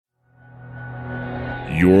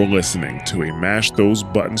You're listening to a Mash Those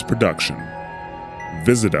Buttons production.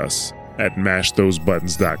 Visit us at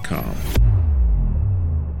mashthosebuttons.com.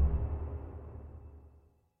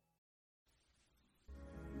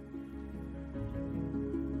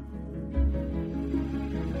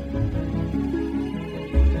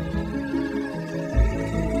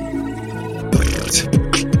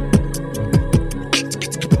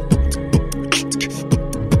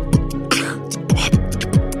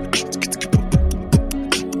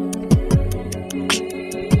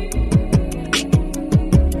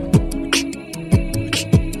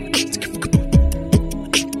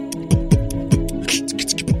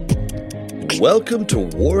 Welcome to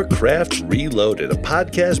Warcraft Reloaded, a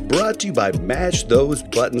podcast brought to you by Mash Those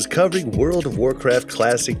Buttons, covering World of Warcraft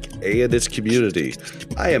Classic and its community.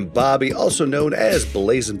 I am Bobby, also known as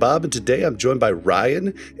Blazin' Bob, and today I'm joined by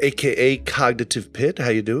Ryan, aka Cognitive Pit. How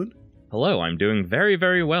you doing? Hello, I'm doing very,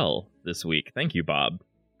 very well this week. Thank you, Bob.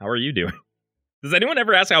 How are you doing? Does anyone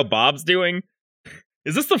ever ask how Bob's doing?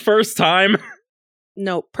 Is this the first time?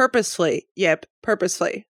 No, purposefully. Yep,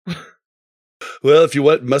 purposefully. Well, if you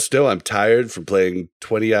must know, I'm tired from playing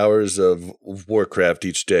 20 hours of Warcraft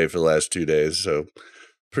each day for the last 2 days, so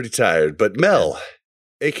pretty tired. But Mel,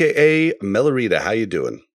 aka Melorita, how you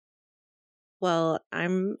doing? Well,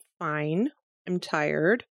 I'm fine. I'm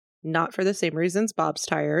tired. Not for the same reasons Bob's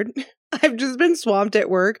tired. I've just been swamped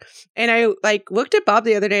at work. And I looked at Bob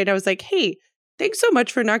the other day and I was like, hey, thanks so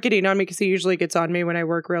much for not getting on me, because he usually gets on me when I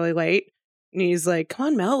work really late. And he's like, come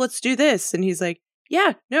on, Mel, let's do this. And he's like,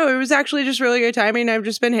 yeah, no, it was actually just really good timing. I've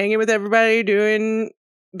just been hanging with everybody doing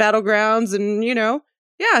battlegrounds and,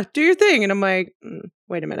 yeah, do your thing. And I'm like,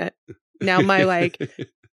 wait a minute. Now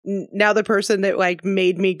now the person that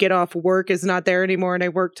made me get off work is not there anymore. And I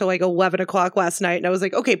worked till 11 o'clock last night. And I was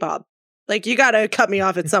like, okay, Bob, you got to cut me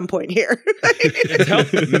off at some point here.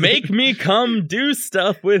 Make me come do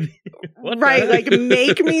stuff with you. Right.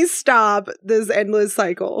 Make me stop this endless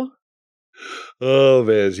cycle. Oh,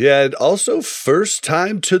 man. Yeah, and also first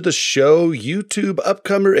time to the show, YouTube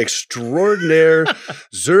upcomer extraordinaire,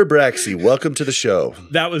 Zerbraxy. Welcome to the show.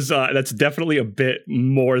 That's definitely a bit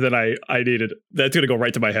more than I needed. That's going to go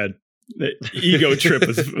right to my head. The ego trip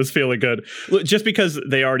was feeling good. Just because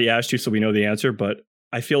they already asked you, so we know the answer, but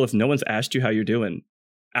I feel if no one's asked you how you're doing,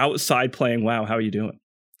 outside playing WoW, how are you doing?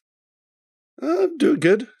 I'm doing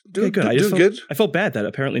good. Doing good. I felt bad that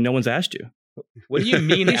apparently no one's asked you. What do you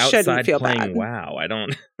mean outside playing bad. WoW? I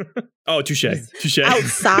don't... Oh, touche.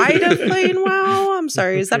 Outside of playing WoW? I'm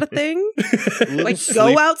sorry, is that a thing?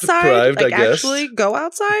 Go outside? Actually go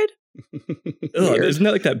outside? Isn't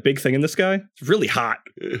that that big thing in the sky? It's really hot.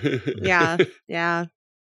 Yeah.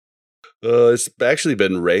 It's actually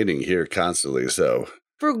been raining here constantly, so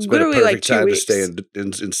for it's been literally a perfect 2 time weeks. to stay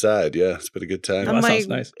inside. Yeah, it's been a good time. That sounds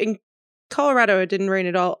nice. In Colorado, it didn't rain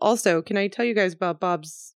at all. Also, can I tell you guys about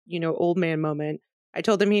Bob's, old man moment? I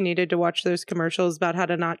told him he needed to watch those commercials about how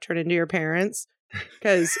to not turn into your parents,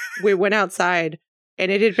 because we went outside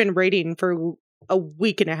and it had been raining for a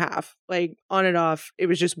week and a half, on and off. It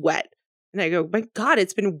was just wet. And I go, my God,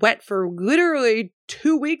 it's been wet for literally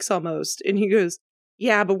 2 weeks almost. And he goes,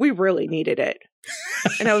 yeah, but we really needed it.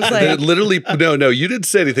 And I was like, literally, no, you didn't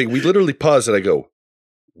say anything. We literally paused and I go,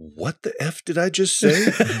 what the F did I just say?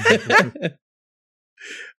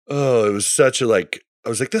 Oh, it was such a I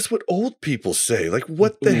was like, that's what old people say.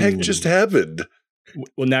 What the heck just happened?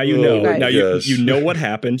 Well, now you know. Right. Now you know what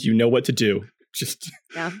happened. You know what to do. Just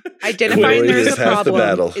identifying there's a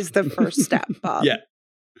problem is the first step, Bob. Yeah.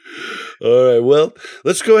 All right. Well,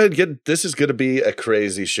 let's go ahead and this is going to be a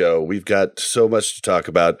crazy show. We've got so much to talk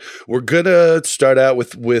about. We're going to start out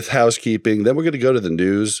with housekeeping. Then we're going to go to the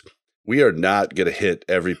news. We are not going to hit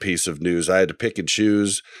every piece of news. I had to pick and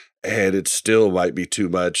choose, and it still might be too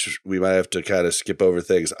much. We might have to kind of skip over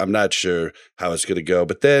things. I'm not sure how it's going to go.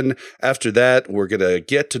 But then after that, we're going to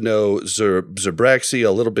get to know Zerbraxy a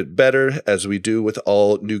little bit better, as we do with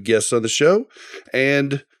all new guests on the show.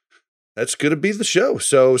 And that's going to be the show.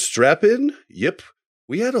 So strap in. Yep.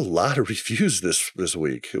 We had a lot of reviews this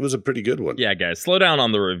week. It was a pretty good one. Yeah, guys, slow down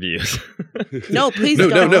on the reviews. No, please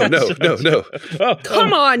don't. No.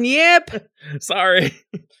 Come on, Yip. Sorry.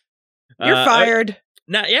 You're fired.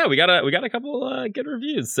 We got a couple good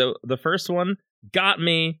reviews. So the first one got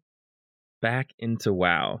me back into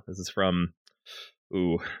WoW. This is from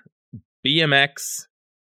BMX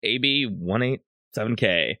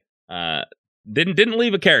AB187K. Didn't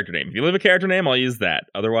leave a character name. If you leave a character name, I'll use that.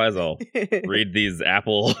 Otherwise, I'll read these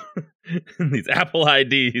Apple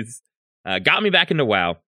IDs. Got me back into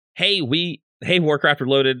WoW. Hey, Warcraft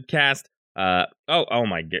Reloaded cast. Oh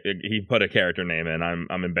my god, he put a character name in.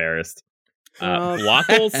 I'm embarrassed.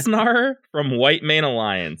 Blocklesnar from White Mane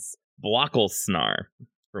Alliance. Blocklesnar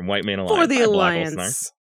from White Mane Alliance. For the Hi, Alliance.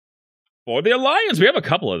 Blocklesnar. For the Alliance. We have a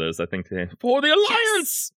couple of those, I think, today. For the Alliance.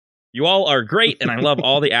 Yes. You all are great, and I love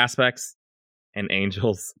all the aspects and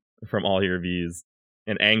angels from all your views.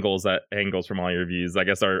 And angles from all your views. I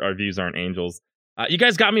guess our views aren't angels. You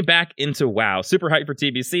guys got me back into WoW. Super hyped for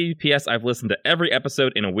TBC. P.S. I've listened to every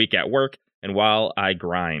episode in a week at work and while I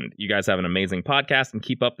grind. You guys have an amazing podcast and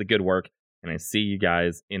keep up the good work. And I see you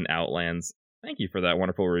guys in Outlands. Thank you for that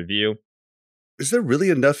wonderful review. Is there really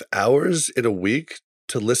enough hours in a week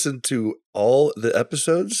to listen to all the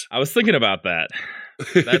episodes? I was thinking about that.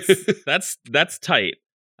 That's tight.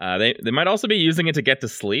 They might also be using it to get to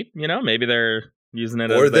sleep. You know, maybe they're using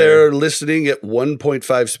it, or they're listening at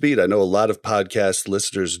 1.5 speed. I know a lot of podcast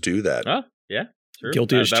listeners do that. Oh, yeah, sure.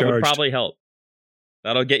 Guilty as charged. That would probably help.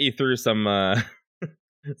 That'll get you through some of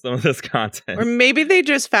this content. Or maybe they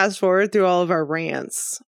just fast forward through all of our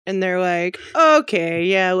rants. And they're like, okay,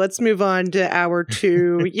 yeah, let's move on to hour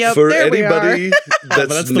 2. Yep, for there anybody we are.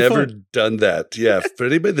 that's never fun. done that. Yeah, for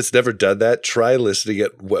anybody that's never done that, try listening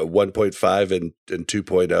at 1.5 and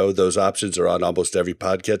 2.0. Those options are on almost every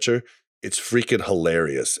podcatcher. It's freaking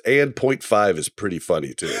hilarious. And 0.5 is pretty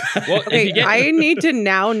funny, too. Well, Okay, I need to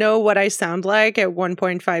now know what I sound like at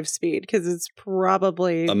 1.5 speed, because it's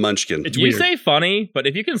probably a munchkin. It's you weird. say funny, but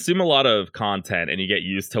if you consume a lot of content and you get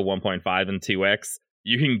used to 1.5 and 2x,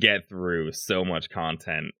 you can get through so much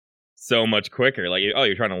content so much quicker. Like,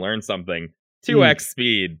 you're trying to learn something. 2x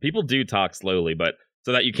speed. People do talk slowly, but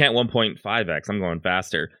so that you can't 1.5x, I'm going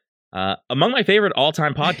faster. Among my favorite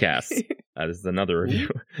all-time podcasts. This is another review.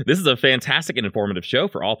 This is a fantastic and informative show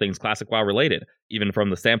for all things Classic WoW related, even from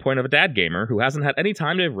the standpoint of a dad gamer who hasn't had any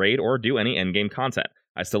time to raid or do any endgame content.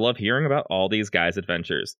 I still love hearing about all these guys'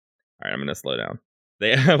 adventures. All right, I'm going to slow down.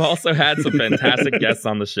 They have also had some fantastic guests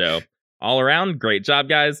on the show. All around, great job,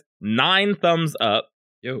 guys. 9 thumbs up.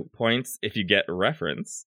 Yo, points if you get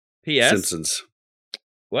reference. P.S. Simpsons.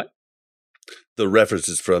 What? The reference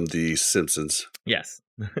is from The Simpsons. Yes.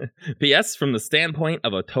 P.S. From the standpoint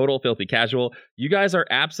of a total filthy casual, you guys are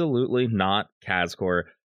absolutely not Kazcore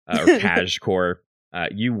or Kajcore.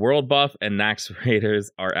 You World Buff and Nax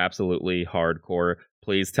Raiders are absolutely hardcore.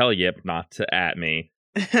 Please tell Yip not to at me.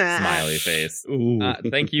 Smiley face.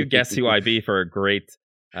 Thank you, Guess Who I Be, for a great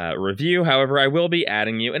review. However, I will be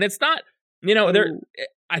adding you. And it's not,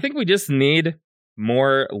 I think we just need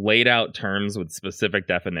more laid out terms with specific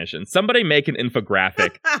definitions. Somebody make an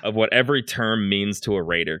infographic of what every term means to a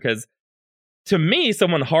raider, because to me,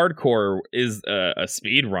 someone hardcore is a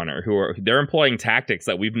speedrunner they're employing tactics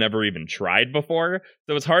that we've never even tried before.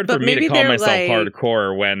 So it's hard for me to call myself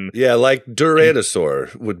hardcore when... Yeah, like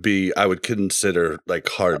Duranosaur would be, I would consider like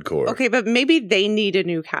hardcore. Okay, but maybe they need a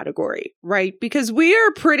new category, right? Because we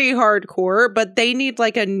are pretty hardcore, but they need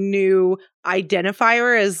like a new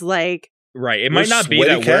identifier as like... Right, it might not be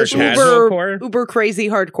that casual. word casual core. Uber crazy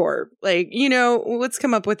hardcore. Like, let's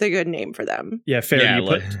come up with a good name for them. Yeah, fair.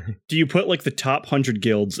 Yeah, do you put like the top 100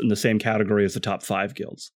 guilds in the same category as the top 5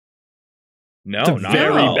 guilds? No, not at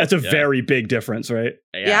all. That's a very big difference, right?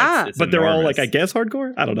 Yeah. It's but they're all like, I guess,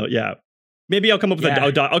 hardcore? I don't know. Yeah. Maybe I'll come up with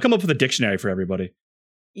I'll come up with a dictionary for everybody.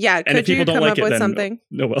 Yeah, and if people don't come like up it, with then something?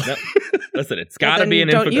 No, well. No. Listen, it's got to be an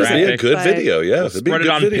It'd infographic. be a good video, yeah. We'll spread it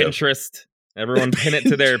on Pinterest. Everyone pin it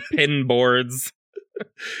to their pin boards.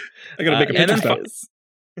 I gotta make a picture.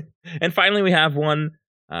 And finally, we have one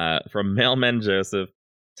from Mailman Joseph,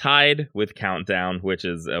 tied with Countdown, which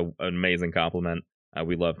is an amazing compliment.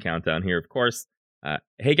 We love Countdown here, of course.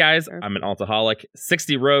 Hey guys, I'm an Altaholic,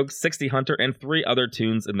 60 rogue, 60 hunter, and 3 other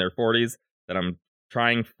toons in their 40s that I'm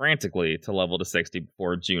trying frantically to level to 60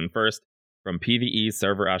 before June 1st from PvE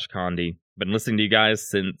server Ashkandi. Been listening to you guys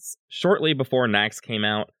since shortly before Nax came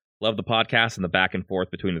out. Love the podcast and the back and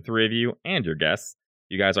forth between the 3 of you and your guests.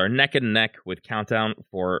 You guys are neck and neck with Countdown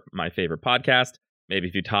for my favorite podcast. Maybe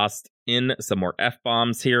if you tossed in some more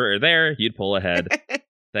F-bombs here or there, you'd pull ahead.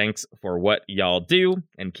 Thanks for what y'all do,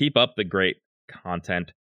 and keep up the great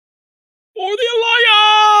content. For the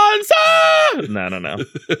Alliance! Ah! No.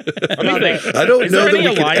 Let me think. I don't know that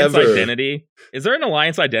we could ever... identity? Is there an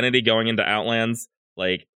Alliance identity going into Outlands?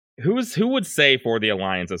 Like, who would say for the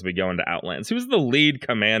Alliance as we go into Outlands? Who's the lead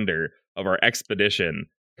commander of our expedition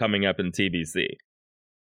coming up in TBC?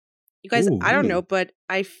 You guys, I don't know, but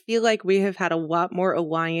I feel like we have had a lot more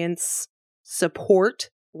Alliance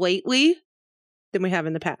support lately than we have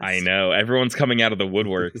in the past. I know. Everyone's coming out of the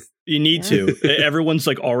woodworks. You need to. Everyone's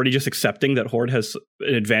like already just accepting that Horde has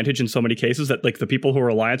an advantage in so many cases that like the people who are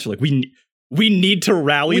Alliance are like, we we need to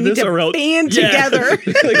rally We need this to or else band Yeah. together.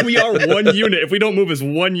 Like we are one unit. If we don't move as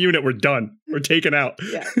one unit, we're done. We're taken out.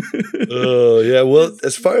 Yeah. Oh, yeah. Well,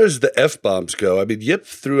 as far as the F-bombs go, I mean, Yip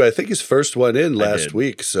threw, I think, his first one in I last did.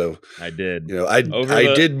 week. So, I did. you know, I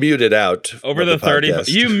the- did mute it out. Over of the 30, podcast.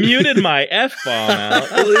 you muted my F-bomb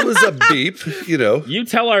out. Well, it was a beep, you know. You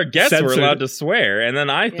tell our guests we're Censored. allowed to swear, and then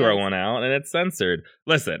I throw Yeah. one out, and it's censored.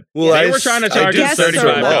 Listen, Well, they I were trying to s- I charge did us censor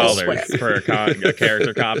them all. $35 for a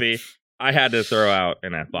character copy. I had to throw out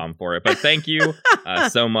an F-bomb for it. But thank you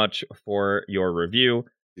so much for your review.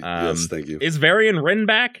 Yes, thank you. Is Varian Rin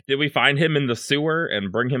back? Did we find him in the sewer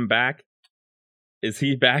and bring him back? Is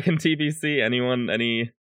he back in TBC? Anyone?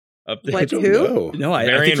 Any updates? What, I don't who? know. No, I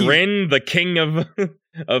think Varian he- Rin, the king of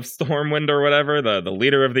Stormwind or whatever, the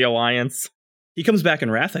leader of the Alliance. he comes back in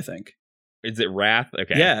Wrath, I think. Is it Wrath?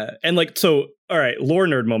 Okay. Yeah, and like so. All right, lore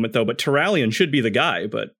nerd moment though. But Terralion should be the guy,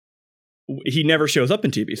 but he never shows up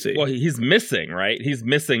in TBC. Well, he's missing, right? He's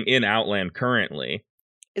missing in Outland currently.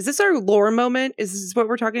 Is this our lore moment? Is this what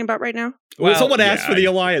we're talking about right now? Well, Well, someone asked yeah, for the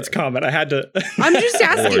I- Alliance comment. I had to. I'm just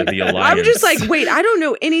asking. Or the I'm just Alliance. like, wait, I don't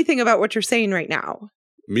know anything about what you're saying right now.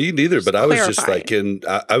 Me neither, but I was just clarifying.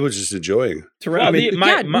 like I was just enjoying. Terrell, I mean,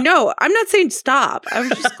 No, I'm not saying stop. I was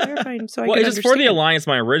just clarifying so I well, can it's just for the understand. Alliance.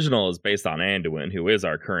 My original is based on Anduin, who is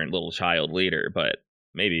our current little child leader. But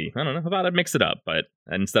maybe I don't know. How about I mix it up? But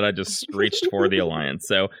instead, I just reached for the Alliance.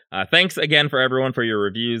 So thanks again for everyone for your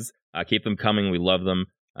reviews. Keep them coming. We love them.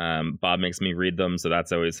 Bob makes me read them, so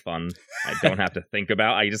that's always fun. I don't have to think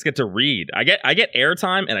about. I just get to read. I get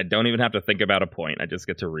airtime, and I don't even have to think about a point. I just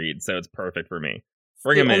get to read, so it's perfect for me.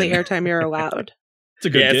 Bring the him only in. airtime you're allowed. it's a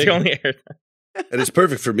good Yeah, gig. it's the only airtime. And it's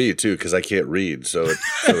perfect for me too because I can't read, so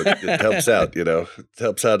it helps out. You know, it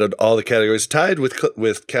helps out on all the categories. Tied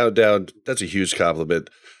with Countdown, that's a huge compliment.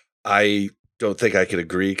 I don't think I can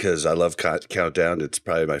agree because I love Countdown. It's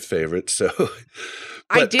probably my favorite. So,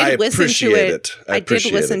 I but did listen to appreciate it. I did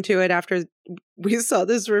appreciate listen it. to it after we saw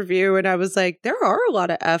this review, and I was like, there are a lot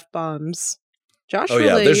of F-bombs. Josh, Oh yeah,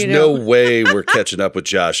 really, there's you know, no way we're catching up with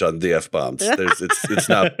Josh on the F-bombs. It's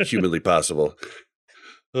not humanly possible.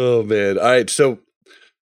 Oh man. All right, so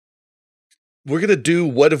we're going to do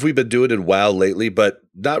what have we been doing in WoW lately, but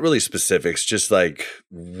not really specifics, just like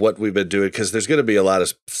what we've been doing because there's going to be a lot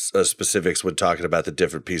of specifics when talking about the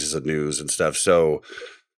different pieces of news and stuff. So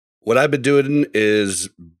what I've been doing is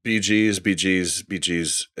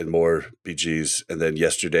BGs, and more BGs. And then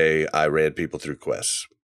yesterday I ran people through quests.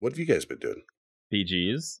 What have you guys been doing?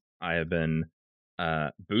 PGs. I have been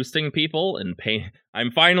boosting people and pay.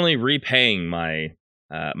 I'm finally repaying my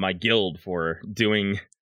my guild for doing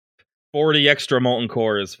 40 extra molten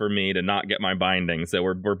cores for me to not get my binding. So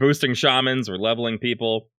we're boosting shamans, we're leveling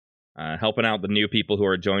people, helping out the new people who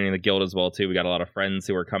are joining the guild as well too. We got a lot of friends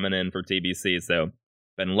who are coming in for TBC, so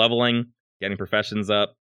been leveling, getting professions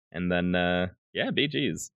up, and then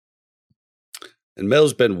BGs. And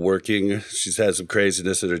Mel's been working. She's had some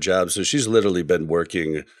craziness at her job. So she's literally been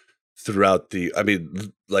working throughout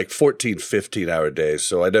like 14, 15-hour days.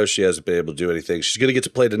 So I know she hasn't been able to do anything. She's going to get to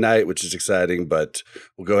play tonight, which is exciting. But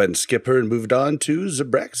we'll go ahead and skip her and move on to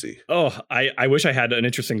Zabraxi. Oh, I wish I had an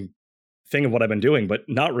interesting thing of what I've been doing, but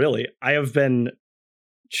not really. I've pretty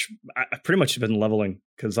much been leveling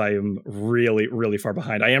because I am really, really far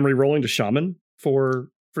behind. I am re-rolling to Shaman for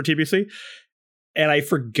TBC. And I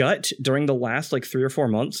forgot during the last like 3 or 4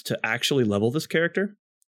 months to actually level this character.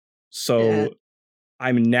 So Yeah.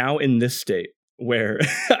 I'm now in this state where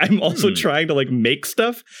I'm also trying to like make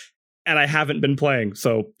stuff and I haven't been playing.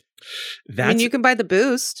 So I mean, you can buy the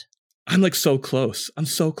boost. I'm like so close. I'm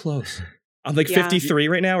so close. I'm like Yeah. 53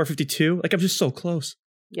 right now or 52. Like I'm just so close.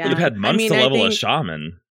 Yeah, You've had months to I level a think-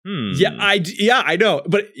 shaman. Yeah, I know,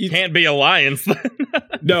 but you Can't be Alliance then.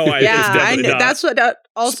 No, it's Yeah, I definitely know. not. That's what.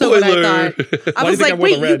 Also, what I thought. I Why do you was think like, I wore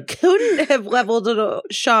wait, the you red? couldn't have leveled a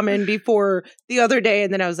shaman before the other day,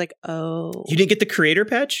 and then I was like, oh, You didn't get the creator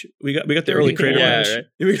patch? We got the early creator Yeah,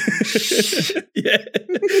 patch. Yeah.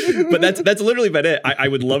 But that's literally been it. I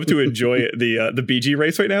would love to enjoy the BG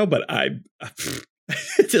race right now, but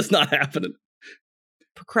it's just not happening.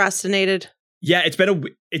 procrastinated. Yeah, it's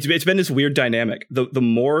been this weird dynamic. The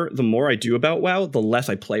more I do about WoW, the less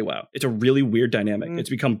I play WoW. It's a really weird dynamic. Mm.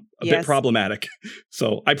 It's become a Yes. bit problematic.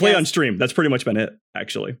 So I play Yes. on stream. That's pretty much been it,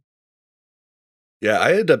 actually. Yeah,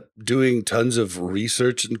 I end up doing tons of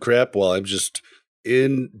research and crap while I'm just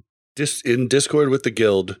in Discord with the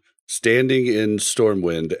guild, standing in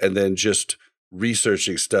Stormwind, and then just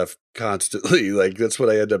researching stuff constantly. Like that's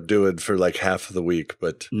what I end up doing for like half of the week.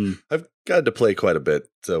 But I've gotten to play quite a bit.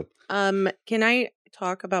 So Can I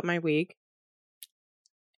talk about my week?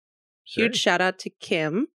 Sure. Huge shout out to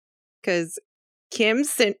Kim, because Kim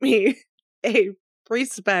sent me a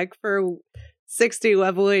pre-spec for 60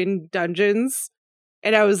 leveling dungeons.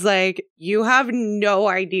 And I was like, you have no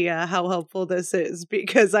idea how helpful this is,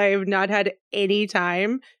 because I have not had any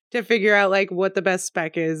time to figure out like what the best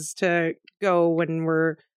spec is to go when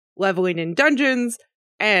we're leveling in dungeons.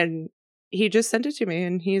 And he just sent it to me,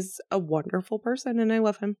 and he's a wonderful person and I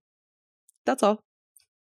love him. That's all.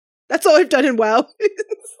 That's all I've done in WoW.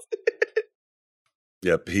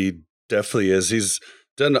 Yep, he definitely is. He's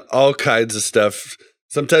done all kinds of stuff.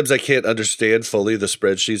 Sometimes I can't understand fully the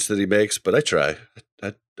spreadsheets that he makes, but I try.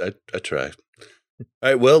 I try. All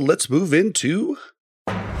right, well, let's move into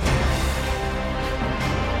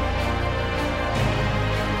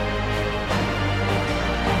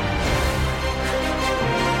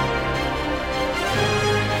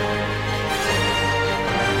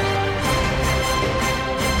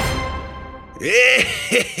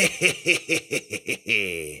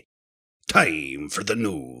time for the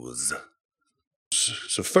news.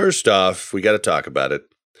 So first off, we got to talk about it.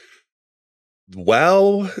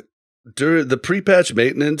 WoW, during the pre-patch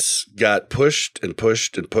maintenance got pushed and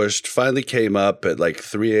pushed and pushed, finally came up at like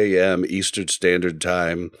 3 a.m. Eastern Standard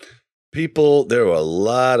Time. There were a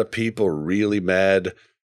lot of people really mad.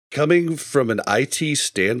 Coming from an IT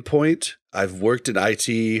standpoint, I've worked in IT.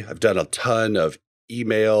 I've done a ton of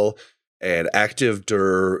email and Active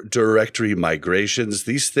Directory migrations.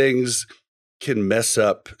 These things can mess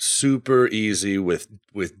up super easy with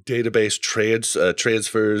database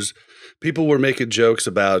transfers. People were making jokes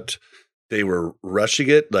about they were rushing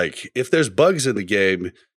it. Like, if there's bugs in the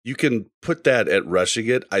game, you can put that at rushing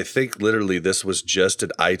it. I think literally this was just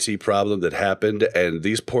an IT problem that happened, and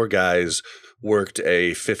these poor guys worked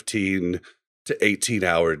a 15 to 18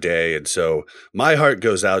 hour day. And so my heart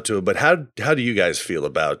goes out to them. But how do you guys feel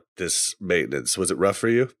about this maintenance? Was it rough for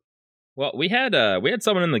you? Well, we had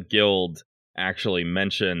someone in the guild actually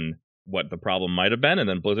mention what the problem might have been, and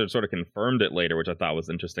then Blizzard sort of confirmed it later, which I thought was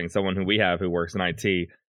interesting. Someone who we have who works in IT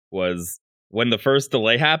was, when the first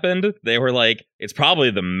delay happened, they were like, it's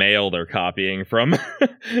probably the mail they're copying from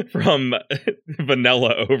from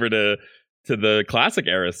vanilla over to the classic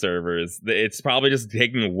era servers. It's probably just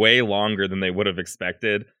taking way longer than they would have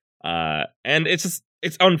expected. And it's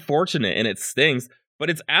unfortunate and it stings, but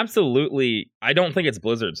it's absolutely, I don't think it's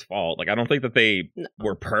Blizzard's fault. Like, I don't think that they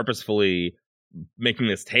were purposefully making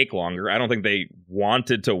this take longer. I don't think they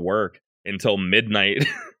wanted to work until midnight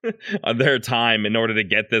on their time in order to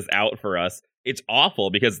get this out for us. It's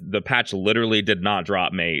awful because the patch literally did not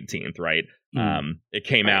drop May 18th, right? It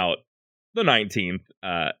came out the 19th,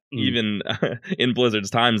 even in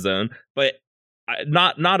Blizzard's time zone, but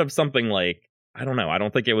not of something like, I don't know. I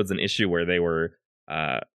don't think it was an issue where they were,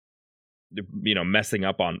 messing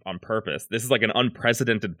up on purpose. This is like an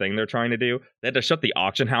unprecedented thing they're trying to do. They had to shut the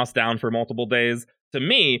auction house down for multiple days. To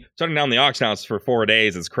me, shutting down the auction house for 4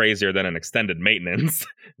 days is crazier than an extended maintenance.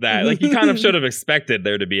 That, like, you kind of should have expected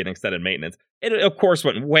there to be an extended maintenance. It, of course,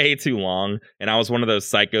 went way too long, and I was one of those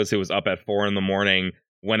psychos who was up at 4 a.m.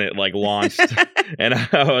 when it like launched, and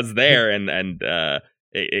I was there, and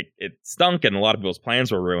it stunk, and a lot of people's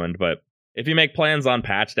plans were ruined. But if you make plans on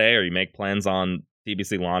patch day or you make plans on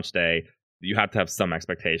TBC launch day, you have to have some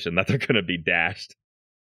expectation that they're going to be dashed.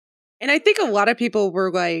 And I think a lot of people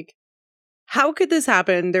were like, how could this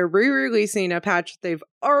happen? They're re-releasing a patch they've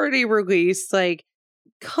already released. Like,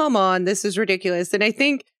 come on, this is ridiculous. And I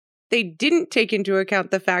think they didn't take into account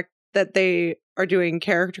the fact that they are doing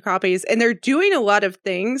character copies, and they're doing a lot of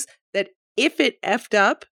things that if it effed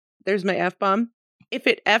up, there's my F-bomb, if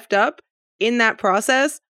it effed up in that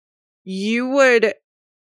process, you would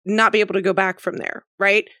not be able to go back from there,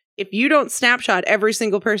 right? If you don't snapshot every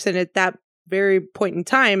single person at that very point in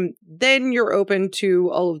time, then you're open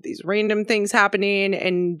to all of these random things happening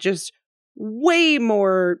and just way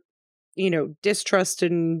more, distrust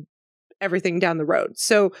and everything down the road.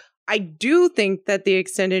 So I do think that the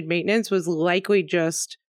extended maintenance was likely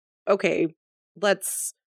just, okay,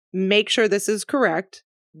 let's make sure this is correct.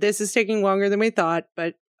 This is taking longer than we thought,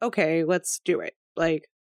 but okay, let's do it. Like,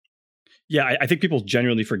 yeah, I think people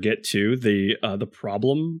genuinely forget too the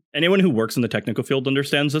problem. Anyone who works in the technical field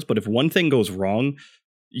understands this, but if one thing goes wrong,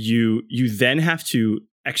 you then have to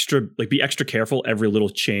be extra careful every little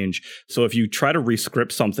change. So if you try to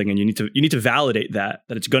rescript something and you need to validate that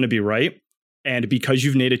it's going to be right, and because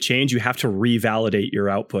you've made a change, you have to revalidate your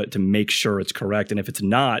output to make sure it's correct. And if it's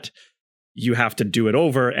not, you have to do it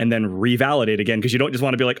over and then revalidate again, because you don't just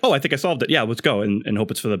want to be like, oh, I think I solved it. Yeah, let's go and hope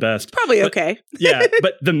it's for the best. Probably okay. Yeah,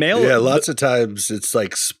 but the mail... Yeah, lots of times it's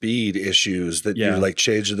like speed issues that you like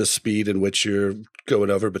change the speed in which you're going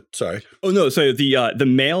over, but sorry. Oh, no, so the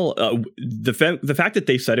mail, the fact that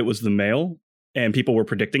they said it was the mail and people were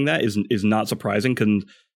predicting that is not surprising,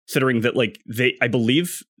 considering that like I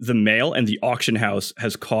believe the mail and the auction house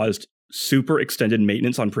has caused super extended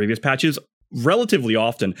maintenance on previous patches relatively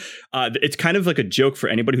often. It's kind of like a joke for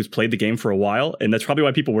anybody who's played the game for a while, and that's probably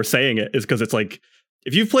why people were saying it, is because it's like,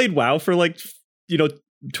 if you've played WoW for like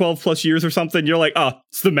 12 plus years or something, you're like,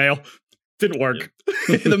 it's the mail. Didn't work.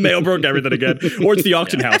 The mail broke everything again. Or it's the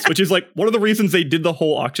auction house, which is like one of the reasons they did the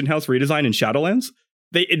whole auction house redesign in Shadowlands.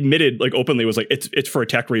 They admitted like openly, was like, it's for a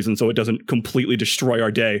tech reason, so it doesn't completely destroy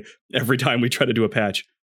our day every time we try to do a patch.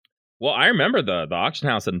 Well, I remember the auction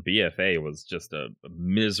house in BFA was just a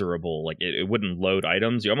miserable, like it wouldn't load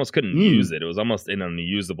items. You almost couldn't use it. It was almost in an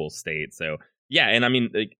unusable state. So yeah, and I mean,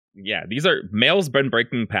 these are mail's been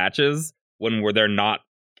breaking patches when they're not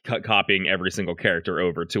copying every single character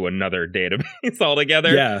over to another database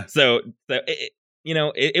altogether. Yeah. So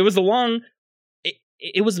it was a long.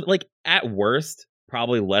 It was like at worst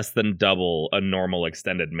probably less than double a normal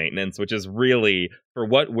extended maintenance, which is really, for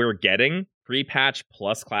what we're getting, pre-patch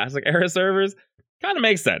plus classic era servers, kind of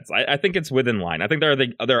makes sense. I think it's within line. I think there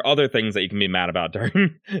are other things that you can be mad about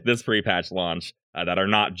during this pre-patch launch that are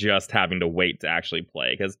not just having to wait to actually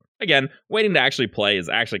play. Because again, waiting to actually play is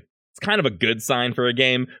actually, it's kind of a good sign for a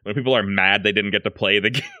game. When people are mad they didn't get to play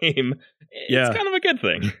the game, it's kind of a good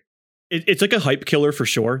thing. It's like a hype killer for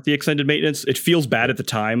sure, the extended maintenance. It feels bad at the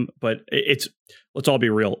time, but let's all be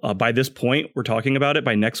real. By this point, we're talking about it.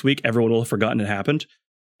 By next week, everyone will have forgotten it happened.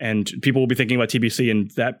 And people will be thinking about TBC,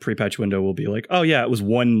 and that pre-patch window will be like, oh yeah, it was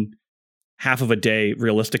one half of a day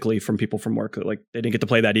realistically from people from work. Like they didn't get to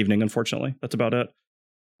play that evening, unfortunately. That's about it.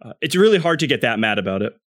 It's really hard to get that mad about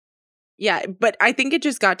it. Yeah, but I think it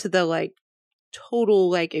just got to the like total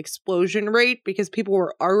like explosion rate because people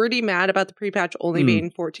were already mad about the pre-patch only being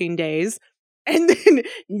 14 days. And then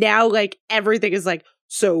now like everything is like,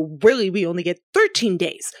 so really we only get 13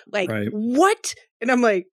 days. Like what? And I'm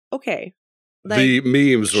like, okay. Like, the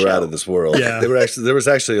memes were out of this world. Yeah. There was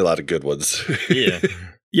actually a lot of good ones. Yeah.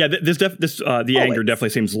 Yeah, the anger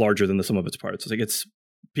definitely seems larger than the sum of its parts. It's like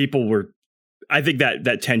people were, I think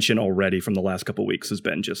that tension already from the last couple of weeks has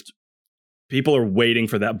been just, people are waiting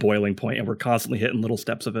for that boiling point, and we're constantly hitting little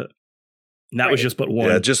steps of it. And that was just but one.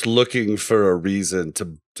 Yeah, just looking for a reason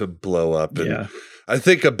to blow up. And yeah. I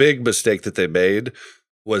think a big mistake that they made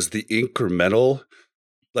was the incremental,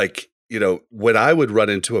 like, when I would run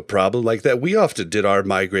into a problem like that, we often did our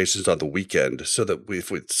migrations on the weekend so that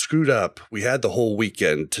if we screwed up, we had the whole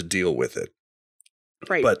weekend to deal with it.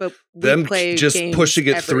 Right. But them just pushing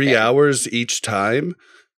it 3 hours each time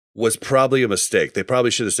was probably a mistake. They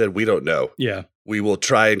probably should have said, we don't know. Yeah. We will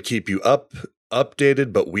try and keep you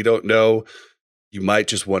updated, but we don't know. You might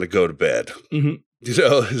just want to go to bed. Mm-hmm.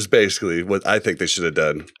 Is basically what I think they should have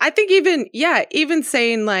done. I think even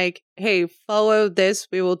saying like, hey, follow this,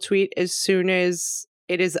 we will tweet as soon as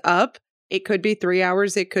it is up. It could be 3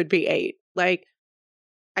 hours, it could be 8. Like,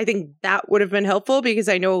 I think that would have been helpful because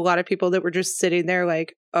I know a lot of people that were just sitting there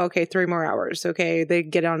like, okay, 3 more hours. Okay, they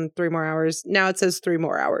get on 3 more hours. Now it says 3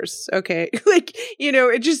 more hours. Okay. Like,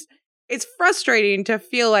 it's frustrating to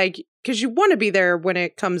feel like, because you want to be there when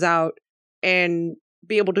it comes out and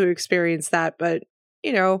be able to experience that. But,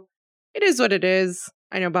 it is what it is.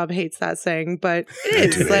 I know Bob hates that saying, but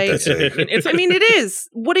it is. It is.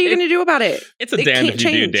 What are you going to do about it? It's damned if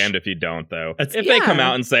you do, damned if you don't, though. If they come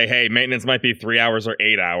out and say, hey, maintenance might be 3 hours or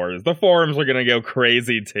 8 hours, the forums are going to go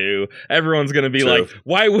crazy, too. Everyone's going to be like,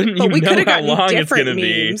 why wouldn't you know how long it's going to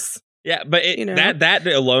be? Yeah, but that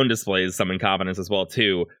alone displays some incompetence as well,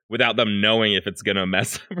 too, without them knowing if it's going to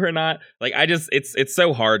mess up or not. Like, it's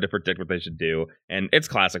so hard to predict what they should do. And it's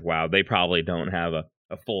classic WoW. They probably don't have a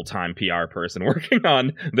full-time PR person working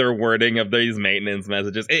on their wording of these maintenance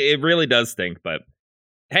messages. It really does stink, but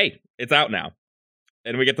hey, it's out now.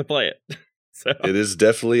 And we get to play it. So it is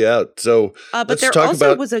definitely out. So but there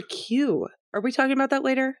also was a queue. Are we talking about that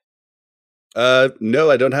later?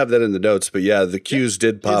 No, I don't have that in the notes, but yeah, the queues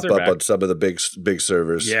did pop up on some of the big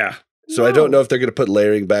servers. Yeah. So I don't know if they're going to put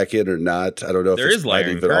layering back in or not. I don't know if there is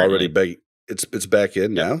layering already it's back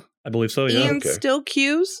in now. I believe so. Yeah. And still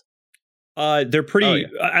queues? They're pretty.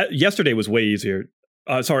 Yesterday was way easier.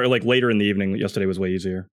 Like later in the evening. Yesterday was way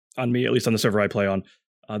easier on me, at least on the server I play on.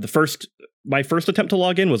 My first attempt to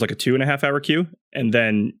log in was like a 2.5 hour queue, and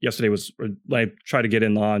then yesterday was when I tried to get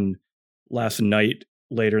in on last night.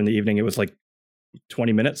 Later in the evening, it was like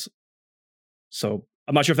 20 minutes. So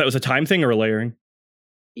I'm not sure if that was a time thing or a layering.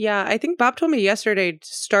 Yeah, I think Bob told me yesterday to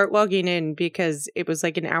start logging in because it was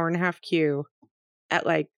like an 1.5 hour queue at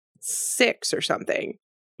like 6 or something.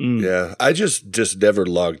 Yeah, I just never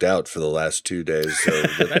logged out for the last 2 days, so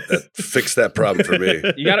that fixed that problem for me.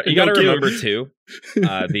 You got to remember too,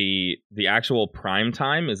 the actual prime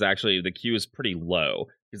time is actually, the queue is pretty low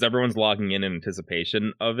because everyone's logging in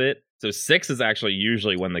anticipation of it. So 6 is actually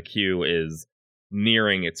usually when the queue is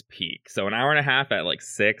nearing its peak. So an hour and a half at like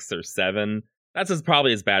 6 or 7, that's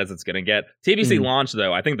probably as bad as it's going to get. TBC launch,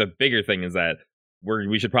 though, I think the bigger thing is that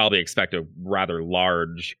we should probably expect a rather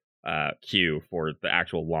large queue for the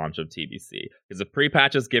actual launch of TBC. Because if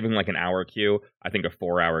pre-patch is giving like an hour queue, I think a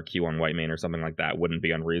 4-hour queue on Whitemane or something like that wouldn't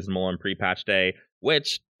be unreasonable on pre-patch day,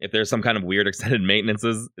 which, if there's some kind of weird extended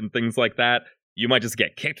maintenances and things like that, you might just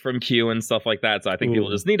get kicked from queue and stuff like that. So I think people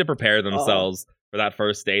just need to prepare themselves for that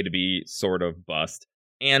first day to be sort of bust.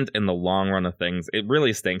 And in the long run of things, it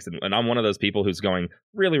really stinks. And I'm one of those people who's going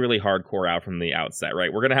really, really hardcore out from the outset,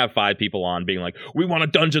 right? We're going to have 5 people on being like, we want a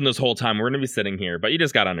dungeon this whole time. We're going to be sitting here. But you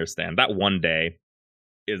just got to understand that one day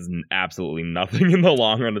is absolutely nothing in the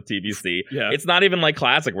long run of TBC. Yeah. It's not even like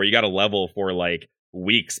Classic where you got to level for like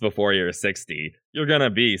weeks before you're 60. You're going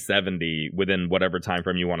to be 70 within whatever time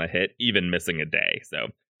frame you want to hit, even missing a day. So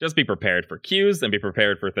just be prepared for queues and be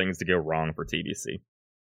prepared for things to go wrong for TBC.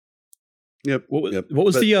 Yep. What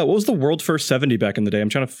was the world first 70 back in the day? I'm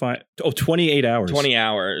trying to find 28 hours. 28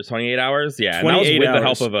 hours. Yeah. 28 and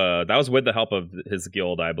hours. that was with the help of his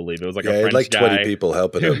guild, I believe. It was like a he had French like guy. 20 people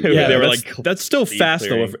helping him. Yeah, they were that's still fast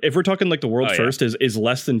clearing. though. If we're talking like the world first is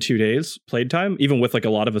less than 2 days played time, even with like a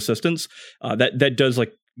lot of assistance, that does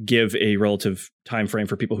like give a relative time frame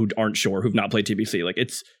for people who aren't sure, who've not played TBC. Like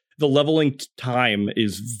it's the leveling time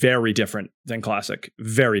is very different than Classic.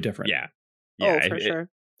 Very different. Yeah. For sure.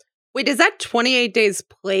 Wait, is that 28 days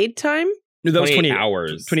played time? No, that was 28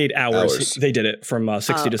 hours. 28 hours. They did it from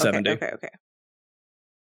 60 to 70. Okay.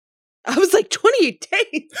 I was like, 28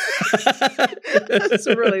 days. That's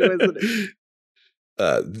really wasn't it?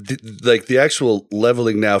 The actual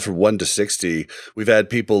leveling now from 1 to 60, we've had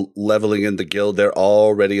people leveling in the guild. They're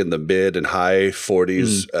already in the mid and high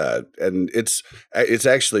 40s, and it's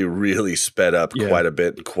actually really sped up quite a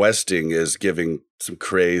bit. And questing is giving some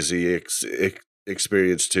crazy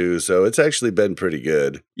experience too, so it's actually been pretty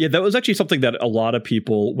good. Yeah, that was actually something that a lot of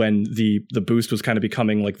people, when the boost was kind of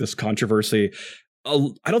becoming like this controversy, I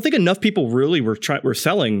don't think enough people really were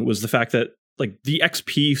selling was the fact that like the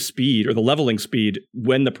XP speed or the leveling speed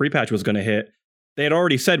when the pre-patch was going to hit, they had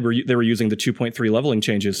already said they were using the 2.3 leveling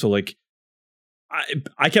changes. So like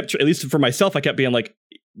I kept, at least for myself, I kept being like,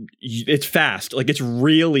 it's fast, like it's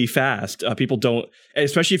really fast. People don't,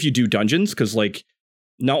 especially if you do dungeons, because like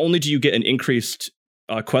not only do you get an increased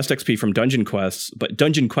quest XP from dungeon quests, but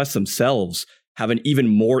dungeon quests themselves have an even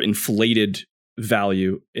more inflated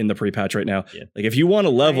value in the pre-patch right now. Yeah. Like if you want to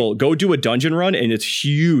level, go do a dungeon run, and it's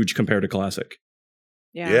huge compared to Classic.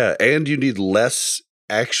 Yeah, and you need less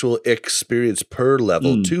actual experience per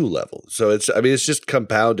level to level. So it's just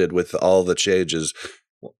compounded with all the changes.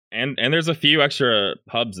 And there's a few extra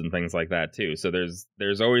hubs and things like that too. So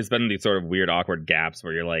there's always been these sort of weird, awkward gaps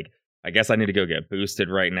where you're like, I guess I need to go get boosted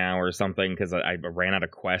right now or something because I ran out of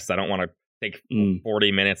quests. I don't want to take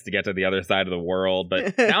 40 minutes to get to the other side of the world.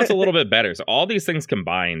 But now it's a little bit better. So all these things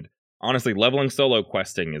combined, honestly, leveling solo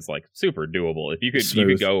questing is like super doable. If you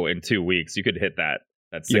could go in 2 weeks, you could hit that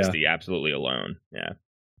 60 absolutely alone. Yeah.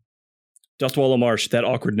 Dustwallow Marsh, that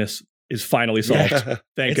awkwardness is finally solved.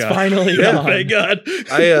 Thank God. Finally gone. Thank God.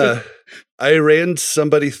 I ran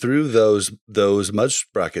somebody through those mud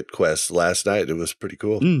sprocket quests last night. It was pretty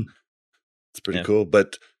cool. It's pretty cool.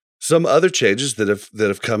 But some other changes that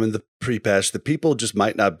have come in the pre-patch that people just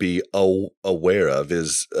might not be aware of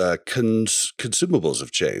is consumables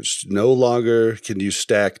have changed. No longer can you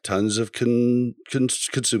stack tons of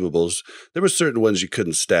consumables. There were certain ones you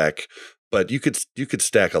couldn't stack, but you could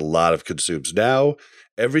stack a lot of consumes. Now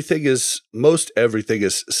most everything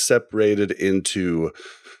is separated into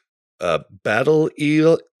battle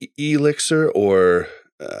elixir or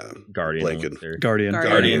Guardian elixir. Guardian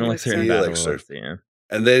elixir and battle elixir. Yeah.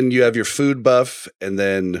 And then you have your food buff, and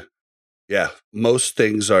then most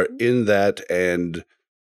things are in that, and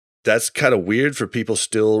that's kind of weird for people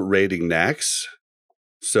still raiding Nax.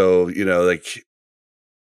 So I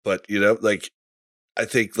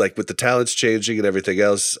think like with the talents changing and everything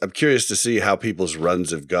else, I'm curious to see how people's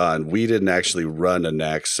runs have gone. We didn't actually run a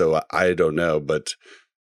Nax, so I don't know. But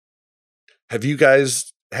have you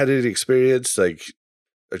guys had any experience? Like,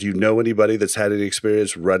 do you know anybody that's had any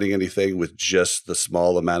experience running anything with just the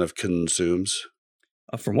small amount of consumes?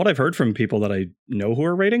 From what I've heard from people that I know who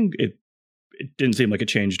are raiding, it didn't seem like it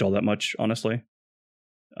changed all that much, honestly.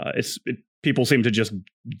 People seem to just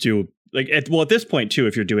do like at this point too.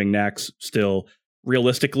 If you're doing Nax still,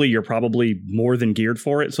 realistically, you're probably more than geared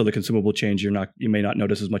for it. So the consumable change, you may not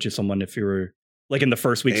notice as much as someone if you were like in the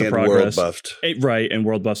first weeks of progress. World buffed. Right, and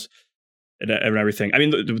world buffs and everything. I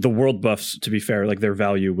mean, the world buffs, to be fair, like their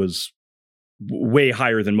value was way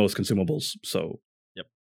higher than most consumables. So, yep.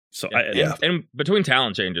 So and between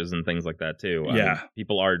talent changes and things like that too. I mean,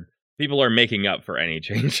 people are making up for any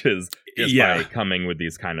changes just by coming with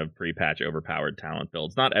these kind of pre-patch overpowered talent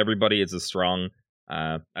builds. Not everybody is as strong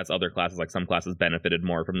as other classes. Like some classes benefited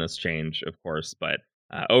more from this change, of course, but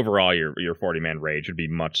overall, your 40-man raid should be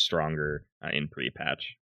much stronger in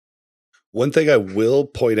pre-patch. One thing I will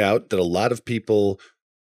point out that a lot of people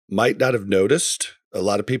might not have noticed, a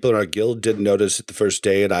lot of people in our guild didn't notice it the first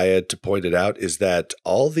day, and I had to point it out, is that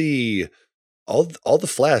all the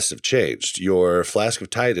flasks have changed. Your Flask of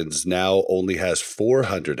Titans now only has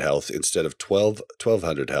 400 health instead of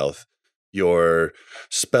 1200 health. Your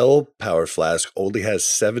spell power flask only has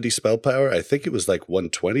 70 spell power. I think it was like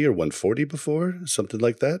 120 or 140 before, something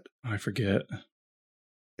like that. I forget.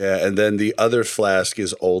 Yeah, and then the other flask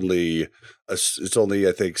is only I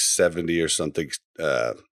think 70 or something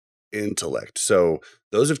intellect. So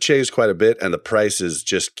those have changed quite a bit, and the prices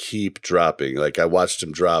just keep dropping. Like I watched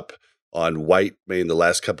them drop on white main the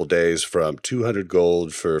last couple days from 200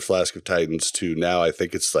 gold for Flask of Titans to now I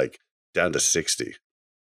think it's like down to 60.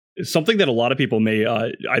 Something that a lot of people may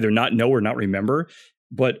either not know or not remember,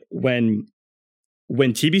 but when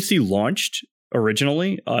TBC launched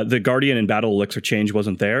originally, the Guardian and Battle Elixir change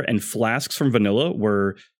wasn't there, and flasks from vanilla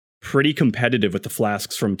were pretty competitive with the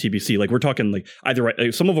flasks from TBC. Like we're talking like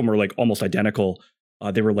either some of them were like almost identical.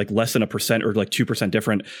 They were like less than 1% or like 2%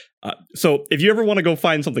 different. So if you ever want to go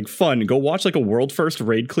find something fun, go watch like a world first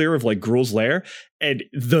raid clear of like Gruul's Lair, and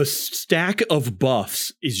the stack of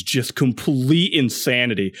buffs is just complete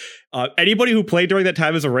insanity. Anybody who played during that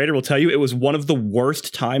time as a raider will tell you it was one of the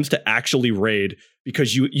worst times to actually raid,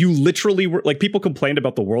 because you literally were like, people complained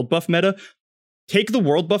about the world buff meta. Take the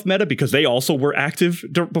world buff meta, because they also were active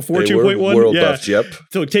before 2.1. World buffed, yep.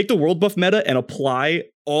 So take the world buff meta and apply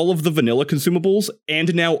all of the vanilla consumables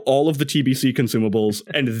and now all of the TBC consumables,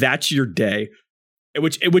 and that's your day,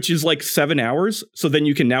 which is like 7 hours. So then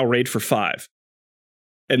you can now raid for 5.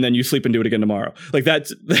 And then you sleep and do it again tomorrow. Like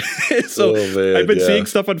that's so man, I've been seeing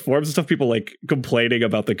stuff on forums and stuff, people like complaining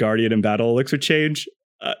about the Guardian and Battle Elixir change.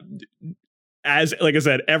 As like I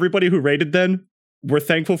said, everybody who raided then, we're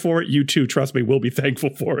thankful for it. You too, trust me, we'll be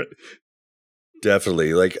thankful for it.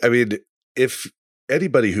 Definitely. Like, I mean, if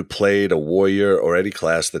anybody who played a warrior or any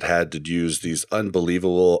class that had to use these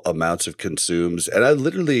unbelievable amounts of consumes, and I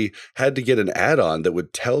literally had to get an add-on that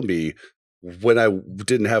would tell me when I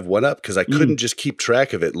didn't have one up, because I couldn't just keep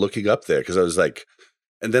track of it looking up there, because I was like,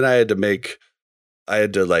 and then I had to make,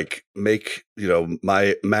 you know,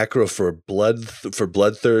 my macro for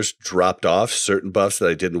bloodthirst dropped off certain buffs that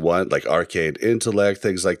I didn't want, like arcane intellect,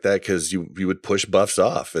 things like that, because you would push buffs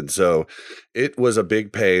off. And so it was a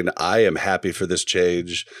big pain. I am happy for this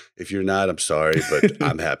change. If you're not, I'm sorry, but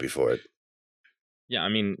I'm happy for it. Yeah, I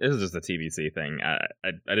mean, this is just a TBC thing. I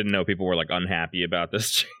didn't know people were like unhappy about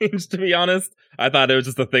this change, to be honest. I thought it was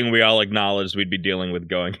just a thing we all acknowledged we'd be dealing with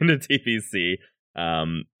going into TBC.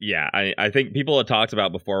 Yeah, I think people had talked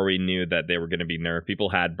about before we knew that they were going to be nerfed. People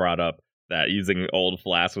had brought up that using old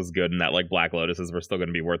flasks was good and that like Black Lotuses were still going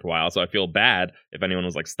to be worthwhile. So I feel bad if anyone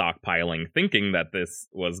was like stockpiling thinking that this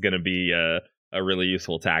was going to be a really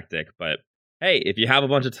useful tactic. But hey, if you have a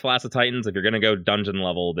bunch of Flask of Titans, if you're going to go dungeon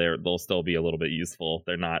level, they'll still be a little bit useful.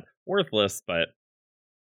 They're not worthless, but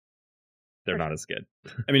they're not as good.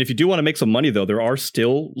 I mean, if you do want to make some money, though, there are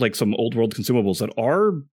still like some old world consumables that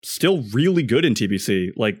are still really good in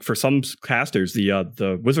TBC. Like for some casters,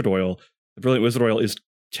 the Wizard Oil, the Brilliant Wizard Oil is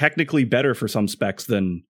technically better for some specs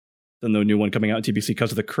than the new one coming out in TBC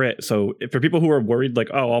because of the crit. So for people who are worried, like,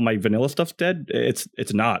 oh, all my vanilla stuff's dead, it's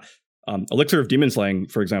not. Elixir of Demon Slaying,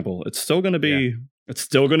 for example, it's still going to be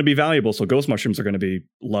valuable. So ghost mushrooms are going to be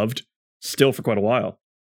loved still for quite a while.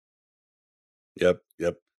 Yep.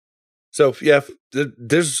 So yeah,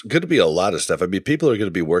 there's going to be a lot of stuff. I mean, people are going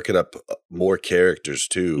to be working up more characters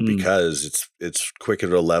too, because it's quicker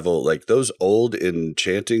to level. Like those old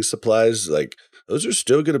enchanting supplies, like those are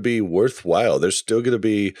still going to be worthwhile. There's still going to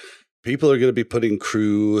be people are going to be putting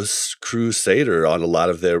Crusader on a lot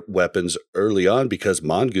of their weapons early on, because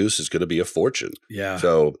Mongoose is going to be a fortune. Yeah.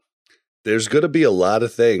 So there's going to be a lot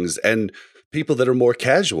of things, and people that are more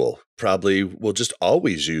casual probably will just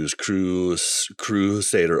always use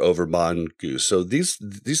Crusader over Mongoose. So these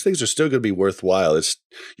things are still going to be worthwhile.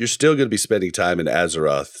 You're still going to be spending time in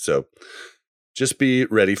Azeroth. So just be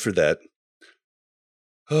ready for that.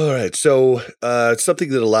 All right. So something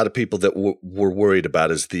that a lot of people that were worried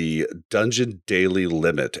about is the dungeon daily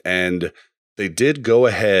limit. And they did go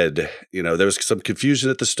ahead. You know, there was some confusion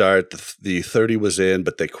at the start. The 30 was in,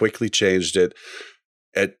 but they quickly changed it.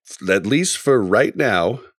 At least for right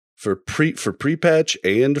now, for pre-patch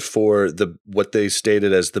and for what they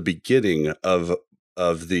stated as the beginning of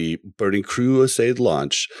the Burning Crusade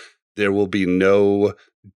launch, there will be no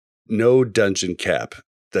dungeon cap.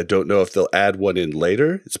 I don't know if they'll add one in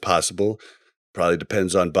later. It's possible. Probably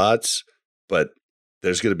depends on bots, but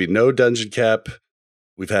there's going to be no dungeon cap.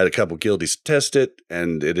 We've had a couple guildies test it,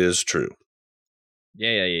 and it is true.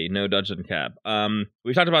 Yeah. No dungeon cap.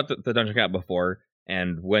 We've talked about the dungeon cap before,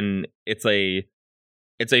 and when it's a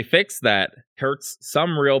fix that hurts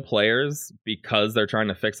some real players because they're trying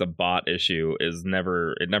to fix a bot issue, it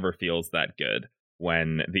never feels that good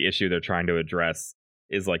when the issue they're trying to address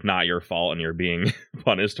is like not your fault and you're being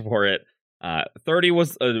punished for it. 30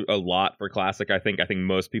 was a lot for Classic. I think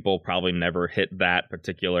most people probably never hit that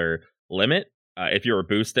particular limit. If you were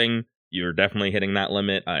boosting, you're definitely hitting that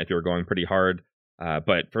limit if you were going pretty hard.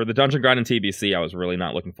 But for the dungeon grind in TBC, I was really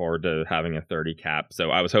not looking forward to having a 30 cap.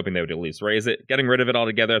 So I was hoping they would at least raise it. Getting rid of it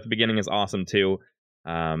altogether at the beginning is awesome too.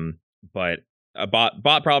 But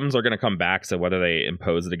bot problems are going to come back. So whether they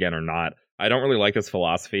impose it again or not, I don't really like this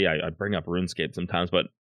philosophy. I bring up RuneScape sometimes, but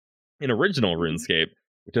in original RuneScape,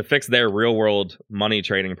 to fix their real world money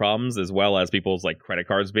trading problems, as well as people's like credit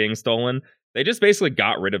cards being stolen, they just basically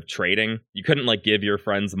got rid of trading. You couldn't like give your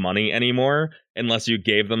friends money anymore unless you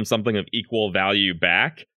gave them something of equal value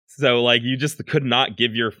back. So like you just could not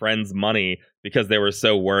give your friends money because they were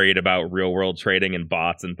so worried about real world trading and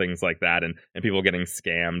bots and things like that, and people getting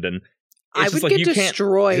scammed. And I would get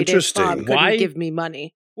destroyed if Bob couldn't give me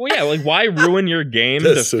money. Well, yeah, like why ruin your game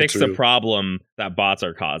to so fix true. a problem that bots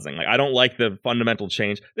are causing? Like, I don't like the fundamental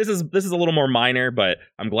change. This is a little more minor, but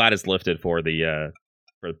I'm glad it's lifted for the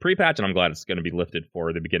pre-patch, and I'm glad it's going to be lifted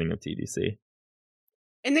for the beginning of TBC.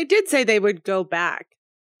 And they did say they would go back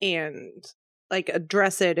and like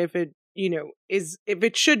address it if it, if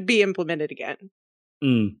it should be implemented again.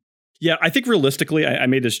 Yeah, I think realistically, I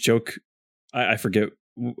made this joke. I forget.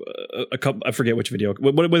 I forget which video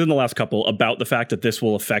within the last couple about the fact that this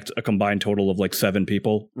will affect a combined total of like 7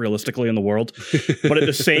 people realistically in the world. But at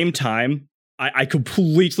the same time, I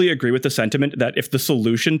completely agree with the sentiment that if the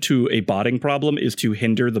solution to a botting problem is to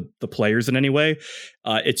hinder the players in any way,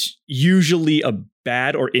 it's usually a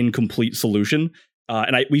bad or incomplete solution.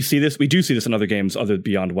 And we do see this in other games other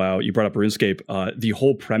beyond WoW. You brought up RuneScape. The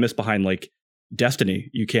whole premise behind like Destiny,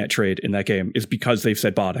 you can't trade in that game, is because they've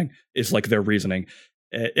said botting is like their reasoning.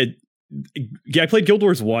 I played Guild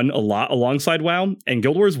Wars 1 a lot alongside WoW, and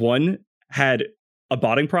Guild Wars 1 had a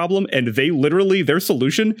botting problem, and their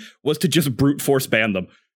solution was to just brute force ban them.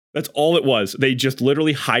 That's all it was. They just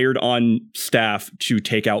literally hired on staff to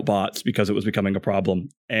take out bots because it was becoming a problem.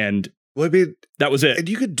 And that was it. And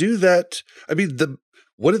you could do that. I mean,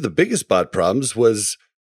 one of the biggest bot problems was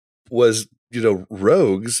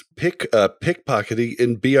rogues pickpocketing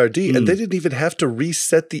in BRD, and they didn't even have to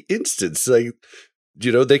reset the instance. Like,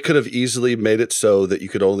 they could have easily made it so that you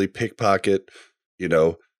could only pickpocket,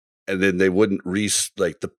 and then they wouldn't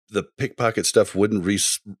the pickpocket stuff wouldn't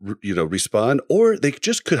respawn, or they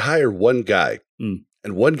just could hire one guy, and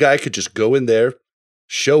one guy could just go in there,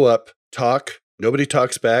 show up, talk, nobody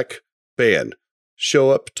talks back, ban.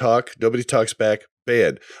 Show up, talk, nobody talks back,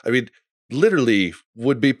 ban. I mean, literally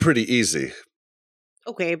would be pretty easy.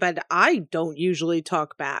 Okay, but I don't usually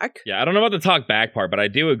talk back. Yeah, I don't know about the talk back part, but I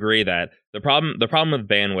do agree that the problem with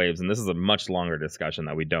ban waves, and this is a much longer discussion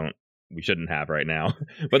that we shouldn't have right now.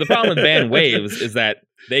 But the problem with ban waves is that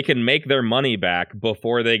they can make their money back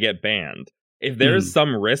before they get banned. If there's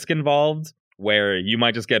some risk involved where you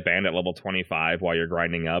might just get banned at level 25 while you're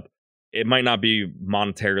grinding up, it might not be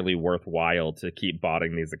monetarily worthwhile to keep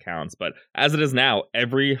botting these accounts. But as it is now,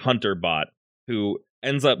 every hunter bot who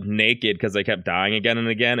ends up naked because they kept dying again and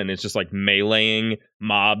again, and it's just like meleeing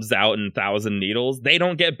mobs out in 1,000 needles, they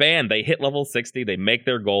don't get banned. They hit level 60, they make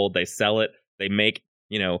their gold, they sell it, they make,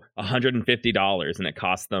 $150, and it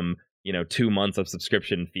costs them, 2 months of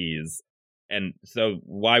subscription fees. And so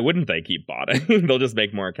why wouldn't they keep botting? They'll just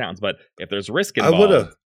make more accounts. But if there's risk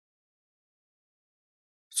involved...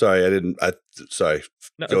 Sorry.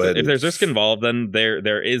 No, Go ahead. If there's risk involved, then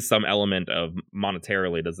there is some element of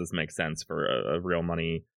monetarily, does this make sense for a real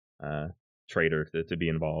money trader to be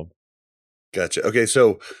involved? Gotcha. Okay,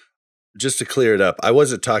 so just to clear it up, I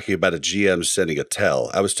wasn't talking about a GM sending a tell.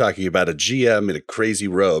 I was talking about a GM in a crazy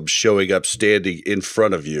robe showing up, standing in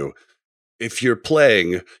front of you. If you're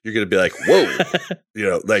playing, you're going to be like,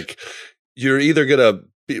 whoa, like you're either going to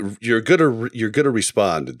you're gonna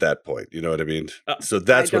respond at that point. You know what I mean? So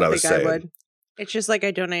that's what I was saying. It's just like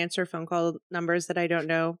I don't answer phone call numbers that I don't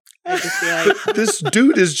know. I'd just be like, this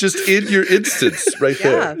dude is just in your instance right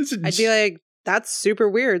there. I'd be like, that's super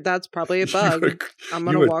weird. That's probably a bug. I'm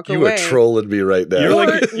gonna walk away. You are trolling me right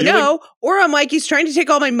now. Or I'm like, he's trying to take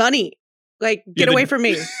all my money. Like, get away from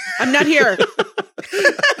me. I'm not here.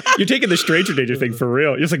 You're taking the stranger danger thing for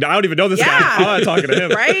real. You're just like, I don't even know this guy. I'm not talking to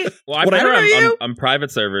him. Right? Well, I remember on private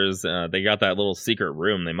servers, they got that little secret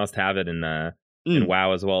room. They must have it in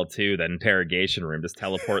WoW as well, too. That interrogation room. Just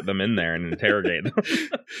teleport them in there and interrogate them.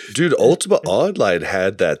 Dude, Ultima Online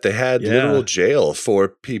had that. They had literal jail for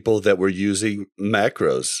people that were using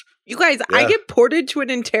macros. You guys, I get ported to an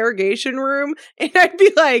interrogation room and I'd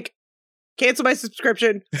be like, cancel my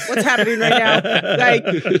subscription. What's happening right now? Like,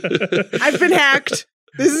 I've been hacked.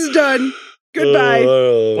 This is done. Goodbye.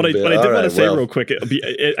 What I did want to say real quick,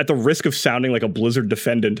 at the risk of sounding like a Blizzard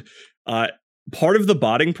defendant, part of the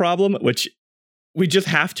botting problem, which we just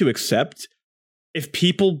have to accept, if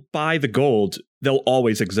people buy the gold, they'll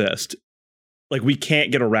always exist. Like, we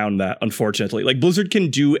can't get around that, unfortunately. Like, Blizzard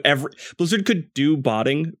could do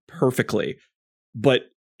botting perfectly, but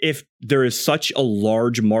if there is such a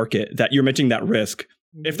large market that you're mentioning that risk,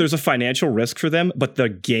 if there's a financial risk for them, but the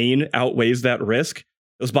gain outweighs that risk,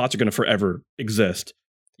 those bots are going to forever exist.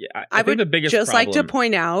 Yeah, I think the biggest just problem... like to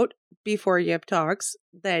point out before Yip talks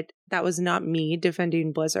that was not me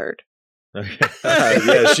defending Blizzard. Okay.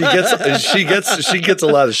 She gets a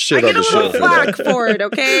lot of shit on the show. I get a little flack for it.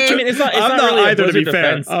 Okay. I mean, it's not really either. To be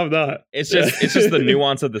fair, I'm not. It's just the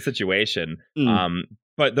nuance of the situation.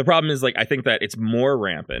 But the problem is, like, I think that it's more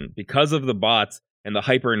rampant because of the bots and the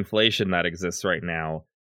hyperinflation that exists right now.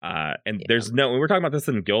 There's we were talking about this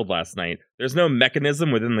in Guild last night. There's no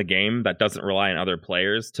mechanism within the game that doesn't rely on other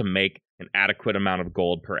players to make an adequate amount of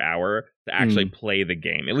gold per hour to actually play the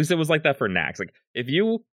game. At least it was like that for Nax. Like, if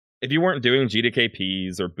you weren't doing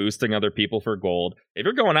GDKPs or boosting other people for gold, if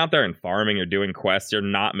you're going out there and farming or doing quests, you're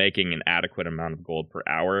not making an adequate amount of gold per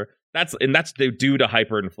hour. That's due to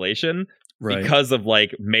hyperinflation, right? Because of,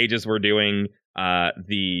 like, mages were doing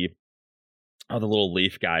the little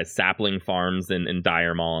leaf guys, sapling farms in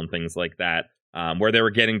Dire Mall and things like that, where they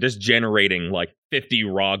were generating like 50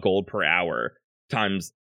 raw gold per hour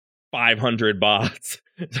times 500 bots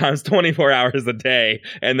times 24 hours a day,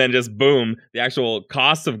 and then just boom, the actual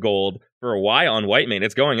cost of gold for a while on Whitemane,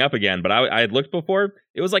 it's going up again. But I had looked before,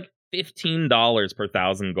 it was like $15 per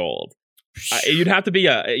 1,000 gold. You'd have to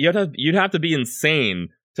be insane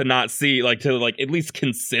to not see, like, to like at least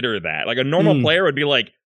consider that. Like, a normal player would be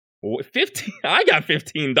like, 15, I got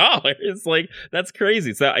 $15. Like, that's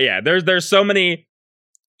crazy. So yeah, there's just so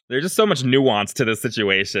much nuance to this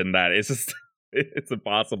situation that it's just it's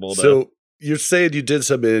impossible to. So you're saying you did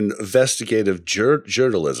some investigative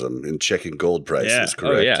journalism in checking gold prices,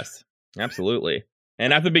 correct? Oh, yes, absolutely.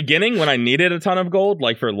 And at the beginning, when I needed a ton of gold,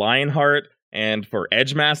 like for Lionheart and for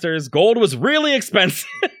Edge Masters, gold was really expensive.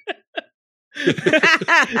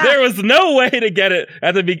 There was no way to get it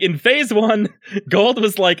in phase 1. Gold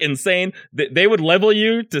was like insane. They would level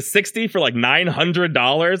you to 60 for like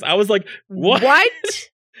 $900. I was like, what?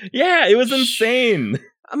 Yeah, it was insane.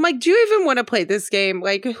 I'm like, do you even want to play this game?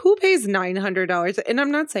 Like, who pays $900? And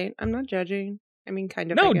I'm not judging. I mean,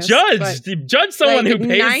 kind of. No, judge someone who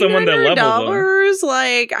pays someone to level them.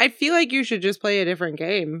 Like, I feel like you should just play a different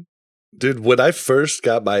game. Dude, when I first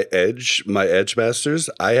got my Edge Masters,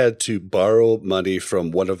 I had to borrow money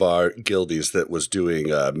from one of our guildies that was doing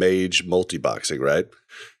mage multi-boxing, right?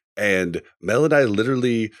 And Mel and I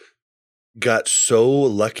literally got so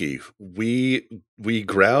lucky. We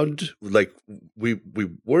ground, like, we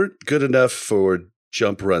weren't good enough for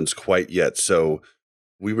jump runs quite yet, so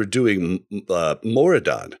we were doing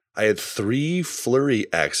Moradon. I had 3 flurry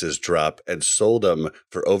axes drop and sold them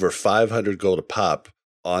for over 500 gold a pop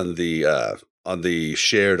on the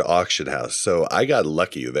shared auction house. So I got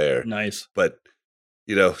lucky there. Nice. But,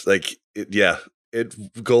 you know, like,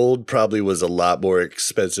 gold probably was a lot more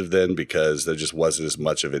expensive then because there just wasn't as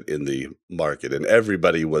much of it in the market. And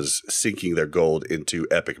everybody was sinking their gold into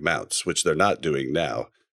epic mounts, which they're not doing now.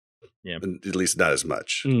 Yeah. At least not as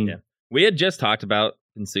much. Yeah. We had just talked about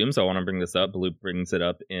Consume, so I want to bring this up. Blue brings it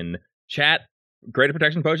up in chat. Greater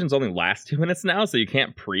Protection Potions only last 2 minutes now, so you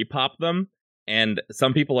can't pre-pop them. And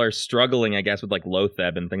some people are struggling, I guess, with like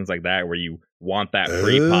Lotheb and things like that, where you want that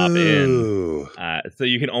pre-pop in. So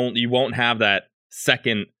you won't have that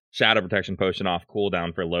second Shadow Protection Potion off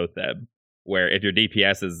cooldown for Lotheb, where if your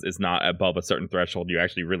DPS is not above a certain threshold, you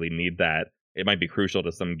actually really need that. It might be crucial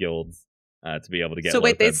to some guilds to be able to get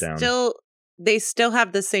Lotheb down. They still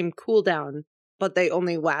have the same cooldown, but they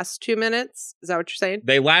only last 2 minutes. Is that what you're saying?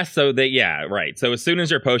 They last yeah, right. So as soon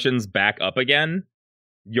as your potion's back up again,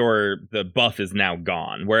 the buff is now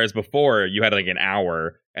gone. Whereas before you had like an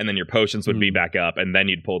hour and then your potions would be back up and then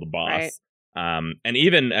you'd pull the boss. Right. And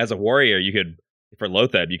even as a warrior, you could, for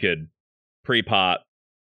Lotheb, you could pop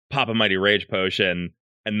a Mighty Rage potion,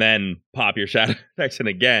 and then pop your Shadow Protection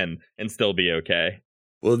again and still be okay.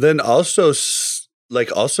 Well, then also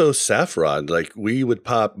Saffron, like we would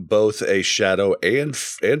pop both a Shadow and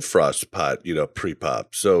Frost pot,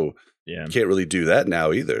 pre-pop. So you can't really do that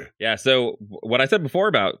now either. Yeah, so what I said before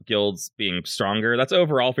about guilds being stronger, that's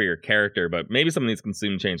overall for your character, but maybe some of these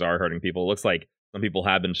consume chains are hurting people. It looks like some people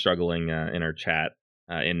have been struggling in our chat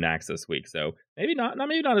in Nax this week. So maybe not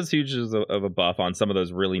as huge of a buff on some of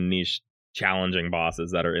those really niche, challenging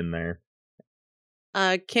bosses that are in there.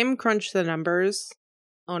 Kim crunched the numbers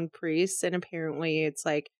on priests, and apparently it's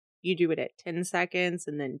like you do it at 10 seconds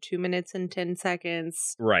and then 2 minutes and 10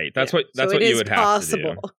 seconds. Right. That's what you would have to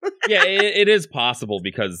do. Yeah, it is possible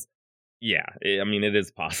because, it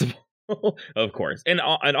is possible, of course. And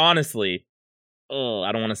honestly,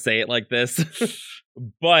 I don't want to say it like this,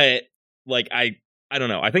 but like I don't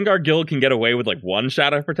know. I think our guild can get away with like one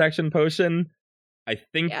Shadow Protection potion. I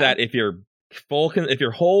think that if your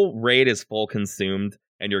whole raid is full consumed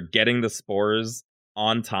and you're getting the spores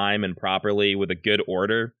on time and properly with a good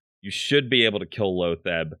order, you should be able to kill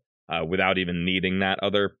Lotheb without even needing that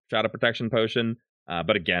other Shadow Protection potion.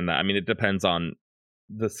 But again, it depends on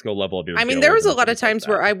the skill level of your guild. There was a lot of times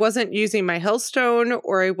where I wasn't using my Hellstone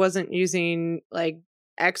or I wasn't using like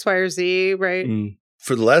X, Y, or Z, right?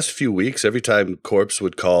 For the last few weeks, every time Corpse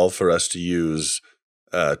would call for us to use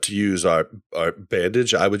our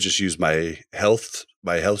bandage, I would just use my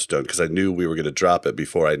Healthstone because I knew we were going to drop it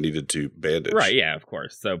before I needed to bandage. Right, yeah, of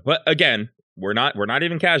course. So, but again, we're not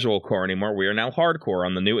even casual core anymore. We are now hardcore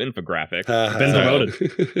on the new infographic. Been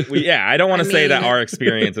promoted. I don't want to say that our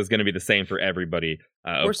experience is going to be the same for everybody.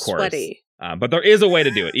 Of course, sweaty. But there is a way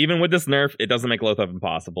to do it. Even with this nerf, it doesn't make Lotheb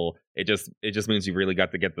impossible. It just means you really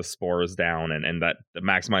got to get the spores down and that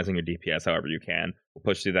maximizing your DPS however you can will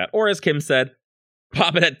push through that. Or as Kim said,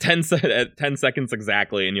 pop it at 10 seconds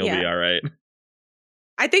exactly, and you'll be all right.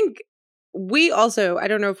 I think we also, I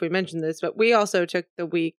don't know if we mentioned this, but we also took the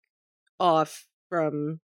week off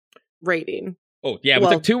from raiding. Oh yeah, we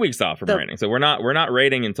took 2 weeks off from raiding, so we're not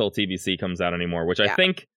raiding until TBC comes out anymore, which I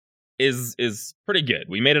think is pretty good.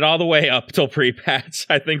 We made it all the way up till pre-patch.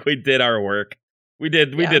 I think we did our work. We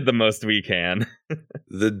did the most we can.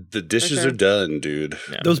 The dishes are done, dude.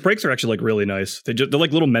 Yeah. Those breaks are actually like really nice. They're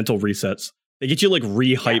like little mental resets. They get you like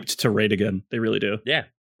re-hyped to raid again. They really do. Yeah.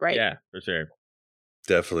 Right. Yeah, for sure.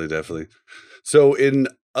 Definitely. So in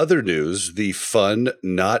other news, the fun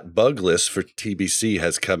not bug list for TBC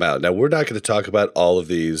has come out. Now, we're not going to talk about all of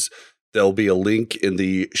these. There'll be a link in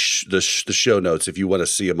the show notes if you want to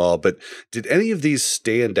see them all. But did any of these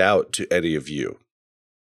stand out to any of you?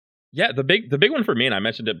 Yeah, the big one for me, and I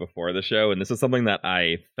mentioned it before the show, and this is something that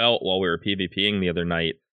I felt while we were PvPing the other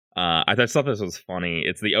night. I thought this was funny.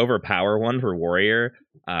 It's the overpower one for warrior,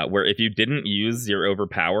 where if you didn't use your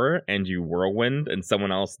overpower and you whirlwind and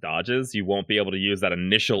someone else dodges, you won't be able to use that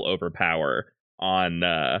initial overpower on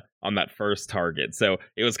that first target. So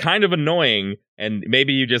it was kind of annoying, and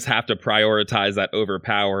maybe you just have to prioritize that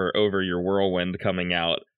overpower over your whirlwind coming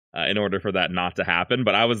out in order for that not to happen.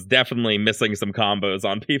 But I was definitely missing some combos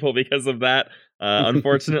on people because of that,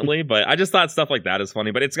 unfortunately. But I just thought stuff like that is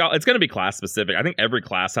funny. But it's going to be class specific. I think every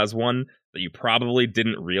class has one that you probably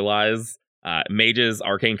didn't realize. Mages,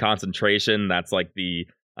 Arcane Concentration, that's like the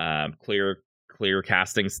clear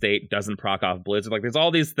casting state, doesn't proc off Blizzard. Like there's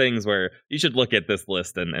all these things where you should look at this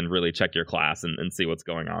list and really check your class and see what's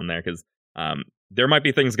going on there. Because there might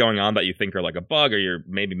be things going on that you think are like a bug, or you're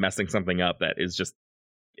maybe messing something up that is just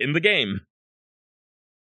in the game.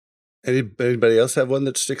 Anybody else have one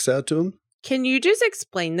that sticks out to them? Can you just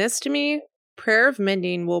explain this to me? Prayer of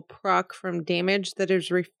Mending will proc from damage that is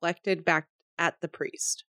reflected back at the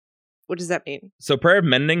priest. What does that mean? So Prayer of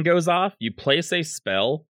Mending goes off, you place a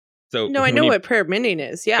spell. So no, I know what Prayer of Mending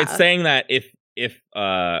is. Yeah. It's saying that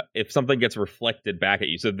if something gets reflected back at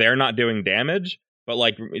you, so they're not doing damage, but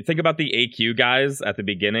like think about the AQ guys at the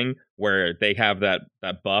beginning where they have that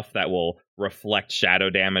buff that will reflect shadow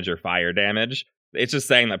damage or fire damage. It's just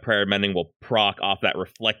saying that Prayer of Mending will proc off that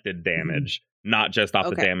reflected damage, not just off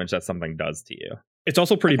the damage that something does to you. It's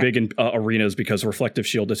also pretty big in arenas because Reflective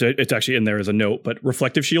Shield, it's actually in there as a note, but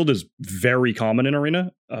Reflective Shield is very common in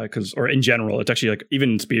arena or in general. It's actually like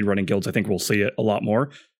even in speedrunning guilds, I think we'll see it a lot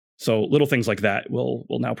more. So little things like that will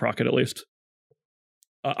now proc it at least.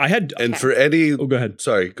 I had... And for any... Oh, go ahead.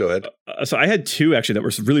 Sorry, go ahead. So I had two actually that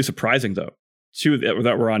were really surprising though. two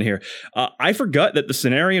that were on here. I forgot that the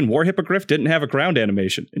Cenarian War Hippogriff didn't have a ground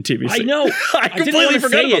animation in TBC. I know. I completely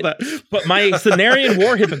forgot about that. But my Cenarian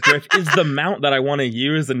War Hippogriff is the mount that I want to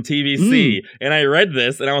use in TBC. And I read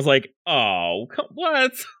this and I was like, oh,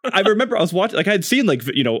 what? I remember I was watching, like I had seen like,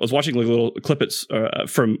 I was watching like little clippets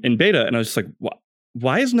from in beta, and I was just like,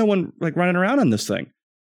 why is no one like running around on this thing?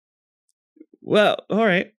 Well, all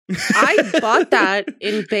right. I bought that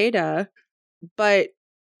in beta, but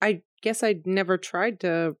I guess I'd never tried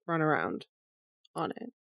to run around on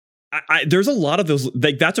it. There's a lot of those.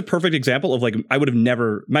 Like that's a perfect example of like I would have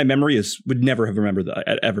never. My memory would never have remembered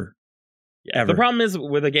that ever. Yeah, the problem is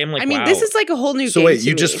with a game like WoW, this is like a whole new game. So wait, to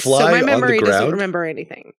you me, just fly so my on the memory ground? doesn't remember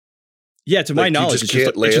anything. Yeah, to my Like, knowledge, it's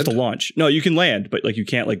just a launch. No, you can land, but like you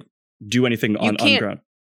can't like do anything on ground.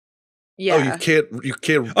 Yeah. Oh, you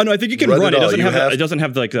can't. Oh no, I think you can run. It doesn't have. It doesn't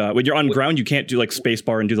have like when you're on ground, you can't do like space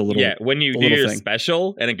bar and do the little. Yeah, when you do your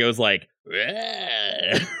special and it goes like,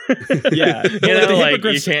 yeah,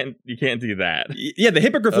 you can't do that. Yeah, the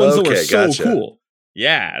Hippogriff ones though are so cool.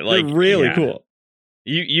 Yeah, like they're really cool.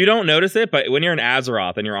 You don't notice it, but when you're in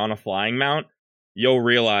Azeroth and you're on a flying mount, you'll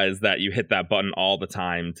realize that you hit that button all the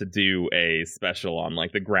time to do a special on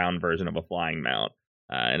like the ground version of a flying mount,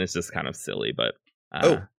 and it's just kind of silly. But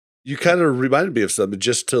you kind of reminded me of something.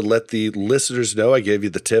 Just to let the listeners know, I gave you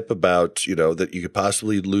the tip about that you could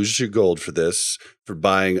possibly lose your gold for this, for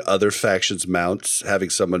buying other factions' mounts, having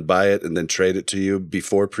someone buy it and then trade it to you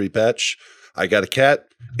before pre-patch. I got a cat.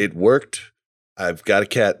 It worked. I've got a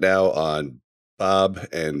cat now on Bob,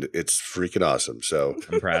 and it's freaking awesome. So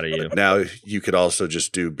I'm proud of you. Now you could also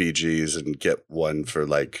just do BGs and get one for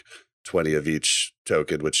like 20 of each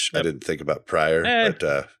token, which I didn't think about prior.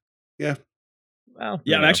 But yeah. Well,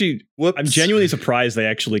 yeah, I'm genuinely surprised they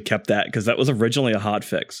actually kept that, because that was originally a hot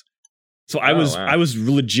fix. So I was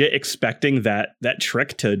legit expecting that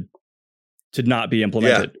trick to not be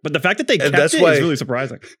implemented. But the fact that they kept it is really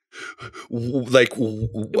surprising. Like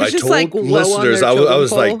I told listeners, I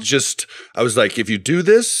was like, if you do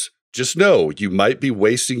this, just know you might be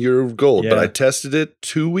wasting your gold. But I tested it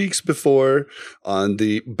 2 weeks before on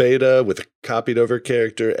the beta with a copied over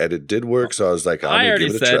character, and it did work. So I was like, I already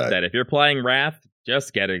give it a try. said that if you're playing Wrath,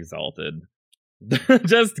 just get Exalted.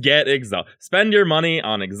 Just get Exalted. Spend your money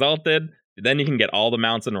on Exalted. Then you can get all the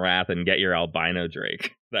mounts in Wrath and get your albino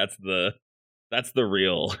Drake. That's the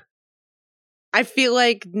real. I feel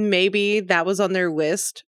like maybe that was on their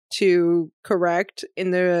list to correct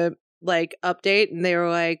in the like update, and they were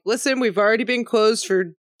like, listen, we've already been closed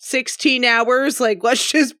for 16 hours, like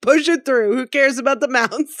let's just push it through. Who cares about the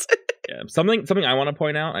mounts? Yeah, something I want to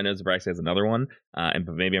point out. I know Zabrax has another one,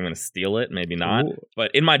 but maybe I'm going to steal it, maybe not. Ooh. But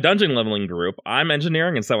in my dungeon leveling group, I'm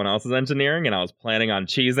engineering and someone else is engineering, and I was planning on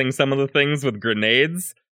cheesing some of the things with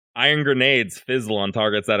grenades. Iron grenades fizzle on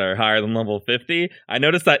targets that are higher than level 50. I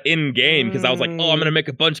noticed that in game because I was like, I'm going to make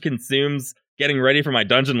a bunch consumes getting ready for my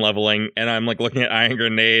dungeon leveling, and I'm like looking at iron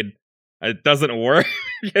grenade. It doesn't work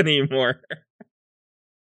anymore.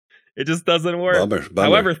 It just doesn't work. Bummer.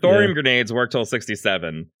 However, thorium grenades work till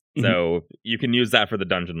 67. So you can use that for the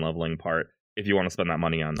dungeon leveling part if you want to spend that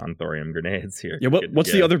money on thorium grenades here. Yeah,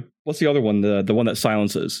 what's the other one? The one that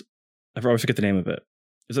silences. I always forget the name of it.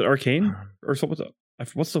 Is it Arcane or something?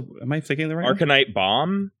 Am I thinking the right Arcanite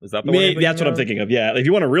Bomb? Is that the one? That's what I'm thinking of. Yeah, if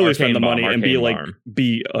you want to really spend the money and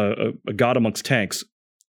be a god amongst tanks,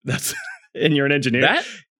 and you're an engineer.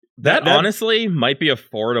 That honestly might be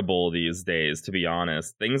affordable these days, to be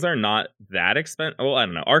honest. Things are not that expensive. Well, I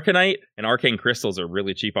don't know. Arcanite and Arcane Crystals are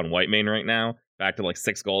really cheap on Whitemane right now. Back to like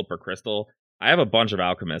 6 gold per crystal. I have a bunch of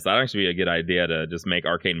alchemists. That'd actually be a good idea to just make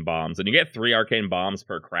arcane bombs. And you get 3 arcane bombs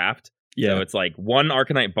per craft. Yeah. So it's like 1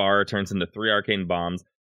 Arcanite bar turns into 3 arcane bombs.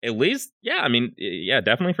 At least,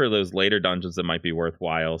 definitely for those later dungeons, it might be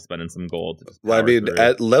worthwhile spending some gold.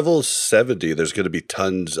 At level 70, there's going to be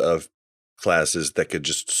tons of classes that could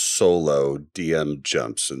just solo DM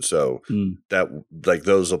jumps, and so that like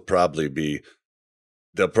those will probably be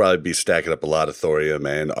stacking up a lot of thorium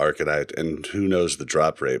and arcanite, and who knows, the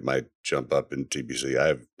drop rate might jump up in TBC. I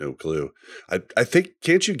have no clue. I think,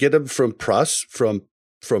 can't you get them from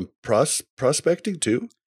prospecting too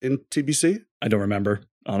in TBC? I don't remember,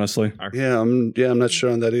 honestly. I'm not sure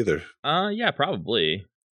on that either. Yeah, probably.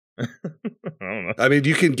 I don't know. I mean,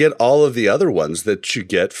 you can get all of the other ones that you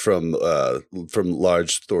get from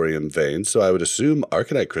large thorium veins, so I would assume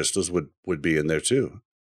arcanite crystals would be in there too.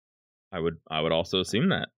 I would also assume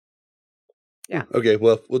that. Yeah. Okay,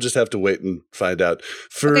 well, we'll just have to wait and find out.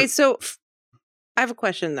 Okay, so I have a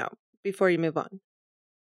question though before you move on.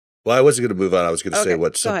 Well, I wasn't going to move on. I was going to say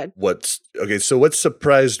what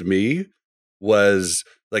surprised me was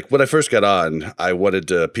like when I first got on, I wanted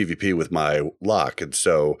to PvP with my lock, and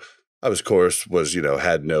so I was, of course,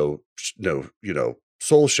 had no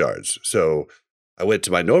soul shards. So I went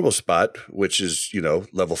to my normal spot, which is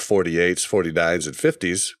level 48s, 49s, and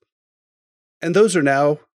 50s, and those are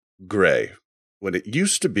now gray. When it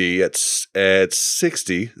used to be at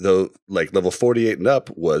 60, though, like level 48 and up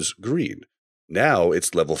was green. Now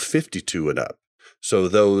it's level 52 and up. So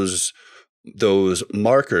those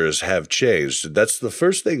markers have changed. That's the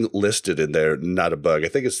first thing listed in there, not a bug. I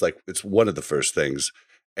think it's one of the first things.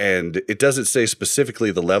 And it doesn't say specifically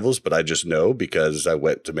the levels, but I just know because I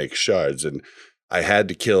went to make shards and I had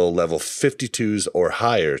to kill level 52s or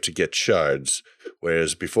higher to get shards,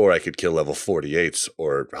 whereas before I could kill level 48s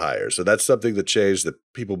or higher. So that's something that changed that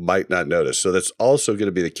people might not notice. So that's also going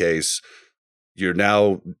to be the case.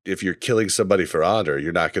 If you're killing somebody for honor,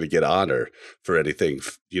 you're not going to get honor for anything,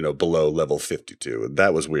 below level 52. And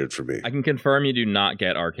that was weird for me. I can confirm you do not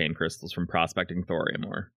get arcane crystals from prospecting thorium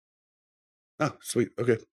ore. Oh, sweet.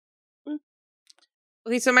 Okay.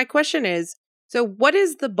 Okay, so my question is, so what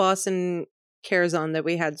is the boss in Carazon that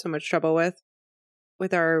we had so much trouble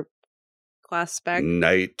with our class spec?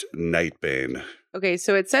 Nightbane. Okay,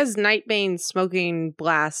 so it says Nightbane's smoking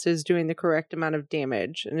blast is doing the correct amount of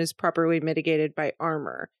damage and is properly mitigated by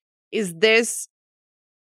armor. Did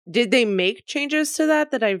they make changes to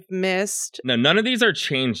that I've missed? No, none of these are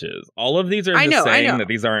changes. All of these are just saying that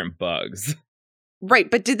these aren't bugs.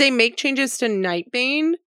 Right, but did they make changes to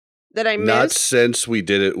Nightbane that I missed? Not since we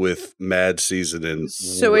did it with Mad Season and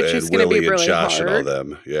so it's just going to be really and Josh hard. And all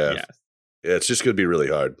them. Yeah. Yes. Yeah, it's just going to be really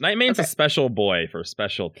hard. Nightbane's a special boy for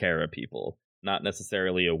special Kara people, not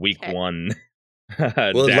necessarily a week one.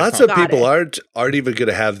 Well, down. lots of people aren't even going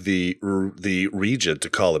to have the regent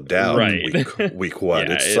to call him down week one.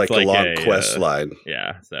 Yeah, it's like a long quest line.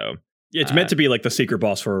 Yeah, so it's meant to be like the secret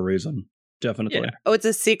boss for a reason. Definitely. Yeah. Oh, it's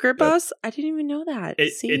a secret boss? I didn't even know that.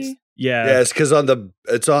 It's because on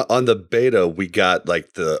the beta we got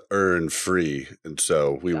like the urn free, and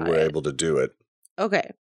so we were able to do it. Okay,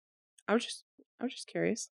 I was just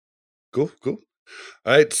curious. Cool. All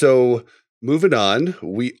right, so moving on,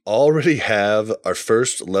 we already have our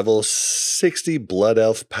first level 60 Blood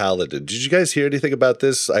Elf Paladin. Did you guys hear anything about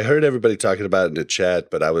this? I heard everybody talking about it in the chat,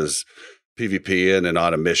 but I was PvPing and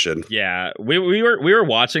on a mission. Yeah, we were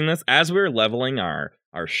watching this as we were leveling our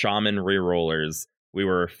shaman rerollers. We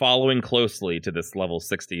were following closely to this level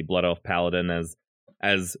 60 Blood Elf Paladin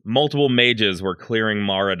as multiple mages were clearing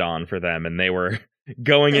Maradon for them, and they were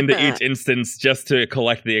going into each instance just to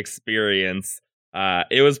collect the experience.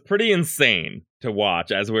 It was pretty insane to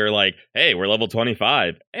watch as we were like, hey, we're level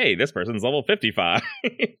 25. Hey, this person's level 55.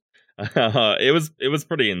 It was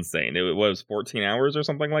pretty insane. It was 14 hours or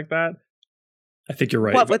something like that. I think you're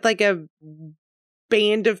right. What, with like a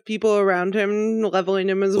band of people around him leveling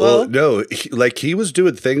him as well? No, he was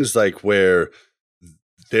doing things like where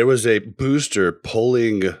there was a booster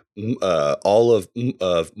pulling all of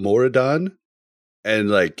Moradon, and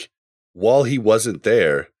like while he wasn't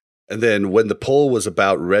there, and then when the pull was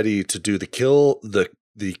about ready to do the kill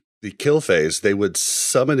phase, they would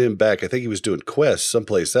summon him back. I think he was doing quests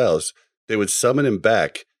someplace else. They would summon him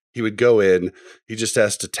back. He would go in. He just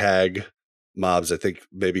has to tag mobs. I think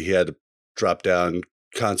maybe he had to drop down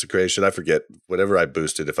consecration. I forget. Whenever I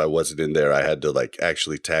boosted, if I wasn't in there, I had to like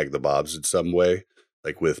actually tag the mobs in some way,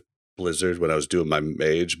 like with Blizzard when I was doing my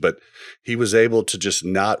mage. But he was able to just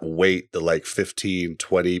not wait the like 15,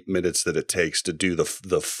 20 minutes that it takes to do the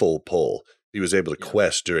full pull. He was able to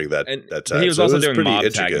quest during that time. He was also doing mob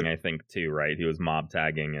tagging, I think, too, right? He was mob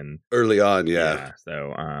tagging and early on, yeah.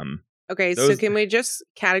 So okay, so can we just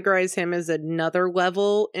categorize him as another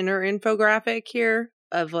level in our infographic here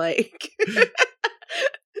of like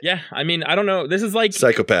yeah, I mean, I don't know. This is like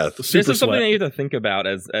psychopath. This is something that you have to think about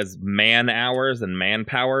as man hours and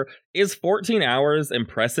manpower. Is 14 hours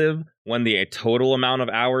impressive when the total amount of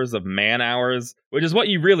hours of man hours, which is what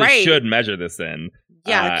you really should measure this in?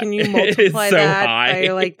 Yeah, can you multiply that by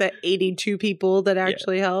like the 82 people that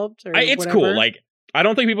actually helped? Or it's whatever? cool. Like, I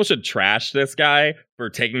don't think people should trash this guy for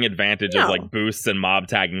taking advantage of like boosts and mob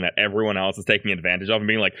tagging that everyone else is taking advantage of and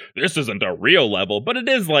being like, this isn't a real level, but it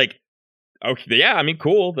is like, okay, yeah, I mean,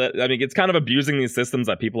 cool. It's kind of abusing these systems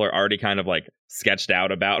that people are already kind of like sketched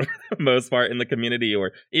out about for the most part in the community,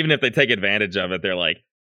 or even if they take advantage of it, they're like,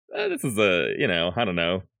 this is I don't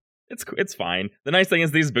know. It's fine. The nice thing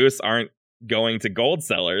is these boosts aren't going to gold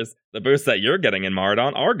sellers. The boosts that you're getting in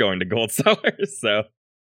Maradon are going to gold sellers, so.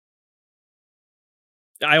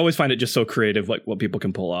 I always find it just so creative, like what people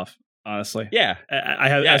can pull off. honestly. Yeah. I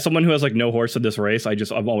have, as someone who has like no horse in this race,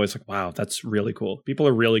 I'm always like, wow, that's really cool. People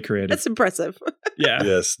are really creative. That's impressive. Yeah.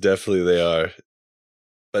 Yes, definitely they are.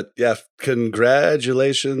 But yeah,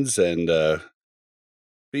 congratulations, and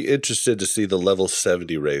be interested to see the level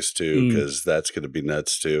 70 race too, because that's going to be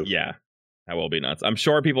nuts too. Yeah, that will be nuts. I'm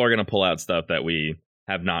sure people are going to pull out stuff that we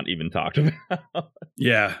have not even talked about.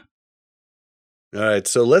 Yeah. All right,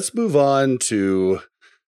 so let's move on to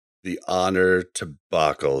the honor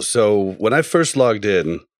debacle. So when I first logged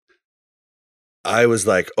in, I was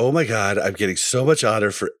like, oh my God, I'm getting so much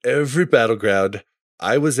honor for every battleground.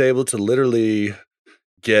 I was able to literally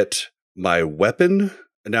get my weapon.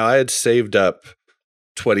 Now I had saved up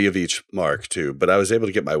 20 of each mark too, but I was able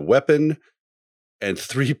to get my weapon and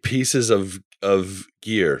 3 pieces of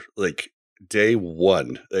gear like day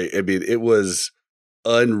one. I mean, it was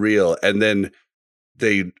unreal. And then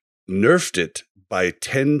they nerfed it by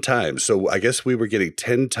 10 times. So I guess we were getting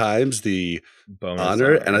 10 times the Bonus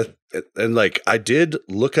honor. And I did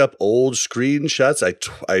look up old screenshots.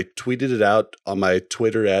 I tweeted it out on my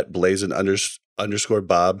Twitter at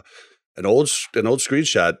 @blazin_Bob. An old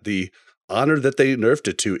screenshot. The honor that they nerfed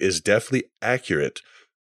it to is definitely accurate,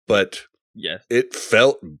 but yes, it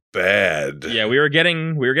felt bad. Yeah, we were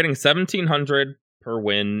getting 1,700 per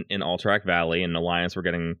win in Alterac Valley, and Alliance were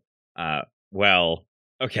getting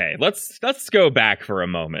okay, let's go back for a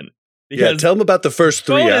moment. Yeah, tell them about the first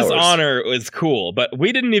 3 hours. Bonus honor was cool, but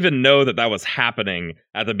we didn't even know that was happening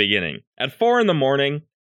at the beginning. At 4 a.m,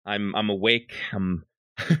 I'm awake.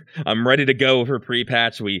 I'm ready to go for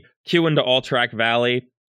pre-patch. We queue into Alterac Valley.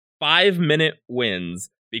 5-minute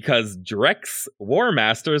wins because Drek's War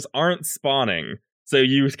Masters aren't spawning, so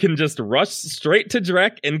you can just rush straight to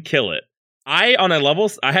Drek and kill it. I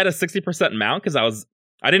had a 60% mount because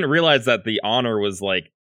I didn't realize that the honor was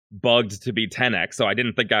like bugged to be 10x, so I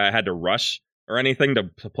didn't think I had to rush or anything to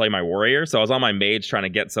play my warrior. So I was on my mage trying to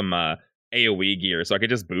get some AoE gear so I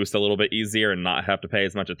could just boost a little bit easier and not have to pay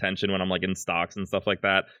as much attention when I'm like in stocks and stuff like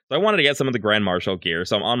that. So I wanted to get some of the Grand Marshal gear,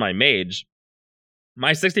 so I'm on my mage.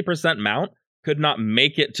 My 60% mount could not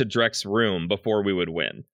make it to Drek's room before we would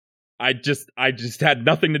win. I just had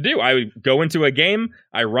nothing to do. I would go into a game,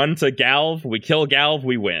 I run to Galv, we kill Galv,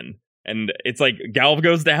 we win. And it's like Galv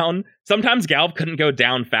goes down. Sometimes Galv couldn't go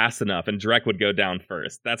down fast enough and Drek would go down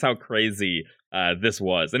first. That's how crazy this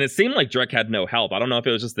was. And it seemed like Drek had no help. I don't know if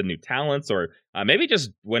it was just the new talents or maybe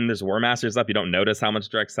just when there's War Masters up, you don't notice how much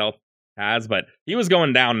Drek's health has. But he was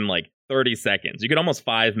going down in like 30 seconds. You could almost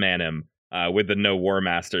 5-man him with the no War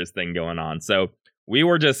Masters thing going on. So we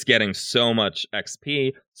were just getting so much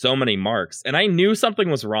XP, so many marks. And I knew something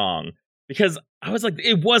was wrong because I was like,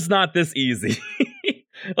 it was not this easy.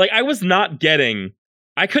 Like, I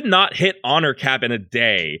could not hit honor cap in a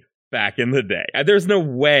day back in the day. There's no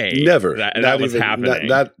way never that was happening.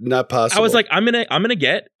 Not possible. I was like, I'm gonna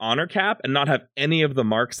get honor cap and not have any of the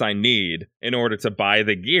marks I need in order to buy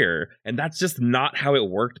the gear. And that's just not how it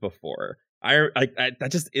worked before. That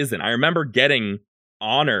just isn't. I remember getting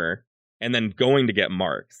honor and then going to get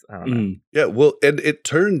marks. I don't know. Yeah, well, and it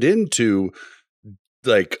turned into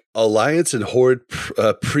like Alliance and Horde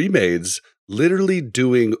pre-mades literally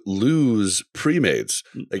doing lose pre-mades.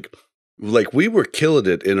 Like we were killing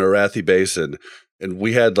it in Arathi Basin, and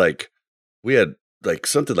we had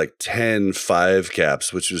something like 10 5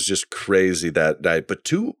 caps, which was just crazy that night. But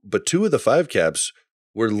two of the 5 caps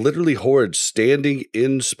were literally Horde standing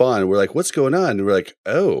in spawn. We're like, what's going on? And we're like,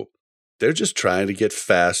 oh, they're just trying to get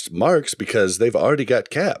fast marks because they've already got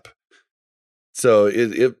cap. So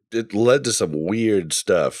it led to some weird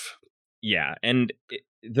stuff. Yeah, and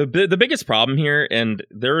the biggest problem here, and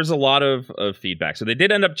there is a lot of feedback. So they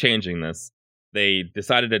did end up changing this. They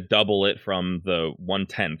decided to double it from the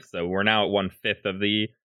 1/10. So we're now at 1/5 of the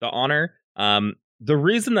honor. The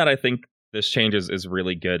reason that I think this change is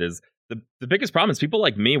really good is the biggest problem is people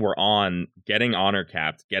like me were on getting honor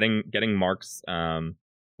capped, getting marks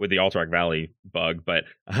with the Alterac Valley bug, but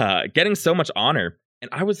getting so much honor. And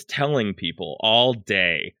I was telling people all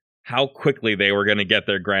day how quickly they were going to get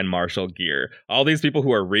their Grand Marshal gear. All these people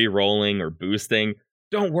who are re-rolling or boosting,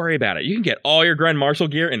 don't worry about it. You can get all your Grand Marshal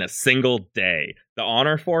gear in a single day. The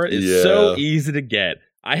honor for it is so easy to get.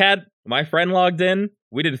 I had my friend logged in.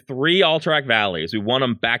 We did 3 Alterac Valleys. We won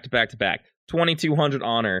them back to back to back. 2,200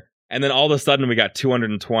 honor. And then all of a sudden we got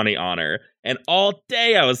 220 honor. And all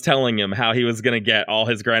day I was telling him how he was going to get all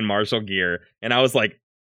his Grand Marshal gear. And I was like,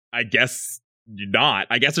 I guess not.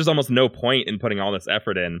 I guess there's almost no point in putting all this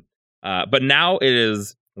effort in. But now it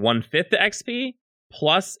is 1/5 the XP.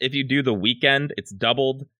 Plus, if you do the weekend, it's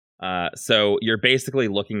doubled. So you're basically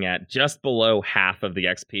looking at just below half of the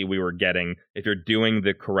XP we were getting if you're doing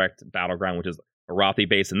the correct battleground, which is Arathi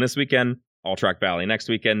Basin this weekend, Alterac Valley next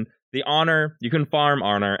weekend. The Honor, you can farm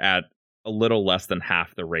Honor at a little less than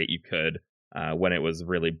half the rate you could when it was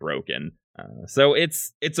really broken. So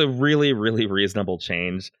it's a really, really reasonable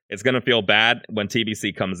change. It's going to feel bad when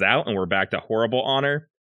TBC comes out and we're back to horrible Honor.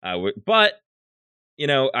 But, you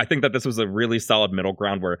know, I think that this was a really solid middle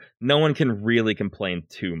ground where no one can really complain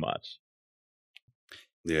too much.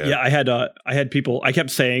 Yeah, I had people, I kept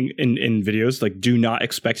saying in videos, like, do not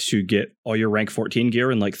expect to get all your rank 14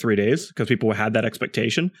 gear in like 3 days, because people had that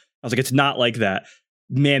expectation. I was like, it's not like that.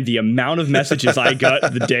 Man, the amount of messages I got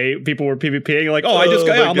the day people were PvPing, like, oh,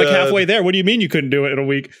 I'm like halfway there. What do you mean you couldn't do it in a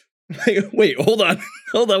week? Wait, hold on,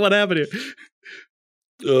 what happened here?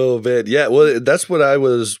 Oh man, yeah. Well, that's what I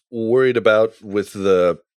was worried about with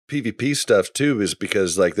the PvP stuff too, is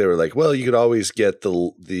because like they were like, well, you could always get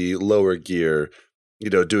the lower gear, you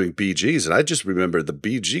know, doing BGs, and I just remember the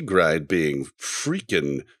BG grind being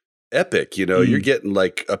freaking epic. You know, you're getting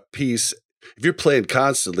like a piece. If you're playing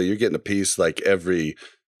constantly, you're getting a piece like every,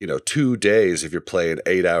 2 days if you're playing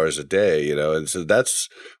 8 hours a day, and so that's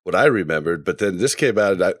what I remembered. But then this came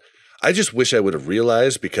out and I just wish I would have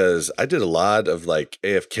realized, because I did a lot of like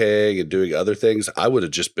AFK and doing other things. I would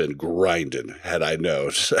have just been grinding had I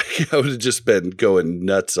known. I would have just been going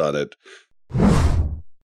nuts on it.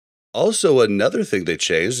 Also, another thing they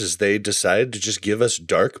changed is they decided to just give us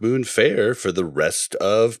Dark Moon Fair for the rest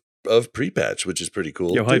of pre-patch, which is pretty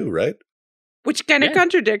cool too, right? Which kind of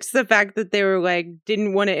contradicts the fact that they were like,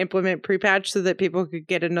 didn't want to implement pre-patch so that people could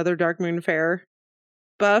get another Dark Moon Fair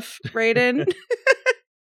buff right in.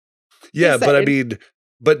 Yeah, but I mean,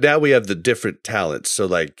 but now we have the different talents. So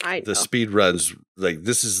like the speed runs, like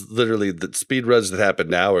this is literally the speed runs that happen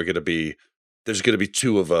now are going to be, there's going to be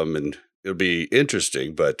 2 of them, and it'll be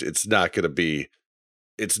interesting, but it's not going to be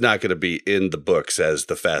in the books as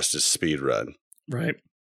the fastest speed run. Right.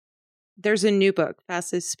 There's a new book,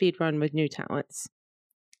 Fastest Speed Run with New Talents.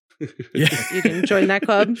 Yeah. You can join that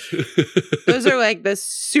club. Those are like the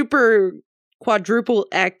super quadruple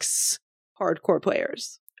X hardcore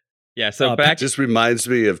players. Yeah, so back just reminds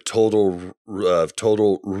me of Total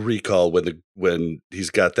Recall when he's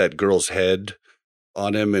got that girl's head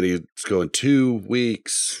on him and he's going 2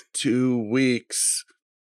 weeks.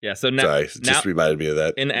 Yeah, so now sorry, it just reminded me of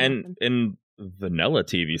that. In vanilla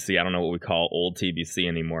TBC, I don't know what we call old TBC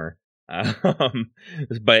anymore.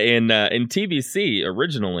 But in TBC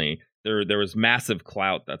originally, there was massive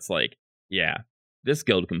clout that's like, yeah, this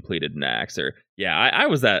guild completed Nax, or yeah, I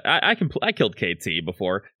was that I killed KT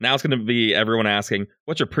before. Now it's going to be everyone asking,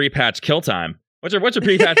 what's your pre-patch kill time? What's your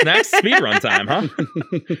pre-patch Nax speedrun time, huh?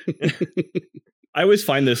 I always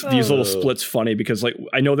find these little splits funny, because like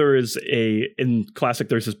I know there is in Classic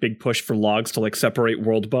there's this big push for logs to like separate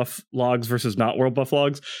world buff logs versus not world buff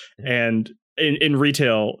logs, and in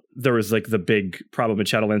retail there was like the big problem in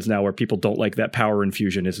Shadowlands now where people don't like that power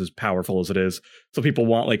infusion is as powerful as it is, so people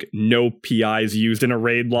want like no PIs used in a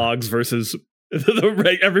raid logs versus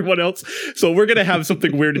everyone else. So we're gonna have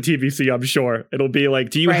something weird in TBC, I'm sure. It'll be like,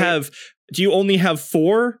 do you only have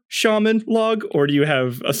 4 shaman log, or do you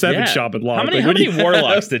have a 7 shaman log? How many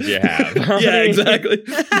warlocks did you have? Yeah, exactly.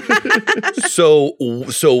 So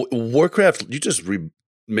Warcraft, you just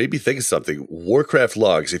made me think of something. Warcraft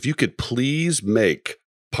logs, if you could please make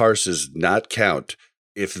parses not count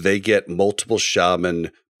if they get multiple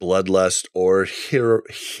shaman, bloodlust, or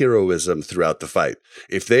heroism throughout the fight.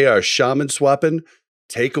 If they are shaman swapping,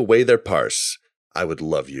 take away their parse. I would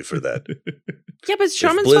love you for that. Yeah, but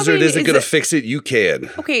shaman if Blizzard swapping isn't going to fix it, you can.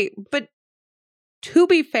 Okay, but to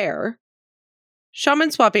be fair,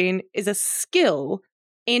 shaman swapping is a skill,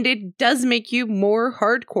 and it does make you more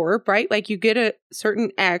hardcore, right? Like you get a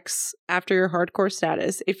certain X after your hardcore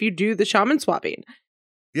status if you do the shaman swapping.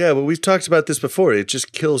 Yeah, but we've talked about this before. It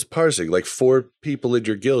just kills parsing. Like 4 people in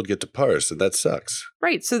your guild get to parse, and that sucks.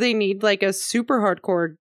 Right, so they need like a super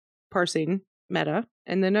hardcore parsing meta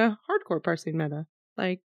and then a hardcore parsing meta.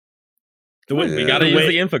 Like, we got to use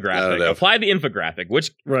the infographic. Apply the infographic.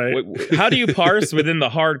 How do you parse within the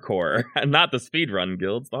hardcore, not the speedrun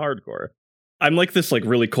guilds, the hardcore? I'm like this like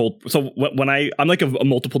really cold. So when I'm like a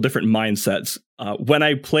multiple different mindsets. When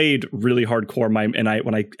I played really hardcore, when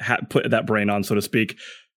I put that brain on, so to speak,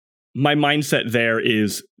 my mindset there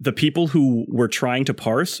is the people who were trying to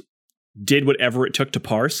parse did whatever it took to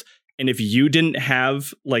parse. And if you didn't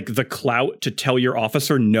have like the clout to tell your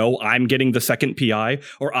officer, no, I'm getting the second PI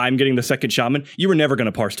or I'm getting the second shaman, you were never going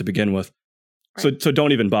to parse to begin with. Right. So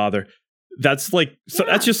don't even bother. That's like,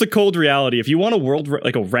 that's just the cold reality. If you want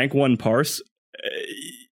a rank 1 parse,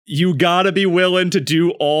 you gotta be willing to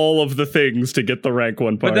do all of the things to get the rank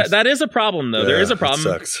 1 parse. But that is a problem, though. Yeah, there is a problem.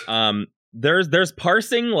 Sucks. There's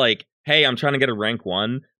parsing like hey, I'm trying to get a rank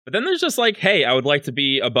 1. But then there's just like, hey, I would like to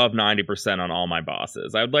be above 90% on all my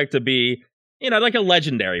bosses. I would like to be, like a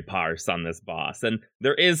legendary parse on this boss. And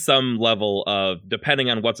there is some level of, depending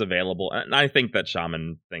on what's available, and I think that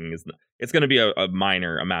shaman thing it's going to be a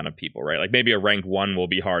minor amount of people, right? Like maybe a rank 1 will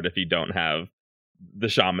be hard if you don't have the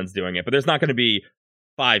shamans doing it, but there's not going to be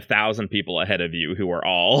 5,000 people ahead of you who are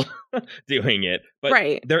all doing it. But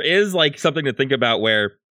right. There is like something to think about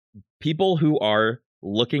where people who are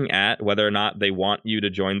looking at whether or not they want you to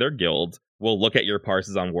join their guild will look at your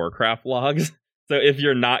parses on Warcraft logs. So if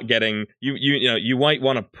you're not getting, you might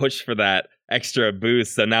want to push for that extra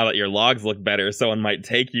boost. So now that your logs look better, someone might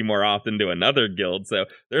take you more often to another guild. So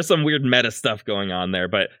there's some weird meta stuff going on there.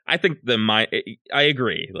 But I think I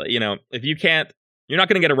agree. If you can't, you're not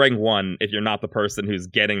going to get a rank 1 if you're not the person who's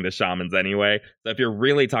getting the shamans anyway. So if you're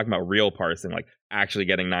really talking about real parsing, like actually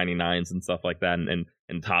getting 99s and stuff like that,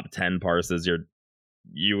 and top 10 parses,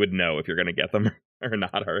 you would know if you're going to get them or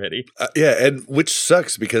not already. Yeah, and which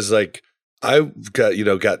sucks because like I've got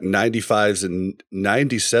 95s and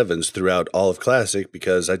 97s throughout all of Classic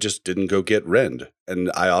because I just didn't go get Rend, and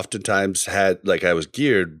I oftentimes had I was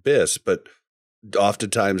geared BIS, but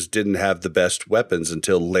oftentimes didn't have the best weapons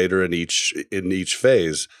until later in each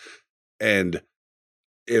phase. And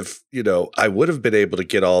if I would have been able to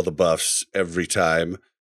get all the buffs every time,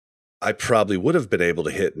 I probably would have been able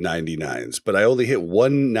to hit 99s, but I only hit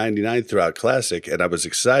 199 throughout Classic, and I was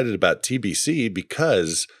excited about TBC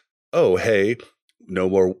because, oh, hey, no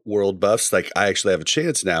more world buffs. Like, I actually have a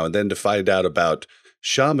chance now. And then to find out about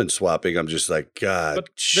shaman swapping, I'm just like, God, but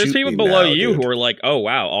there's people below you who are like, oh,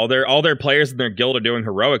 wow, all their players in their guild are doing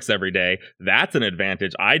heroics every day. That's an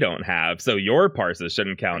advantage I don't have. So your parses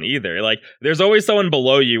shouldn't count either. Like, there's always someone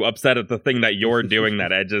below you upset at the thing that you're doing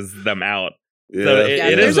that edges them out. Yeah.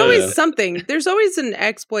 So there's always something. There's always an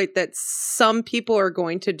exploit that some people are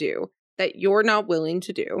going to do that you're not willing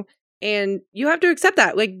to do. And you have to accept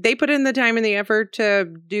that. Like, they put in the time and the effort to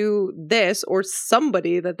do this, or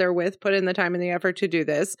somebody that they're with put in the time and the effort to do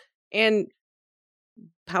this. And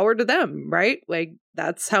power to them, right? Like,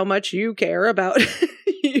 that's how much you care about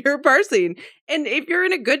your parsing. And if you're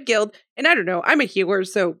in a good guild, and I don't know, I'm a healer,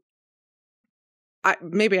 so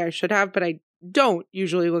maybe I should have, but I don't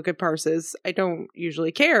usually look at parses. I don't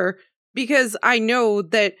usually care because I know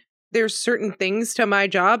that there's certain things to my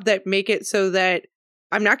job that make it so that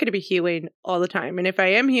I'm not going to be healing all the time. And if I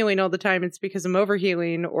am healing all the time, it's because I'm over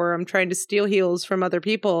healing or I'm trying to steal heals from other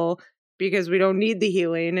people because we don't need the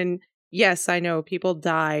healing. And yes, I know people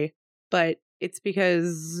die, but it's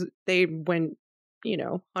because they went,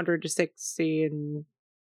 100 to 60 in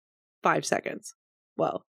 5 seconds.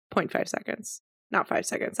 Well, 0.5 seconds. Not 5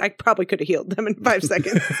 seconds. I probably could have healed them in 5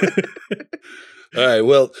 seconds. All right.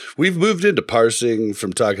 Well, we've moved into parsing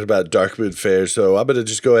from talking about Darkmoon Fair, so I'm going to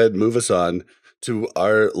just go ahead and move us on to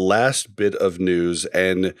our last bit of news.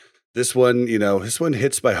 And this one, this one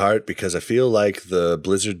hits my heart because I feel like the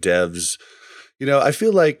Blizzard devs, I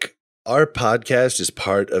feel like our podcast is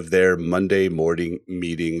part of their Monday morning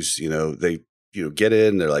meetings. They get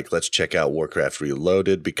in, they're like, let's check out Warcraft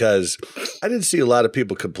Reloaded, because I didn't see a lot of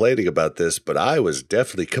people complaining about this, but I was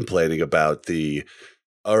definitely complaining about the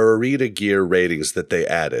arena gear ratings that they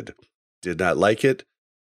added. Did not like it.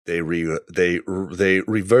 They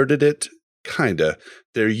reverted it, kinda.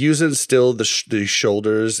 They're using still the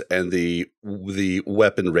shoulders and the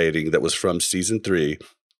weapon rating that was from season 3,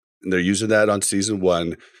 and they're using that on season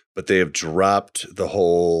 1, but they have dropped the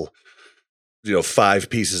whole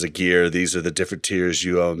 5 pieces of gear. These are the different tiers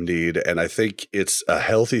you need. And I think it's a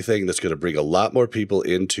healthy thing that's going to bring a lot more people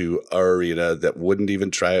into our arena that wouldn't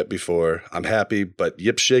even try it before. I'm happy, but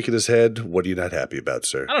Yip's shaking his head. What are you not happy about,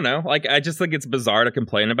 sir? I don't know. Like, I just think it's bizarre to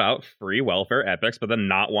complain about free welfare epics, but then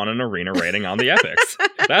not want an arena rating on the epics.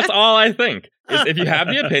 That's all I think. Is if you have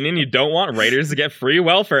the opinion you don't want raiders to get free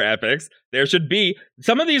welfare epics, there should be.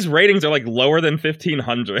 Some of these ratings are like lower than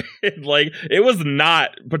 1,500. Like, it was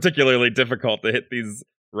not particularly difficult to hit these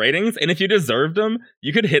ratings, and if you deserved them,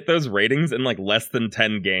 you could hit those ratings in like less than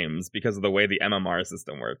 10 games because of the way the MMR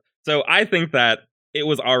system worked. So I think that it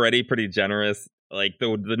was already pretty generous. Like,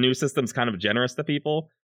 the new system's kind of generous to people.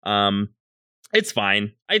 It's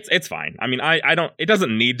fine. It's fine. I mean, I don't. It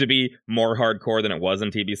doesn't need to be more hardcore than it was in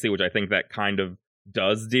TBC, which I think that kind of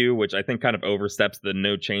does do, which I think kind of oversteps the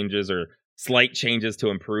no changes or slight changes to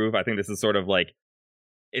improve. I think this is sort of like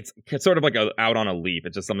it's sort of like out on a leap.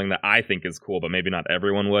 It's just something that I think is cool, but maybe not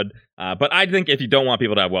everyone would. But I think if you don't want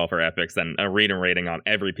people to have welfare epics, then a arena rating on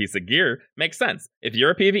every piece of gear makes sense. If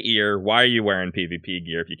you're a PvEer, why are you wearing PvP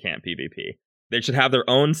gear if you can't PvP? They should have their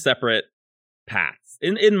own separate paths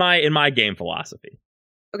in my game philosophy.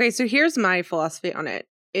 Okay, so here's my philosophy on it.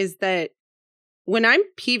 is that when I'm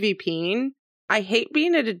PvPing, I hate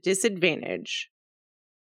being at a disadvantage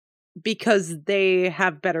because they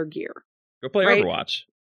have better gear. Go play right? Overwatch.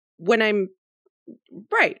 When I'm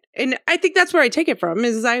right. And I think that's where I take it from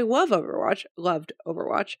is I loved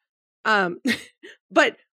Overwatch.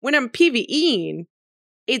 But when I'm PvEing,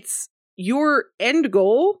 it's your end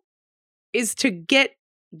goal is to get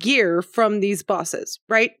gear from these bosses,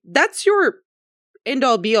 right? That's your end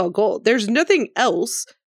all be all goal. There's nothing else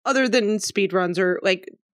other than speedruns or like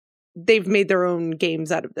they've made their own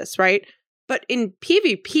games out of this, right? But in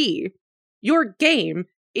PvP, your game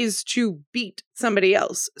is to beat somebody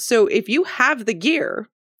else. So if you have the gear,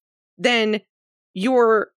 then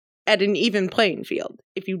you're at an even playing field.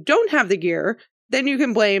 If you don't have the gear, then you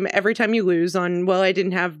can blame every time you lose on, well, I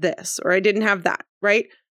didn't have this or I didn't have that, right?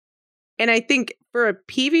 And I think for a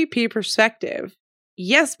PvP perspective,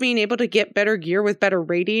 yes, being able to get better gear with better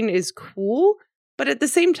rating is cool. But at the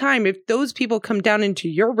same time, if those people come down into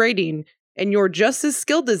your rating and you're just as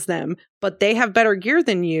skilled as them, but they have better gear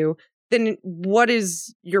than you, then what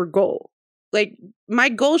is your goal? Like, my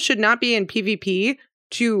goal should not be in PvP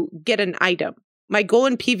to get an item. My goal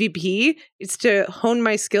in PvP is to hone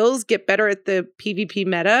my skills, get better at the PvP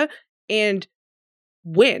meta, and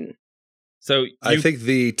win. So I think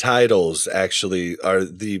the titles actually are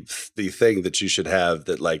the thing that you should have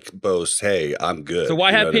that like boasts, hey, I'm good. So why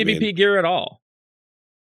You have know what I PvP mean? gear at all?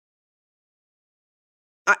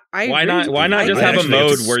 Why not just I have a actually think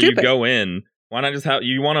mode it's where you stupid. go in? Why not just have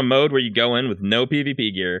you want a mode where you go in with no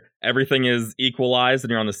PvP gear, everything is equalized and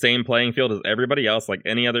you're on the same playing field as everybody else like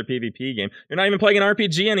any other PvP game. You're not even playing an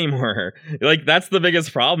RPG anymore. Like that's the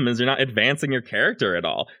biggest problem is you're not advancing your character at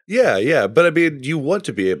all. Yeah, but I mean, you want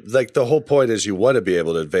to be like the whole point is you want to be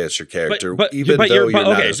able to advance your character, even though you're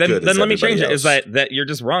not as good as then let me everybody change it. else. Is that you're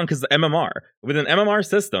just wrong because the MMR with an MMR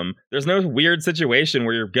system, there's no weird situation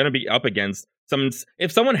where you're going to be up against some.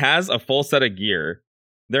 If someone has a full set of gear,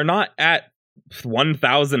 they're not at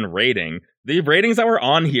 1,000 rating. The ratings that were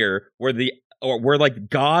on here were like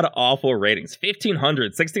god awful ratings.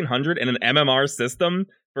 1,500, 1,600 in an MMR system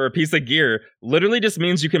for a piece of gear literally just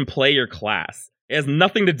means you can play your class. It has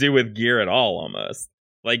nothing to do with gear at all. Almost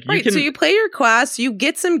like you can. So you play your class, you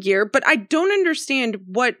get some gear, but I don't understand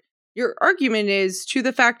what your argument is to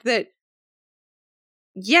the fact that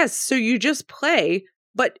yes, so you just play,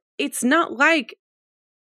 but it's not like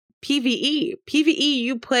PvE. PvE,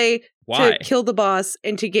 you play Why? to kill the boss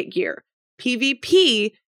and to get gear.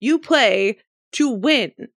 PvP, you play to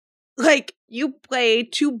win. Like, you play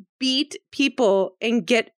to beat people and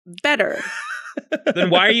get better.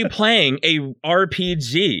 Then why are you playing a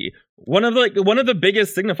RPG? One of the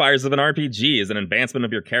biggest signifiers of an RPG is an advancement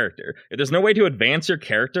of your character. If there's no way to advance your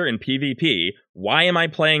character in PvP, why am I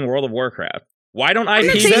playing World of Warcraft? Why don't I I'm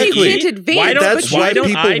not PvE? saying you can't advance. That's why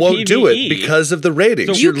people won't do it because of the ratings.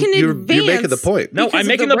 So you can you're advance making the point. No, because I'm of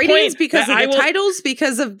making the the ratings, point because that of the titles,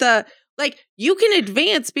 because of the like. You can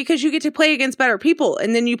advance because you get to play against better people,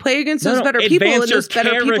 and then you play against those better people, and those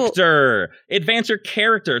better people. Advance your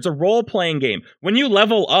character. It's a role-playing game. When you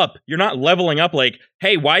level up, you're not leveling up like,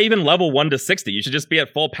 hey, why even level 1 to 60? You should just be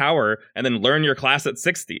at full power and then learn your class at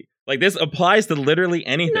 60. Like this applies to literally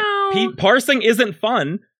anything. No. Parsing isn't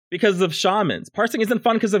fun because of shamans. Parsing isn't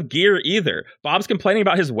fun because of gear either. Bob's complaining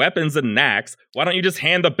about his weapons and knacks. Why don't you just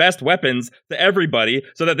hand the best weapons to everybody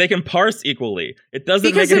so that they can parse equally? It doesn't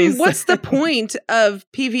Because make any then what's the point of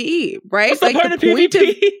PvE, right? What's the point of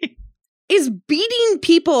PvP? Is beating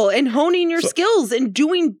people and honing your skills and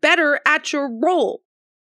doing better at your role.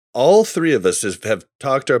 All three of us have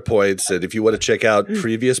talked our points, and if you want to check out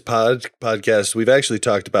previous podcasts, we've actually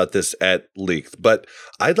talked about this at length. But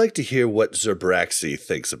I'd like to hear what Zerbraxi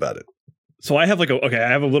thinks about it. So I have I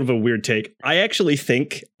have a little bit of a weird take. I actually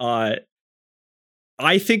think the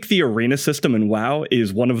arena system in WoW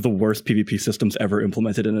is one of the worst PvP systems ever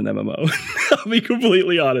implemented in an MMO. I'll be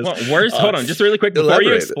completely honest. Well, worst? Hold on, just really quick before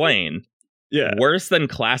you explain. Yeah, worse than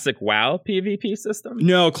classic WoW PvP system?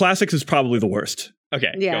 No, Classics is probably the worst.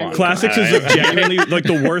 Okay, yeah, go on. Classics is genuinely like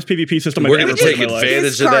the worst PvP system We're I've going ever to played take in my life.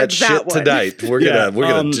 advantage of that shit one. tonight. We're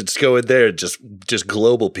gonna just go in there and just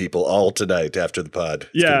global people all tonight after the pod.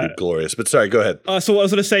 It's gonna be glorious. But sorry, go ahead. So what I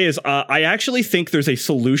was going to say is I actually think there's a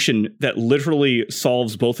solution that literally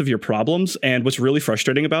solves both of your problems. And what's really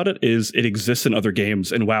frustrating about it is it exists in other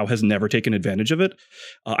games, and WoW has never taken advantage of it.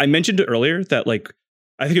 I mentioned it earlier that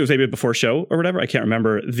I think it was maybe before show or whatever. I can't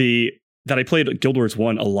remember that I played Guild Wars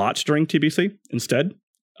 1 a lot during TBC instead.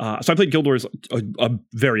 So I played Guild Wars a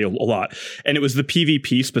lot, and it was the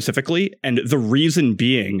PvP specifically. And the reason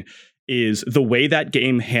being is the way that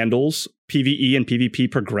game handles PvE and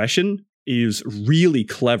PvP progression is really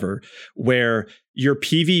clever, where your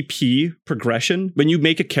PvP progression, when you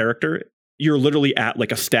make a character, you're literally at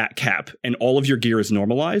like a stat cap and all of your gear is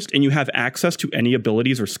normalized and you have access to any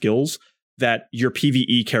abilities or skills that your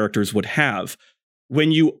PvE characters would have.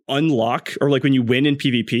 When you unlock, or like when you win in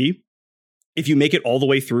PvP, if you make it all the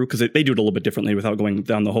way through, because they do it a little bit differently without going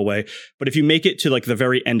down the whole way, but if you make it to like the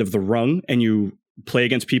very end of the rung and you play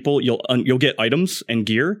against people, you'll get items and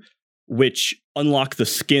gear which unlock the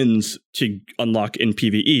skins to unlock in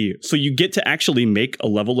PvE. So you get to actually make a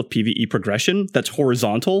level of PvE progression that's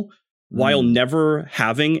horizontal while never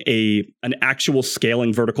having an actual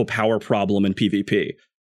scaling vertical power problem in PvP.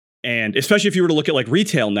 And especially if you were to look at like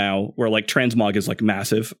retail now, where like transmog is like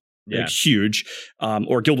massive, like huge,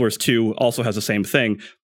 or Guild Wars 2 also has the same thing.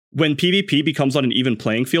 When PvP becomes on an even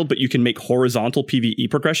playing field, but you can make horizontal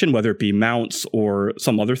PvE progression, whether it be mounts or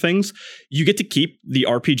some other things, you get to keep the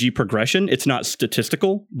RPG progression. It's not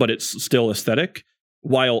statistical, but it's still aesthetic,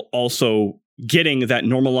 while also getting that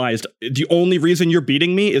normalized. The only reason you're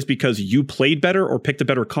beating me is because you played better or picked a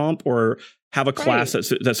better comp or have a class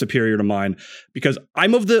that's superior to mine. Because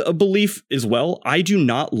I'm of the belief as well, I do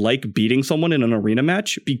not like beating someone in an arena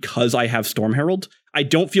match because I have Storm Herald. I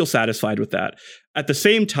don't feel satisfied with that. At the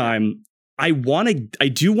same time, I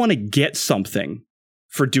do want to get something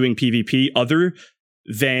for doing PvP other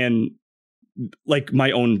than like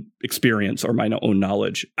my own experience or my own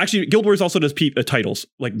knowledge. Actually, Guild Wars also does titles,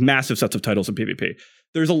 like massive sets of titles in PvP.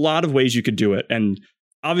 There's a lot of ways you could do it. And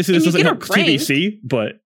obviously this doesn't help TBC,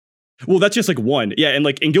 but well, that's just like one. Yeah, and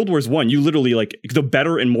like in Guild Wars 1, you literally like the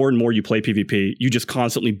better and more you play PvP, you just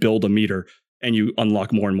constantly build a meter and you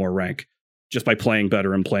unlock more and more rank just by playing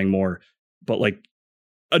better and playing more. But like,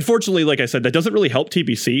 unfortunately, like I said, that doesn't really help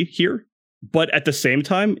TBC here. But at the same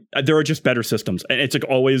time, there are just better systems. And it's like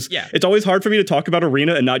always, it's always hard for me to talk about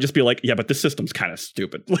Arena and not just be like, yeah, but this system's kind of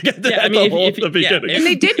stupid. Like at the beginning. And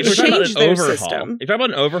they did change their system. If you're talking about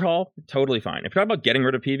an overhaul, totally fine. If you're talking about getting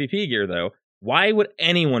rid of PvP gear, though, why would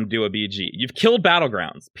anyone do a BG? You've killed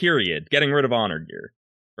Battlegrounds, period. Getting rid of Honor gear,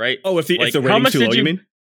 right? Oh, if the rating's too low, you mean?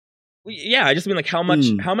 Yeah, I just mean like how much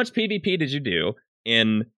PvP did you do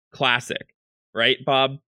in Classic, right,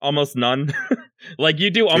 Bob? Almost none. Like you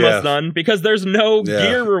do almost none because there's no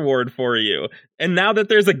gear reward for you. And now that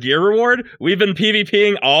there's a gear reward, we've been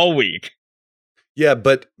PvPing all week. Yeah,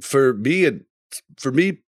 but for me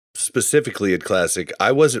specifically in Classic,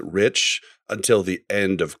 I wasn't rich until the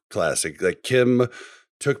end of Classic. Like Kim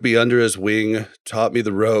took me under his wing, taught me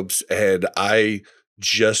the ropes, and I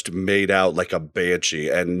just made out like a banshee.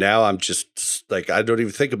 And now I'm just like, I don't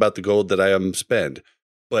even think about the gold that I spend.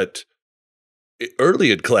 But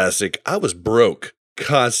early in Classic, I was broke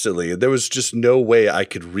constantly. There was just no way I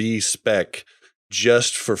could respec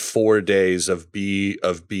just for 4 days of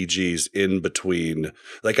BGs in between.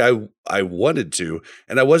 Like I wanted to,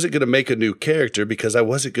 and I wasn't going to make a new character because I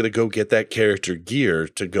wasn't going to go get that character gear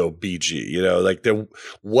to go BG. You know, like there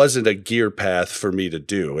wasn't a gear path for me to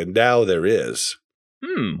do, and now there is.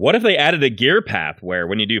 What if they added a gear path where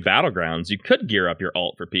when you do Battlegrounds, you could gear up your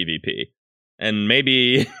ult for PvP, and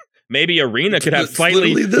maybe Arena could have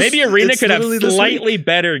slightly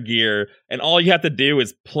better gear, and all you have to do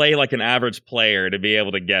is play like an average player to be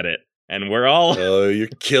able to get it. And we're all oh, you're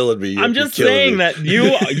killing me. I'm just saying that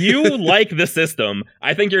you like the system.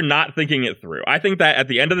 I think you're not thinking it through. I think that at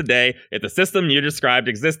the end of the day, if the system you described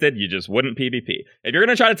existed, you just wouldn't PvP. If you're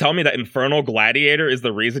going to try to tell me that Infernal Gladiator is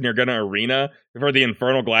the reason you're going to Arena for the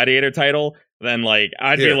Infernal Gladiator title, then like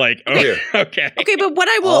I'd be like, oh, okay. Okay, but what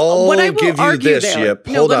I will give you argue this, there. Yip.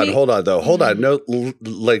 Hold on though. Hold on. No,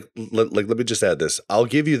 like let me just add this. I'll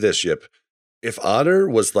give you this, Yip. If Honor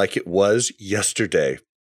was like it was yesterday,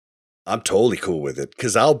 I'm totally cool with it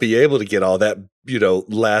because I'll be able to get all that,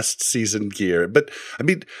 last season gear. But I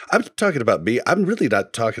mean, I'm talking about me. I'm really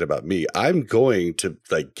not talking about me. I'm going to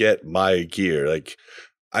like get my gear. Like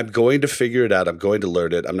I'm going to figure it out. I'm going to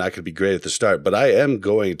learn it. I'm not going to be great at the start, but I am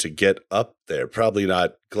going to get up there. Probably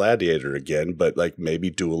not Gladiator again, but like maybe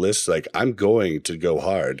Duelist. Like I'm going to go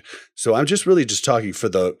hard. So I'm just really just talking for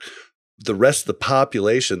the rest of the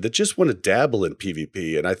population that just want to dabble in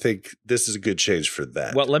PvP. And I think this is a good change for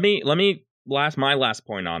that. Well, let me my last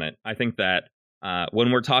point on it. I think that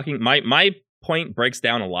when we're talking, my point breaks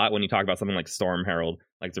down a lot when you talk about something like Storm Herald,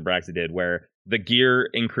 like Zabraxi did, where the gear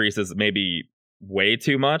increases maybe way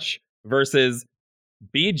too much versus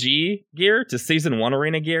BG gear to Season 1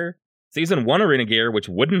 Arena gear. Season 1 Arena gear, which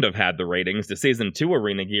wouldn't have had the ratings, to Season 2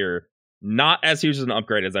 Arena gear, not as huge as an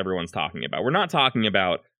upgrade as everyone's talking about. We're not talking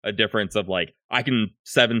about a difference of like, I can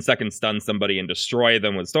 7-second stun somebody and destroy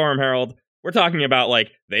them with Storm Herald. We're talking about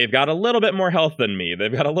like they've got a little bit more health than me.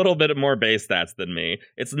 They've got a little bit more base stats than me.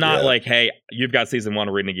 It's not like, hey, you've got season 1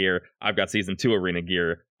 arena gear, I've got season 2 arena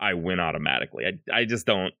gear, I win automatically. I just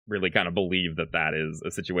don't really kind of believe that is a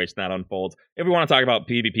situation that unfolds. If we want to talk about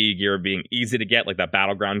PvP gear being easy to get, like that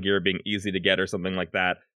battleground gear being easy to get or something like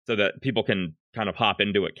that, so that people can kind of hop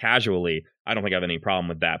into it casually, I don't think I have any problem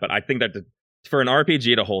with that. But I think that for an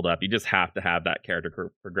RPG to hold up, you just have to have that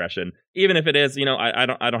character progression. Even if it is, I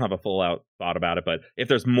don't have a full out thought about it, but if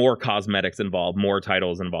there's more cosmetics involved, more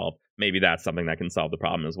titles involved, maybe that's something that can solve the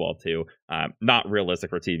problem as well too. Not realistic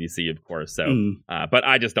for TVC, of course. So, but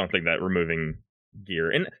I just don't think that removing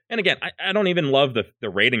gear and again, I don't even love the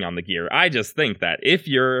rating on the gear. I just think that if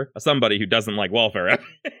you're somebody who doesn't like welfare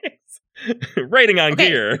rating on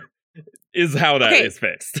gear is how that is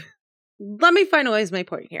fixed. Let me finalize my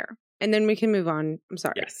point here, and then we can move on. I'm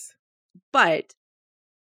sorry. Yes. But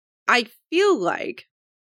I feel like,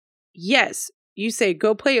 yes, you say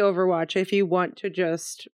go play Overwatch if you want to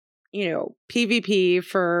just, PvP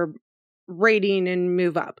for rating and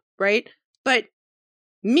move up, right? But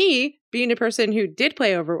me, being a person who did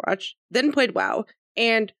play Overwatch, then played WoW,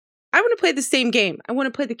 and I want to play the same game. I want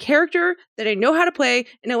to play the character that I know how to play,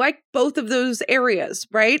 and I like both of those areas,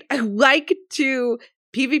 right? I like to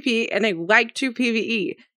PvP and I like to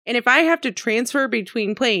PvE. And if I have to transfer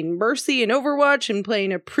between playing Mercy and Overwatch and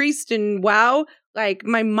playing a Priest and WoW, like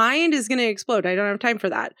my mind is going to explode. I don't have time for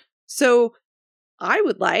that. So I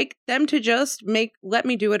would like them to just let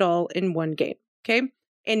me do it all in one game. Okay.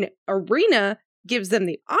 And Arena gives them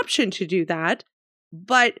the option to do that,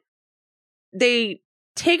 but they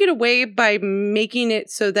take it away by making it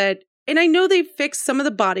so that, and I know they fixed some of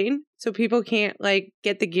the botting so people can't like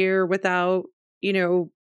get the gear without,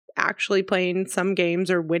 actually playing some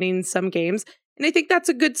games or winning some games. And I think that's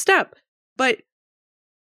a good step, but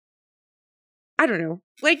I don't know.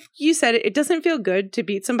 Like you said, it doesn't feel good to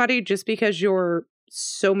beat somebody just because you're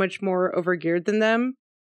so much more overgeared than them.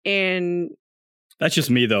 And that's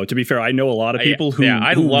just me, though. To be fair, I know a lot of people who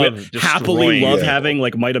happily love having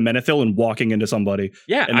like Might of Menethil and walking into somebody.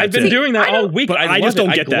 Yeah, I've been doing that all week. But I just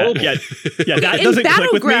don't get that. Yeah, that doesn't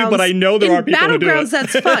click with me, but I know there are people who do it. In Battlegrounds,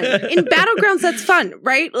 that's fun. In Battlegrounds, that's fun,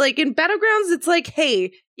 right? Like in Battlegrounds, it's like,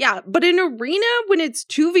 hey, yeah. But in Arena, when it's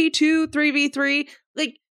 2v2, 3v3,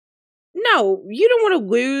 like, no, you don't want to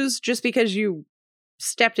lose just because you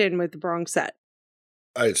stepped in with the wrong set.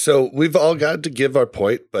 All right, so we've all got to give our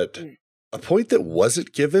point, but a point that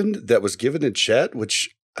wasn't given, that was given in chat, which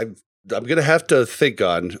I'm going to have to think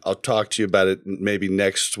on. I'll talk to you about it maybe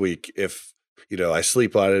next week if, I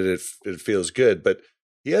sleep on it, it feels good. But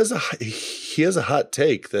he has a hot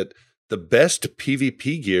take that the best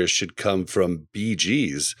PvP gear should come from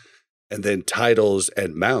BGs, and then titles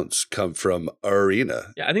and mounts come from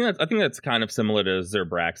Arena. Yeah, I think that's kind of similar to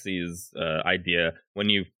Zerbraxi's idea. When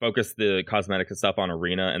you focus the cosmetics and stuff on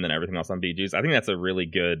Arena and then everything else on BGs, I think that's a really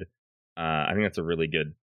good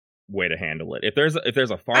way to handle it. If there's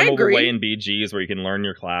a farmable way in BGs where you can learn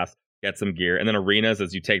your class, get some gear, and then Arenas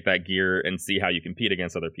as you take that gear and see how you compete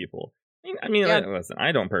against other people. Listen,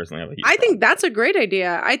 I don't personally have a huge problem. Think that's a great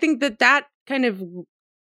idea. I think that kind of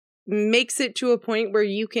makes it to a point where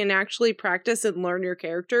you can actually practice and learn your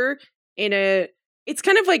character it's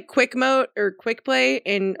kind of like quick mode or quick play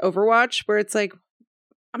in Overwatch, where it's like,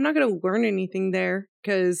 I'm not going to learn anything there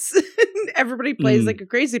because everybody plays like a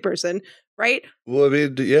crazy person, right? Well, I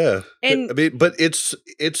mean, yeah. But it's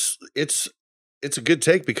a good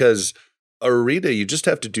take because Arena, you just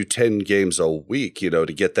have to do 10 games a week, to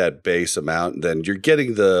get that base amount. And then you're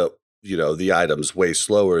getting the items way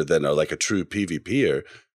slower than like a true PvPer.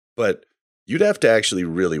 But you'd have to actually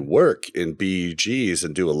really work in BGs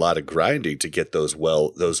and do a lot of grinding to get those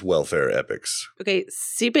welfare epics. Okay,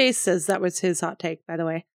 Seabase says that was his hot take, by the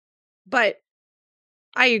way. But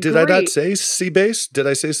I agree. Did I not say Seabase? Did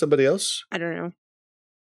I say somebody else? I don't know.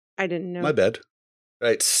 I didn't know. My bad. All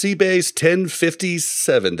right, Seabase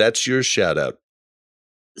 1057. That's your shout out.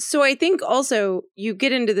 So I think also you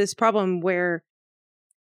get into this problem where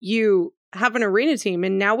you have an Arena team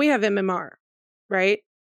and now we have MMR, right?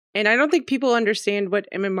 And I don't think people understand what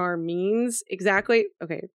MMR means exactly.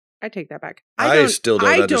 Okay, I take that back. I still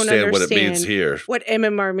don't understand what it means here. What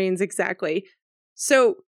MMR means exactly.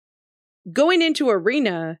 So going into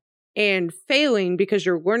Arena and failing because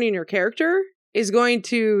you're learning your character is going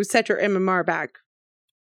to set your MMR back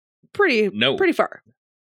pretty far.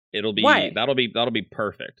 That'll be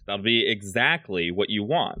perfect. That'll be exactly what you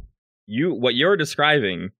want. What you're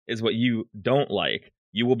describing is what you don't like.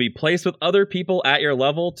 You will be placed with other people at your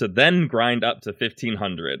level to then grind up to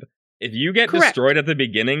 1500. If you get destroyed at the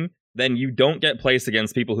beginning, then you don't get placed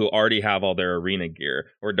against people who already have all their arena gear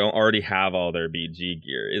or don't already have all their BG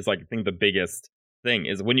gear. Is like, I think the biggest thing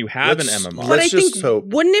is when you have an MMR. But I think,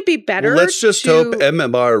 wouldn't it be better? Let's just hope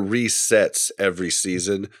MMR resets every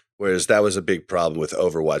season. Whereas that was a big problem with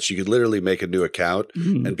Overwatch. You could literally make a new account,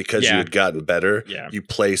 and because you had gotten better, you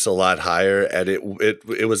place a lot higher. And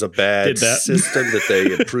it was a bad system that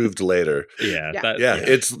they improved later.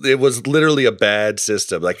 It was literally a bad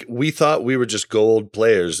system. Like, we thought we were just gold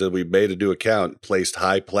players, and we made a new account, placed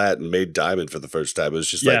high plat, and made diamond for the first time. It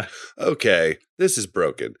was just like, okay, this is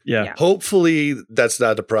broken. Hopefully that's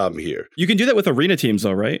not the problem here. You can do that with arena teams,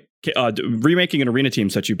 though, right? Remaking an arena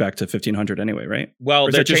team sets you back to 1500 anyway, right?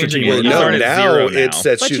 Well, they're changing it. Now it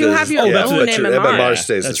sets you. But you have your own MMR. MMR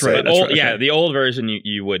stays that's the same. right. The old version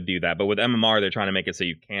you would do that, but with MMR they're trying to make it so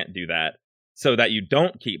you can't do that, so that you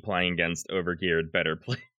don't keep playing against overgeared better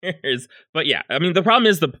players. But yeah, I mean, the problem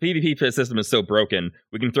is the PvP system is so broken.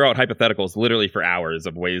 We can throw out hypotheticals literally for hours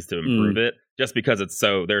of ways to improve it, just because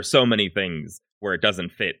there are so many things where it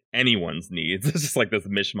doesn't fit anyone's needs. It's just like this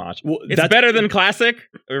mishmash. Well, it's better than classic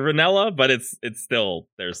or vanilla, but it's still,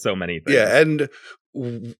 there's so many things. Yeah, and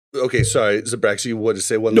okay, sorry, Zabrax, you wanted to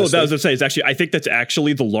say one? No, that was to say, I think that's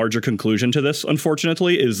actually the larger conclusion to this,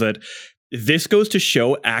 unfortunately, is that this goes to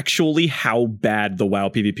show actually how bad the WoW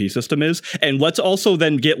PvP system is. And let's also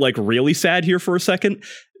then get like really sad here for a second.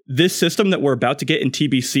 This system that we're about to get in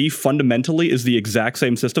TBC fundamentally is the exact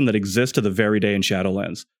same system that exists to the very day in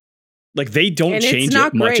Shadowlands. Like, they don't change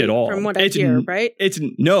it much at all. From what I hear, right? It's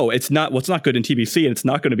not. What's not good in TBC, and it's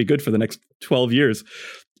not going to be good for the next 12 years.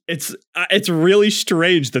 It's really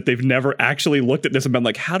strange that they've never actually looked at this and been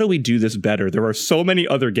like, how do we do this better? There are so many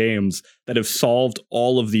other games that have solved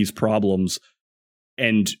all of these problems,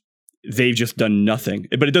 and they've just done nothing.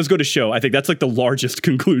 But it does go to show, I think that's like the largest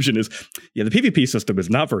conclusion is, the PvP system is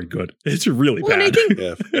not very good. It's really bad.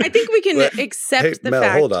 I think we can accept the Mel,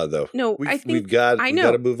 fact. hold on, though. No, I think we've got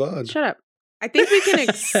to move on. Shut up. I think we can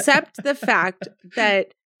accept the fact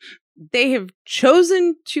that they have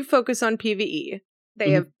chosen to focus on PvE.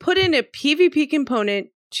 They have put in a PvP component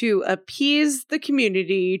to appease the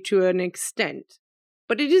community to an extent,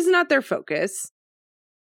 but it is not their focus.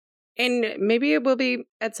 And maybe it will be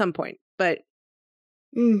at some point, but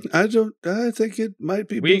I think it might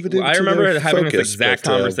be moving into I remember having focus, this exact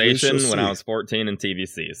conversation when I was 14 in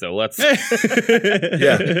TVC. So let's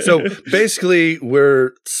So basically,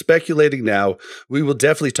 we're speculating now. We will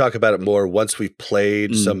definitely talk about it more once we've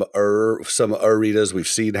played some arenas. We've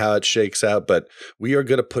seen how it shakes out, but we are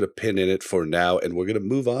going to put a pin in it for now, and we're going to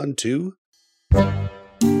move on to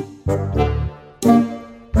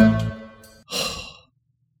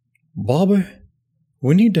Bobby,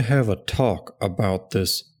 we need to have a talk about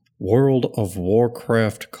this World of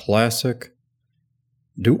Warcraft Classic.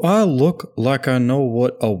 Do I look like I know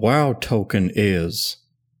what a WoW token is?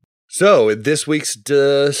 So, in this week's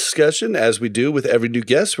discussion, as we do with every new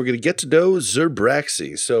guest, we're going to get to know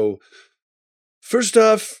Zerbraxi. So, first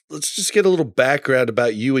off, let's just get a little background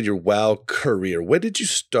about you and your WoW career. When did you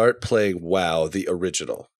start playing WoW, the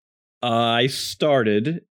original? I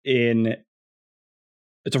started in...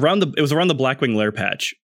 It was around the Blackwing Lair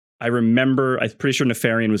patch. I remember, I'm pretty sure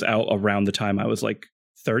Nefarian was out around the time I was like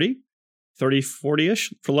 30,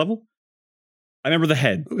 40-ish for level. I remember the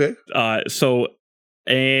head. Okay.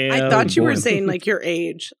 And I thought you were saying like your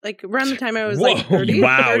age, like around the time I was like 30,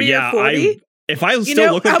 wow, 30 yeah. or 40. If I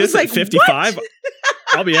still look like this at 55,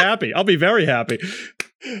 I'll be happy. I'll be very happy.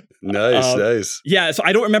 Nice. Yeah, so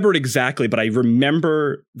I don't remember it exactly, but I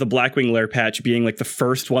remember the Blackwing Lair patch being like the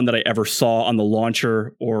first one that I ever saw on the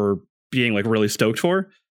launcher or being like really stoked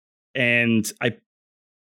for. And I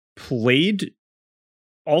played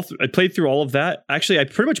through all of that. Actually, I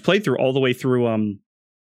pretty much played through all the way through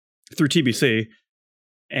TBC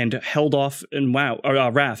and held off in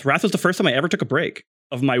Wrath. Wrath was the first time I ever took a break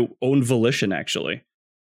of my own volition, actually.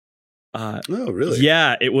 Oh, really?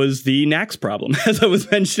 Yeah, it was the Nax problem, as I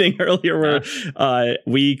was mentioning earlier, where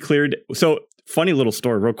we cleared. So, funny little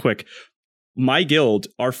story, real quick. My guild,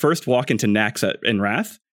 our first walk into Nax in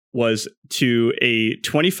Wrath was to a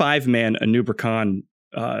 25-man Anubra Khan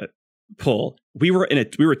pull. We were a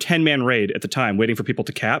 10-man raid at the time, waiting for people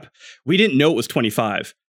to cap. We didn't know it was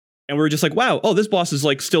 25, and we were just like, "Wow, this boss is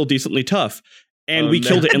like still decently tough," and we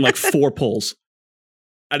killed it in like 4 pulls.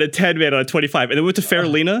 At a 10-man on a 25, and then we went to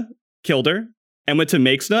Faralina. Killed her, and went to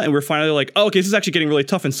Makesna, and we're finally like, oh, okay, this is actually getting really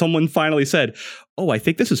tough. And someone finally said, oh, I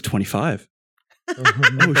think this is 25.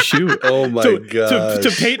 Oh, shoot. Oh, my God. To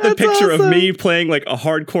paint the picture of me playing like a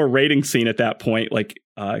hardcore raiding scene at that point, like,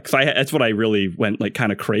 because that's what I really went like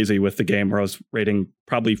kind of crazy with the game, where I was raiding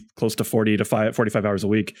probably close to 40 to 45 hours a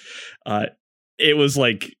week. It was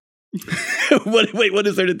like, What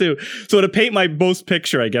is there to do? So to paint my most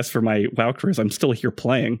picture, I guess, for my WoW careers, I'm still here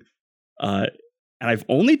playing. And I've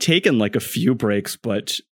only taken like a few breaks,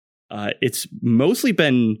 but it's mostly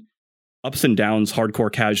been ups and downs,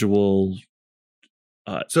 hardcore, casual.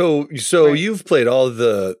 So Right. you've played all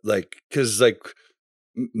the because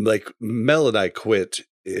Mel and I quit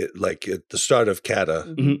it, like at the start of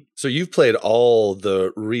Kata. Mhm. So you've played all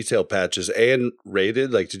the retail patches and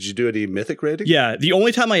raided. Like, did you do any mythic raiding? Yeah, the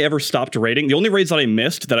only time I ever stopped raiding, the only raids that I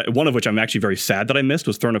missed, one of which I'm actually very sad that I missed,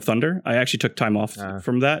 was Throne of Thunder. I actually took time off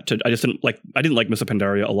from that. I didn't like Miss of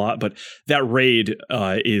Pandaria a lot, but that raid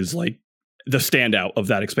is like the standout of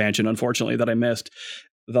that expansion, unfortunately, that I missed.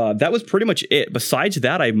 That was pretty much it. Besides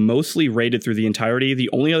that, I mostly raided through the entirety.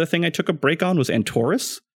 The only other thing I took a break on was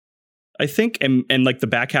Antorus, I think, and like the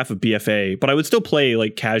back half of BFA. But I would still play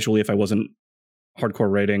like casually if I wasn't hardcore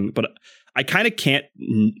raiding. But I kind of can't.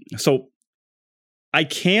 So I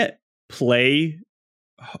can't play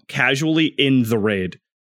casually in the raid.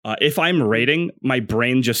 If I'm raiding, my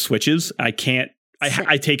brain just switches. I can't.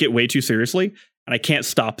 I take it way too seriously. And I can't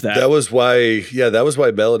stop that. That was why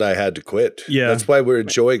Mel and I had to quit. Yeah. That's why we're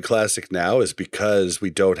enjoying Classic now, is because we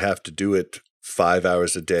don't have to do it 5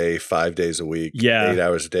 hours a day, 5 days a week, Yeah. 8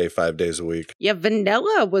 hours a day, 5 days a week. Yeah,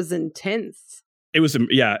 vanilla was intense. It was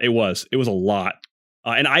a lot.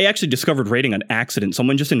 And I actually discovered raiding on accident.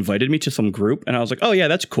 Someone just invited me to some group, and I was like, "Oh yeah,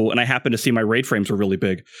 that's cool." And I happened to see my raid frames were really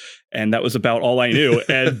big, and that was about all I knew.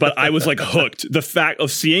 But I was like hooked. The fact of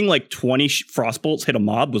seeing like 20 frostbolts hit a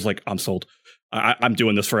mob was like, I'm sold. I'm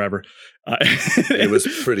doing this forever. It was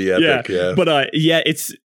pretty epic, yeah. But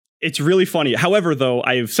it's really funny. However, though,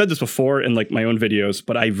 I've said this before in like my own videos,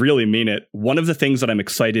 but I really mean it. One of the things that I'm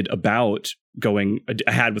excited about going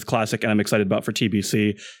ahead with Classic, and I'm excited about for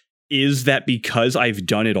TBC, is that because I've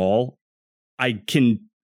done it all, I can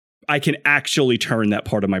actually turn that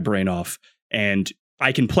part of my brain off, and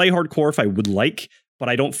I can play hardcore if I would like, but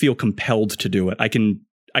I don't feel compelled to do it. I can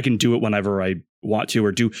do it whenever I want to,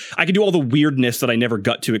 I can do all the weirdness that I never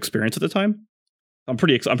got to experience at the time. I'm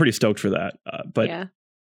pretty stoked for that. But yeah.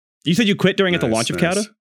 You said you quit during at the launch of Kata?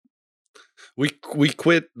 We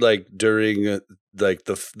quit like during like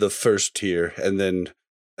the first tier, and then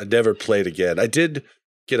I never played again. I did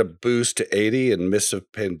get a boost to 80 in Miss of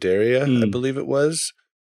Pandaria, I believe it was.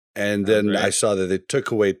 And then I saw that they took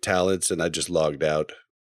away talents, and I just logged out.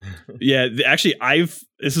 Yeah, actually,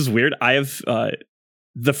 this is weird. I have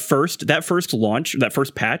that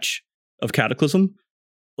first patch of Cataclysm,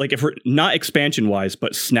 like if we're not expansion wise,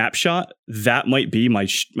 but snapshot, that might be my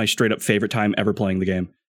straight up favorite time ever playing the game,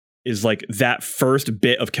 is like that first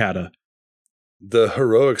bit of Kata. The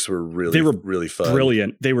heroics were really fun.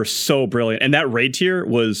 Brilliant. They were so brilliant. And that raid tier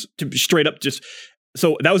was straight up just,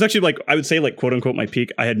 so that was actually like, I would say like quote unquote my peak.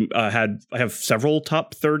 I have several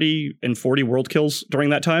top 30 and 40 world kills during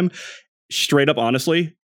that time. Straight up,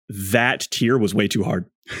 honestly, that tier was way too hard.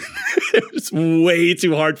 It was way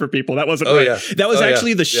too hard for people. That wasn't right. Yeah. That was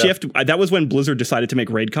actually the shift. That was when Blizzard decided to make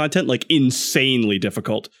raid content like insanely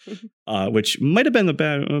difficult, which might have been a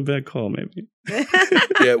bad call, maybe.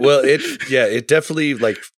 Yeah, well, it definitely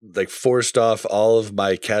like forced off all of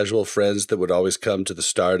my casual friends that would always come to the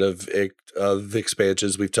start of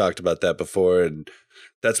expansions. We've talked about that before, and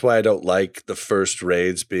that's why I don't like the first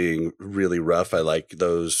raids being really rough. I like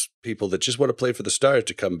those people that just want to play for the start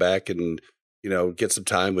to come back and, you know, get some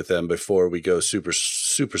time with them before we go super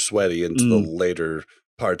sweaty into the later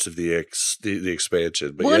parts of the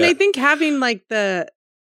expansion. But and I think having like the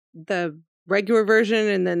regular version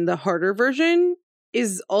and then the harder version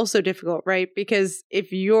is also difficult, right? Because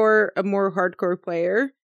if you're a more hardcore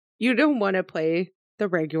player, you don't want to play the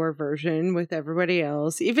regular version with everybody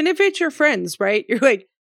else, even if it's your friends, right? You're like,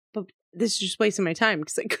 but this is just wasting my time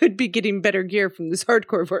because I could be getting better gear from this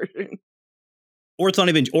hardcore version. Or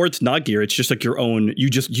it's not gear. It's just like your own.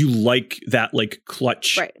 You like that like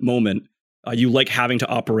clutch moment. You like having to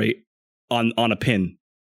operate on a pin,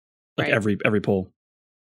 like every pull.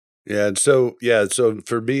 Yeah, and so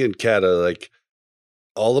for me and Kata, like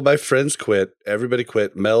all of my friends quit. Everybody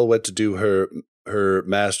quit. Mel went to do her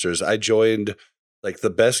masters. I joined like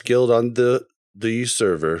the best guild on the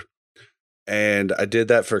server, and I did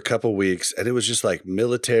that for a couple weeks, and it was just like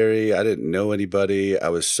military. I didn't know anybody. I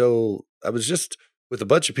was just with a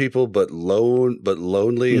bunch of people, but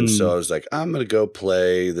lonely. And so I was like, I'm going to go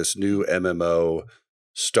play this new MMO,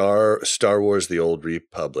 Star Wars: The Old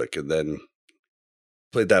Republic. And then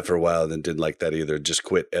played that for a while and then didn't like that either. Just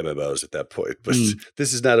quit MMOs at that point. But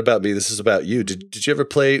this is not about me. This is about you. Did you ever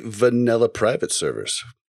play vanilla private servers?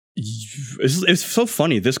 It's so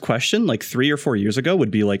funny. This question, like 3 or 4 years ago,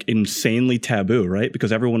 would be like insanely taboo, right?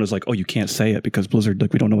 Because everyone was like, "Oh, you can't say it because Blizzard,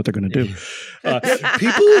 like, we don't know what they're going to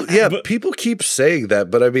do." People keep saying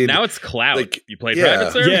that, but I mean, now it's cloud. like, You play yeah.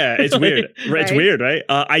 private server? Yeah, it's weird. Right? It's weird, right?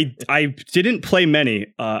 I didn't play many.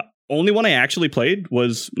 Only one I actually played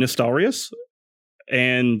was Nostarius,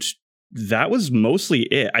 and that was mostly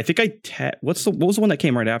it. I think what was the one that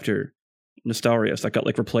came right after Nostarius that got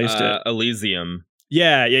like replaced? Elysium.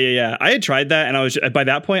 Yeah. I had tried that, and I was by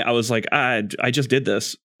that point I was like, I just did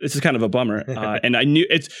this. This is kind of a bummer. And I knew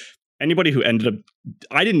it's anybody who ended up.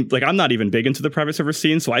 I didn't like. I'm not even big into the private server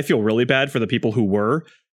scene, so I feel really bad for the people who were.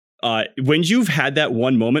 When you've had that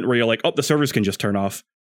one moment where you're like, oh, the servers can just turn off.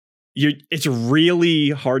 It's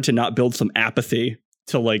really hard to not build some apathy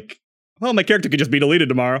to like, well, my character could just be deleted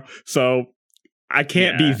tomorrow, so I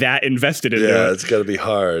can't be that invested in it. Yeah, it's got to be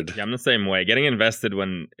hard. Yeah, I'm the same way. Getting invested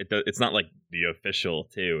when it's not like the official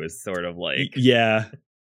too is sort of like yeah.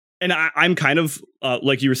 And I'm kind of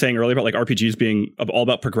like you were saying earlier about like RPGs being all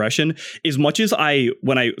about progression. As much as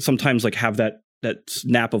when I sometimes like have that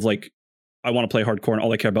snap of like I want to play hardcore and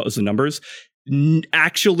all I care about is the numbers.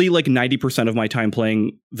 Actually, like 90% of my time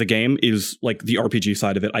playing the game is like the RPG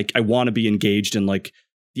side of it. I want to be engaged in like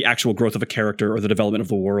the actual growth of a character or the development of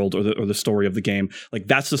the world or the story of the game. Like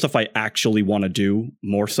that's the stuff I actually want to do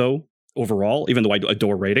more so overall, even though I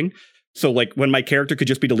adore raiding. So like when my character could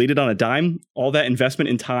just be deleted on a dime, all that investment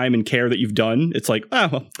in time and care that you've done, it's like, oh,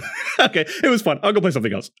 well, okay, it was fun. I'll go play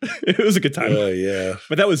something else. It was a good time. Yeah.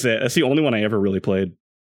 But that was it. That's the only one I ever really played.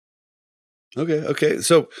 Okay.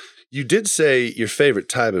 So you did say your favorite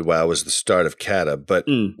time in WoW was the start of Kata, but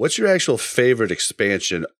what's your actual favorite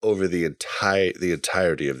expansion over the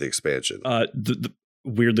entirety of the expansion?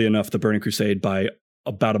 Weirdly enough, the Burning Crusade by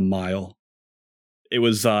about a mile. It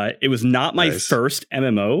was not my first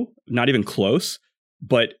MMO, not even close,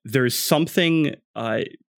 but there is something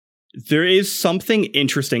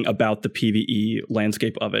interesting about the PvE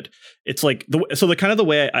landscape of it. It's like the kind of the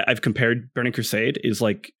way I've compared Burning Crusade is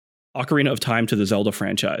like Ocarina of Time to the Zelda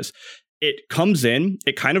franchise. It comes in,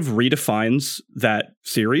 it kind of redefines that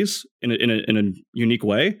series in a unique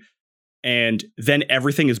way, and then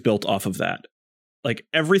everything is built off of that. Like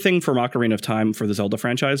everything from Ocarina of Time for the Zelda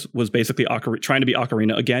franchise was basically trying to be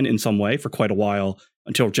Ocarina again in some way for quite a while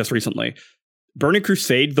until just recently. Burning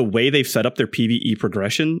Crusade, the way they've set up their PvE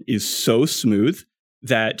progression is so smooth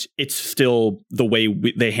that it's still the way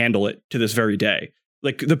they handle it to this very day.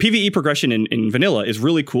 Like the PvE progression in vanilla is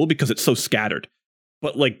really cool because it's so scattered,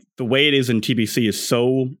 but like the way it is in TBC is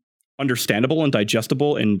so understandable and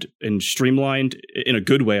digestible and streamlined in a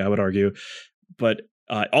good way, I would argue. But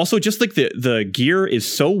also just like the gear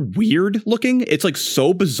is so weird looking. It's like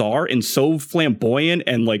so bizarre and so flamboyant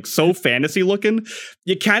and like so fantasy looking.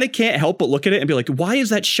 You kind of can't help but look at it and be like, why is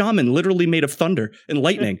that shaman literally made of thunder and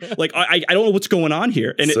lightning? Like, I don't know what's going on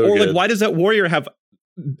here. And like, why does that warrior have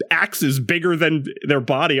axes bigger than their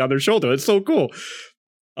body on their shoulder? It's so cool.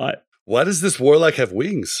 Why does this warlock have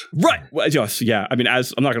wings? Right. Well, yes, yeah. I mean, I'm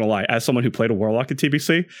not gonna lie. As someone who played a warlock in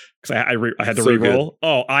TBC, because I had to reroll.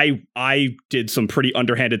 Oh, I did some pretty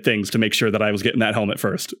underhanded things to make sure that I was getting that helmet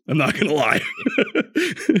first. I'm not gonna lie.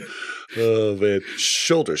 Oh man,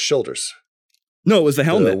 shoulders. No, it was the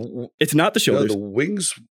helmet. It's not the shoulders. No,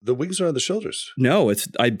 the wings are on the shoulders. No,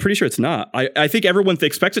 I'm pretty sure it's not. I think everyone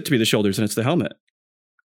expects it to be the shoulders, and it's the helmet.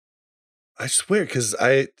 I swear, because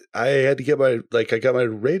I had to get I got my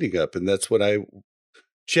rating up, and that's when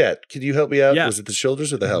Chat, can you help me out? Yeah. Was it the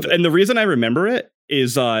shoulders or the helmet? And the reason I remember it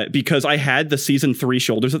is because I had the season 3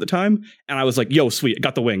 shoulders at the time, and I was like, yo, sweet, I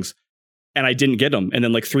got the wings. And I didn't get them. And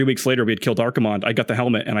then like 3 weeks later, we had killed Archimond. I got the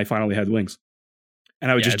helmet, and I finally had wings. And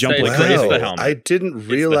I would just jump like crazy. I didn't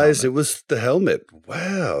realize it was the helmet.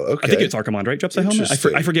 Wow. Okay. I think it's Archimond, right? Drops the helmet.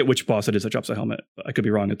 I forget which boss it is that drops the helmet. I could be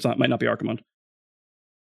wrong. Might not be Archimond.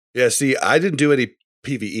 Yeah. See, I didn't do any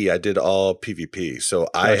PvE. I did all PvP. So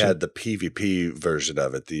I had the PvP version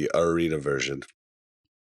of it, the arena version.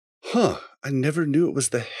 Huh. I never knew it was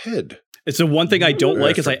the head. It's the one thing I don't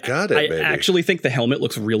like is I actually think the helmet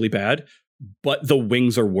looks really bad, but the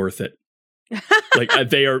wings are worth it. Like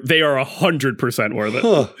they are 100% worth it.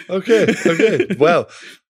 Huh. Okay. Wow.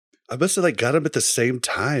 I must have got them at the same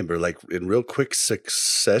time or in real quick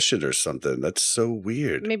succession or something. That's so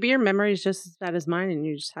weird. Maybe your memory is just as bad as mine and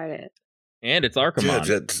you just hide it. And it's Archimond.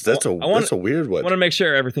 Yeah, that's a weird one. I want to make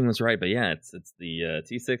sure everything was right, but yeah, it's the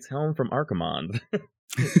T6 helm from Archimond.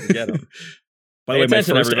 Get him. By the way, my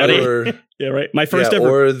first ever, yeah, right. My first ever,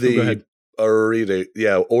 or the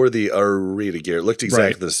arena, or the arena gear. It looked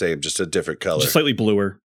exactly the same, just a different color, just slightly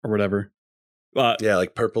bluer or whatever. Yeah,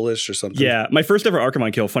 like purplish or something. Yeah, my first ever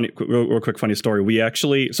Archimon kill. Real quick, funny story. We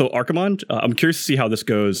actually Archimon. I'm curious to see how this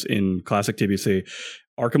goes in classic TBC.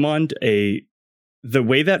 Archimon, the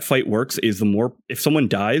way that fight works is if someone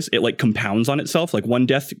dies, it like compounds on itself. Like one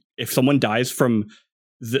death, if someone dies from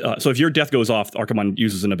so if your death goes off, Archimon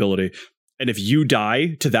uses an ability, and if you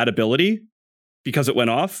die to that ability because it went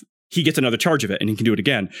off, he gets another charge of it and he can do it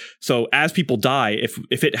again. So as people die,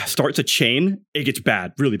 if it starts a chain, it gets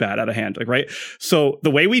really bad out of hand, like, right? So the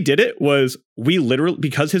way we did it was we literally,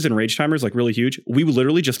 because his enrage timer is like really huge, we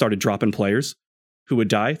literally just started dropping players who would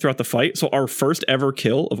die throughout the fight. So our first ever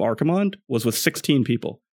kill of Archimon was with 16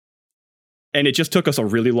 people. And it just took us a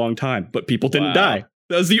really long time, but people didn't die.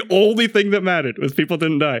 That was the only thing that mattered, was people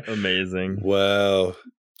didn't die. Amazing. Wow.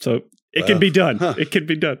 So it can be done. Huh. It can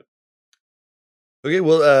be done. Okay,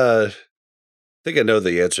 well, I think I know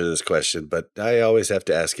the answer to this question, but I always have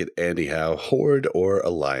to ask it anyhow. Horde or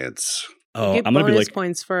Alliance? Oh, I'm gonna be like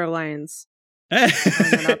points for Alliance. I'm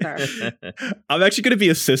actually going to be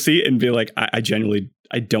a sissy and be like, I genuinely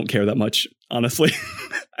don't care that much. Honestly,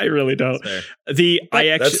 I really don't.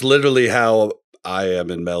 That's literally how I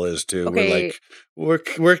am in Melas too. Okay. We're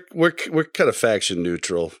kind of faction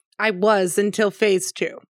neutral. I was until phase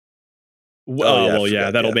 2.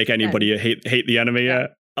 That'll make anybody hate the enemy.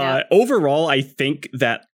 Yeah. Overall, I think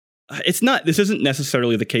that this isn't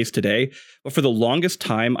necessarily the case today, but for the longest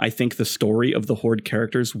time, I think the story of the Horde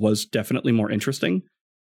characters was definitely more interesting.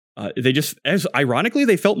 Ironically,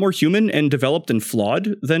 they felt more human and developed and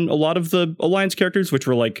flawed than a lot of the Alliance characters, which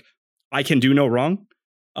were like, I can do no wrong.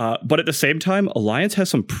 But at the same time, Alliance has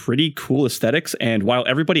some pretty cool aesthetics, and while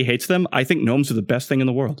everybody hates them, I think gnomes are the best thing in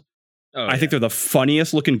the world. I think they're the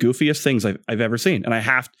funniest looking, goofiest things I've ever seen.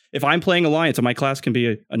 And if I'm playing Alliance and my class can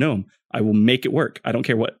be a gnome, I will make it work. I don't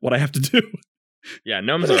care what I have to do. Yeah,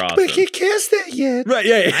 gnomes are awesome. But I can't cast that yet. Right,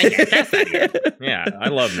 yeah. I can't cast that yet. Yeah, I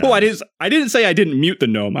love gnomes. Oh, I didn't say I didn't mute the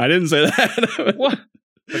gnome. I didn't say that. What?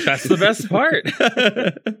 But that's the best part.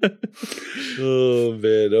 Oh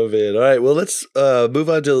man. All right. Well, let's move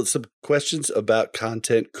on to some questions about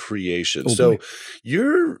content creation. So,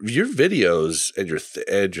 your videos and your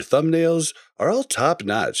thumbnails are all top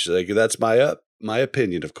notch. Like, that's my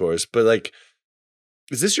opinion, of course. But like,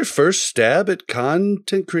 is this your first stab at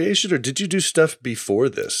content creation, or did you do stuff before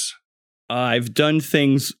this? I've done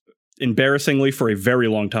things embarrassingly for a very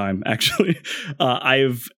long time. Actually,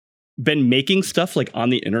 I've been making stuff like on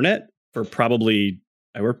the internet for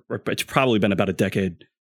it's probably been about a decade.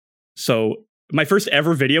 So my first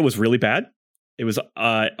ever video was really bad. It was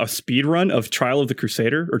a speed run of Trial of the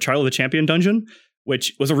Crusader or Trial of the Champion dungeon,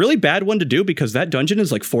 which was a really bad one to do because that dungeon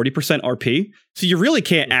is like 40% RP. So you really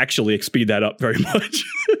can't actually speed that up very much.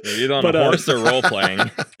 You're on a horse or role playing.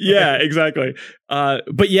 Yeah, exactly.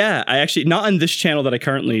 But yeah, I actually, not on this channel that I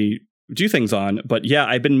currently do things on, but yeah,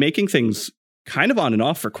 I've been making things kind of on and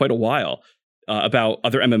off for quite a while about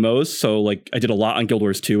other MMOs. So like I did a lot on Guild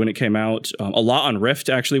Wars 2 when it came out, a lot on Rift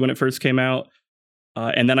actually when it first came out.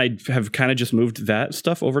 And then I have kind of just moved that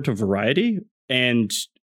stuff over to Variety. And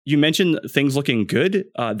you mentioned things looking good.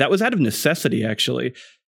 That was out of necessity, actually.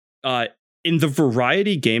 In the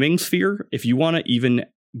Variety gaming sphere, if you want to even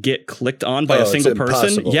get clicked on by a single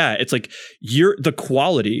person, it's like the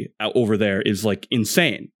quality out over there is like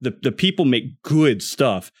insane. The people make good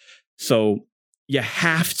stuff. So you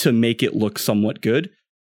have to make it look somewhat good.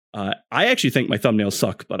 I actually think my thumbnails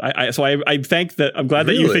suck, but I'm glad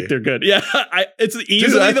that you think they're good. Yeah, it's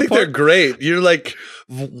easily I think they're great. You're like,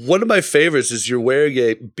 one of my favorites is you're wearing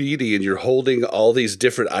a beanie and you're holding all these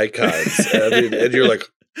different icons. And you're like,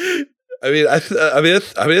 I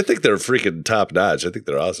think they're freaking top notch. I think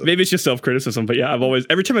they're awesome. Maybe it's just self-criticism, but yeah,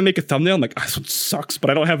 every time I make a thumbnail, I'm like, this one sucks, but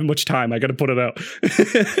I don't have much time. I got to put it out.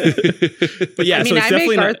 But yeah, I so it's I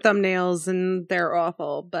definitely make art thumbnails and they're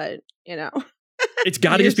awful, but you know. It's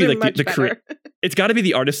got to just be like it's got to be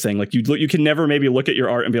the artist thing. Like you can never maybe look at your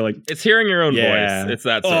art and be like, it's hearing your own voice. It's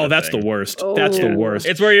that. That's the worst. That's the worst.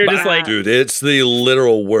 It's where you're just like, dude, it's the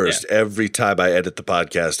literal worst. Yeah. Every time I edit the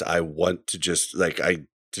podcast, I want to just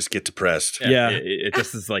get depressed. Yeah. It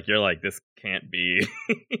just is like, you're like, this can't be.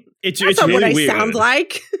 That's it's not really what I weird. sound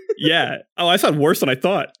like. Yeah. Oh, I sound worse than I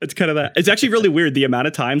thought. It's kind of that. It's actually really weird the amount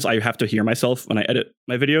of times I have to hear myself when I edit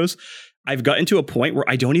my videos. I've gotten to a point where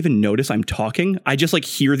I don't even notice I'm talking. I just like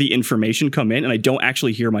hear the information come in and I don't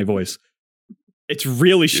actually hear my voice. It's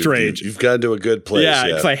really strange. You've gotten to a good place. Yeah.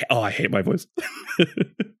 Because I hate my voice.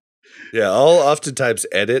 Yeah. I'll oftentimes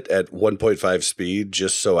edit at 1.5 speed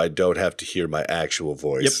just so I don't have to hear my actual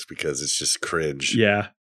voice because it's just cringe. Yeah.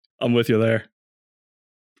 I'm with you there.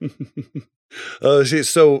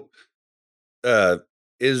 So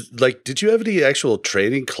did you have any actual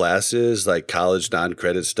training classes, like college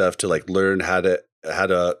non-credit stuff to like learn how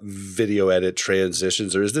to video edit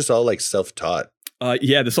transitions, or is this all like self-taught?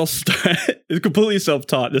 Yeah, this all it's completely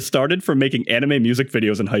self-taught. This started from making anime music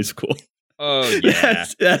videos in high school. Oh yeah,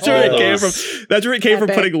 that's where it came from. That's where it came from.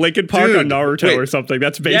 Putting Linkin Park on Naruto or something.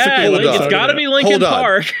 That's basically it's got to be Linkin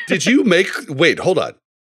Park. Did you make? Wait, hold on.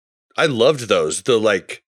 I loved those. The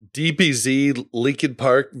like DBZ Linkin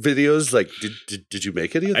Park videos. Like, did you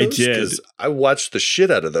make any of those? I did. Because I watched the shit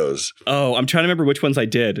out of those. Oh, I'm trying to remember which ones I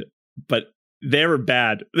did, but they were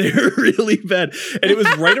bad. They were really bad. And it was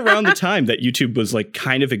right around the time that YouTube was like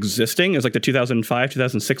kind of existing. It was like the 2005,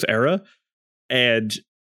 2006 era. And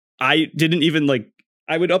I didn't even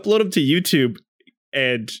I would upload them to YouTube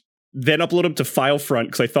and then upload them to FileFront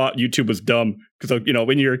because I thought YouTube was dumb. Because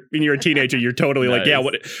when you're a teenager, you're totally like, yeah,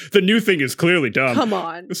 what the new thing is clearly dumb. Come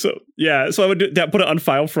on. So I would put it on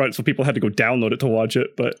FileFront so people had to go download it to watch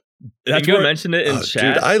it. But that's Bingo mentioned it in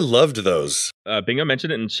chat. Dude, I loved those. Bingo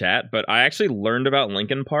mentioned it in chat, but I actually learned about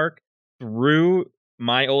Linkin Park through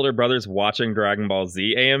my older brothers watching Dragon Ball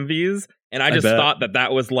Z AMVs, and I just thought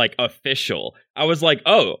that was like official. I was like,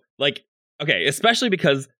 oh, like, okay, especially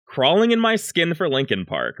because crawling in my skin for Linkin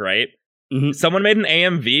Park, right? Mm-hmm. Someone made an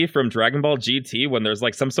AMV from Dragon Ball GT when there's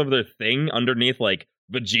like some sort of thing underneath like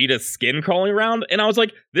Vegeta's skin crawling around, and I was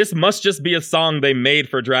like, this must just be a song they made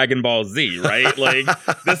for Dragon Ball Z, right? Like,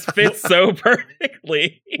 this fits so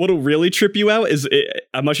perfectly. What'll really trip you out is,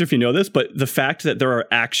 I'm not sure if you know this, but the fact that there are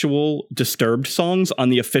actual Disturbed songs on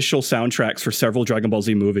the official soundtracks for several Dragon Ball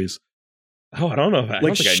Z movies. Oh, I don't know if I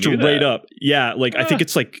like straight up. Yeah, like I think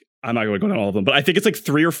it's like, I'm not going to go down all of them, but I think it's like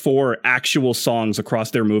 3 or 4 actual songs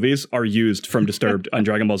across their movies are used from Disturbed on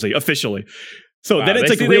Dragon Ball Z officially. So then it's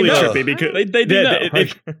like really trippy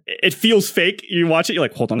because it feels fake. You watch it, you're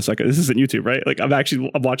like, hold on a second, this isn't YouTube, right? Like I'm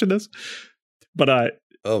watching this. But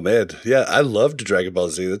oh man, yeah, I loved Dragon Ball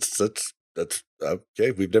Z. That's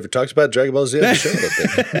okay. We've never talked about Dragon Ball Z on the show, I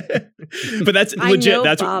think. But that's legit.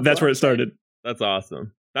 That's where it started. That's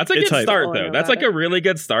awesome. That's a good start, though. That's like a really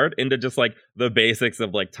good start into just like the basics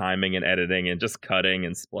of like timing and editing and just cutting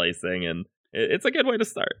and splicing, and it's a good way to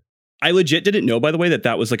start. I legit didn't know, by the way,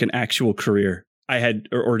 that was like an actual career I had,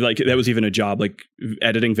 or like that was even a job, like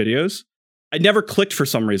editing videos. I never clicked for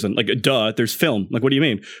some reason. Like, there's film. Like, what do you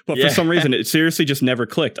mean? But for some reason, it seriously just never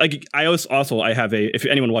clicked. Like, I have if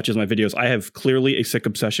anyone watches my videos, I have clearly a sick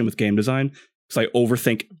obsession with game design because I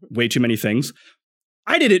overthink way too many things.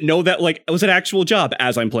 I didn't know that like it was an actual job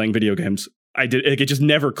as I'm playing video games. It just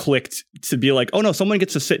never clicked to be like, oh no, someone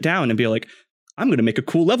gets to sit down and be like, I'm going to make a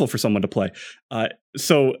cool level for someone to play.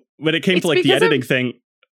 So when it came to like the editing thing,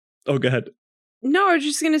 oh, go ahead. No, I was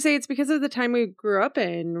just going to say it's because of the time we grew up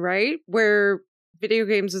in, right? Where video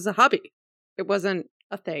games was a hobby. It wasn't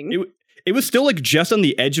a thing. It was still like just on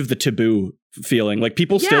the edge of the taboo feeling. Like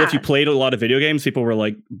people still, if you played a lot of video games, people were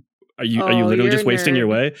like, are you literally just wasting your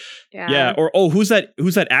way? Yeah. Or, who's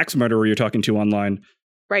that axe murderer you're talking to online?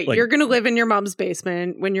 Right. Like, you're going to live in your mom's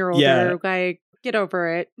basement when you're older. Yeah. Like, get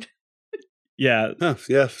over it. Yeah. Oh,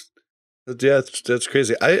 yeah. Yeah, that's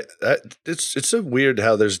crazy. It's so weird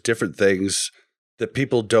how there's different things that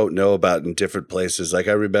people don't know about in different places. Like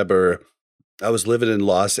I remember I was living in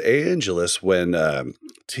Los Angeles when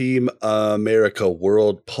Team America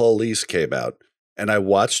World Police came out, and I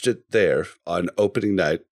watched it there on opening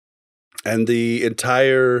night, and the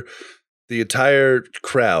entire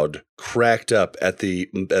crowd cracked up at the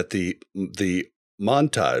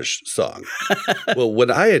montage song. Well,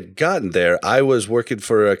 when I had gotten there, I was working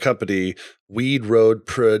for a company, Weed Road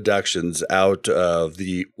Productions, out of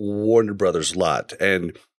the Warner Brothers lot.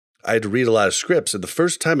 And I had to read a lot of scripts. And the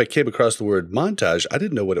first time I came across the word montage, I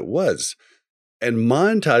didn't know what it was. And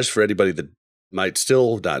montage, for anybody that might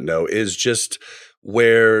still not know, is just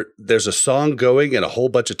where there's a song going and a whole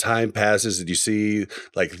bunch of time passes and you see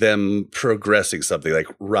like them progressing something. Like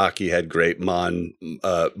Rocky had great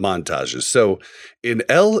montages. So in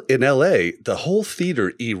LA, the whole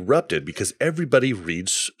theater erupted because everybody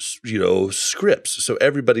reads, scripts. So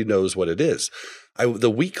everybody knows what it is.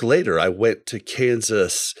 The week later, I went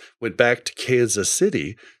back to Kansas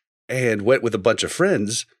City and went with a bunch of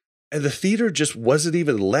friends. And the theater just wasn't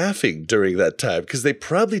even laughing during that time because they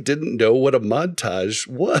probably didn't know what a montage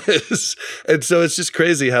was. And so it's just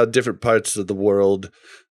crazy how different parts of the world,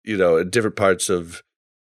 in different parts of,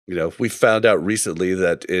 we found out recently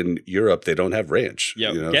that in Europe, they don't have ranch.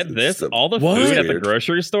 Yeah, get this. All the food at the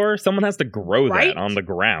grocery store, someone has to grow that on the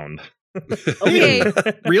ground. Okay.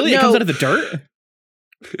 Really? No. It comes out of the dirt?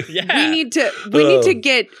 Yeah. We need to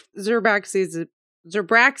get Zerbraxi's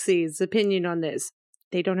opinion on this.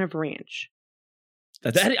 They don't have ranch.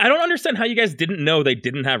 I don't understand how you guys didn't know they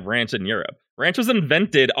didn't have ranch in Europe. Ranch was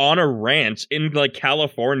invented on a ranch in like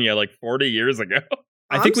California like 40 years ago.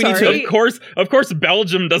 I think we need to. Of course,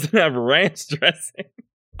 Belgium doesn't have ranch dressing.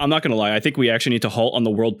 I'm not going to lie. I think we actually need to halt on the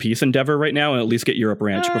world peace endeavor right now and at least get Europe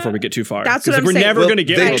ranch before we get too far. That's what I'm we're saying. never going to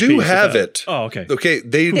get. They world do peace have without- it. Oh, okay. Okay,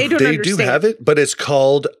 they don't do understand. have it, but it's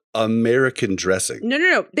called American dressing.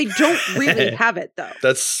 No. They don't really have it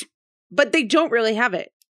though. But they don't really have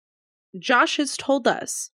it. Josh has told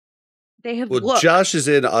us they have looked. Josh is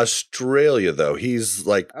in Australia though. He's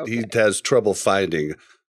like he Okay. has trouble finding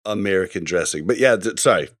American dressing. But yeah,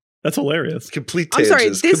 sorry, That's hilarious. complete I'm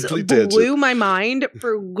tangents. sorry, this complete blew tangent. my mind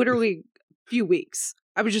for literally a few weeks.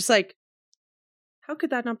 I was just like, how could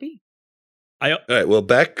that not be? All right, well,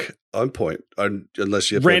 back on point.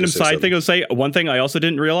 Unless you have Random to say side something. thing I'll say. One thing I also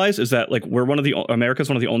didn't realize is that like America's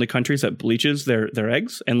one of the only countries that bleaches their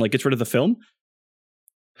eggs and like gets rid of the film.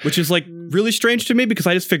 Which is like really strange to me because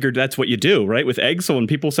I just figured that's what you do, right? With eggs. So when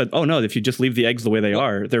people said, oh no, if you just leave the eggs the way they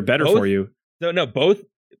are, they're better for you. No, both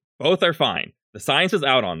are fine. The science is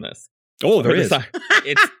out on this. Oh, there is.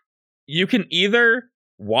 It's you can either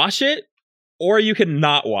wash it or you can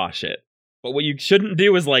not wash it. But what you shouldn't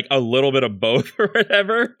do is like a little bit of both or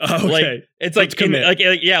whatever. Okay. Like it's Let's like commit.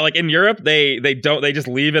 like in Europe they just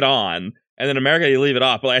leave it on, and in America you leave it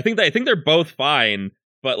off. But I think they're both fine,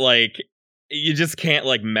 but like you just can't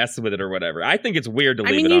like mess with it or whatever. I think it's weird to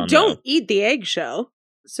leave it on. You don't eat the eggshell,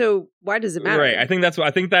 so why does it matter? Right. I think that's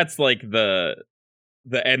like the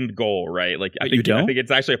end goal, right? Like I think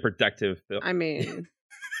it's actually a protective film. I mean,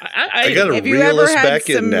 I gotta have you reel ever us had back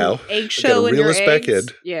in some now. eggshell in reel your us back eggs?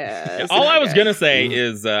 in. Yeah. All I was gonna say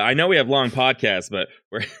is I know we have long podcasts, but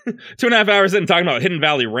we're 2.5 hours in talking about Hidden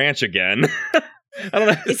Valley Ranch again. I don't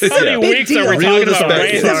know. It's How a many big weeks deal. are we Reel talking us about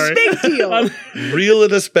back ranch? in. It's a big deal.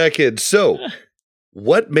 Reeling us back in. So,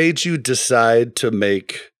 what made you decide to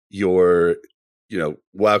make your,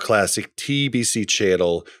 WoW Classic TBC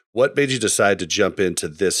channel? What made you decide to jump into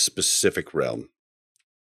this specific realm?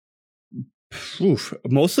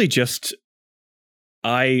 Mostly just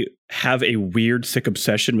I have a weird, sick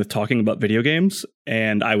obsession with talking about video games,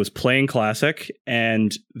 and I was playing Classic,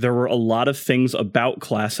 and there were a lot of things about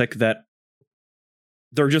Classic that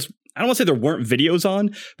they're just, I don't want to say there weren't videos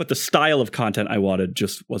on, but the style of content I wanted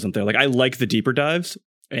just wasn't there. Like, I like the deeper dives,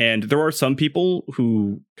 and there are some people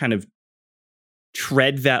who kind of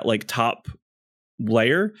tread that like top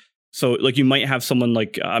layer. So like you might have someone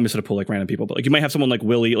like, I'm just going to pull like random people, but like you might have someone like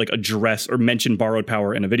Willie like address or mention borrowed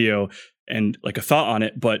power in a video and like a thought on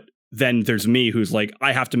it. But then there's me who's like,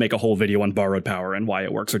 I have to make a whole video on borrowed power and why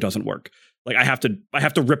it works or doesn't work. Like I have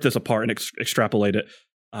to rip this apart and extrapolate it.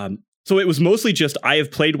 So it was mostly just, I have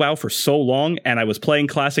played WoW for so long and I was playing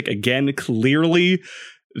Classic again. Clearly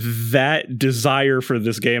that desire for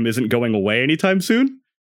this game isn't going away anytime soon.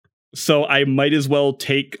 So I might as well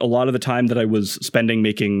take a lot of the time that I was spending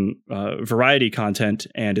making variety content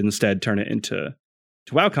and instead turn it into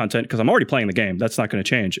WoW content because I'm already playing the game. That's not going to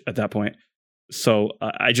change at that point. So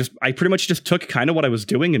I pretty much just took kind of what I was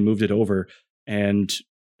doing and moved it over, and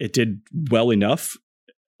it did well enough.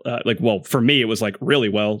 For me, it was like really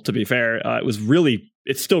well. To be fair,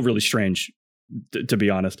 it's still really strange, to be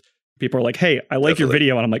honest. People are like, "Hey, I like your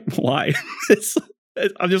video," and I'm like, "Why?"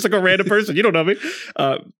 I'm just like a random person. You don't know me.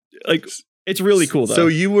 It's really cool though. So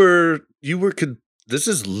you were this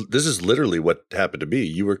is literally what happened to me.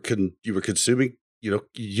 You were consuming,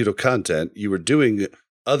 content. You were doing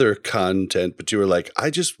other content, but you were like,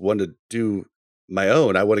 I just want to do my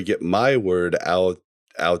own. I want to get my word out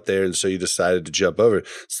there, and so you decided to jump over.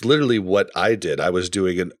 It's literally what I did. I was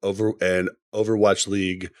doing an Overwatch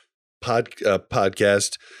League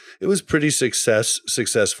podcast. It was pretty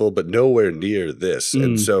successful, but nowhere near this.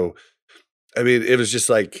 And so, I mean, it was just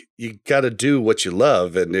like, you got to do what you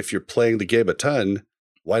love. And if you're playing the game a ton,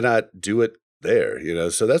 why not do it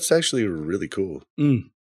there? So that's actually really cool.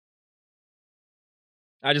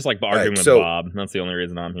 I just like arguing with Bob. That's the only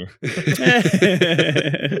reason I'm here.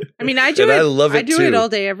 I mean, I do it. I love it I do too. it all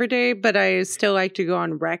day, every day, but I still like to go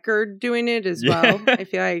on record doing it as well. I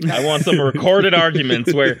feel like I want some recorded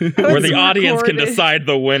arguments where the audience can recorded. decide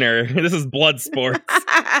the winner. This is blood sports.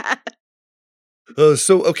 Oh,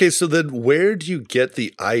 so then where do you get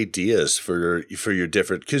the ideas for your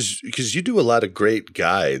different, because you do a lot of great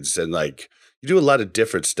guides and like you do a lot of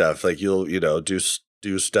different stuff. Like you'll do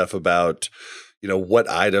stuff about what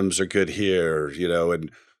items are good here,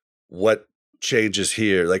 and what changes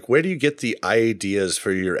here. Like where do you get the ideas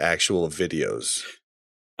for your actual videos?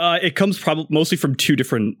 It comes probably mostly from two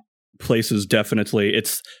different places. Definitely,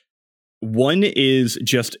 one is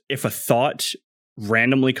just if a thought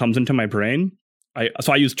randomly comes into my brain.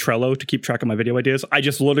 So I use Trello to keep track of my video ideas. I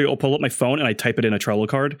just literally will pull up my phone and I type it in a Trello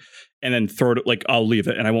card and then throw it, like I'll leave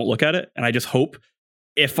it and I won't look at it. And I just hope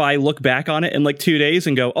if I look back on it in like 2 days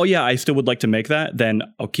and go, oh yeah, I still would like to make that, then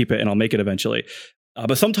I'll keep it and I'll make it eventually.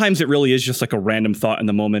 But sometimes it really is just like a random thought in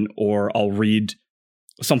the moment, or I'll read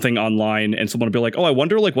something online and someone will be like, oh, I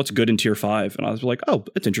wonder like what's good in tier 5. And I was like, oh,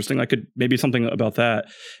 it's interesting. I could maybe something about that.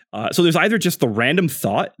 So there's either just the random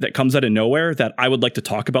thought that comes out of nowhere that I would like to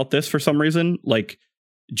talk about this for some reason, like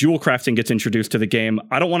jewel crafting gets introduced to the game.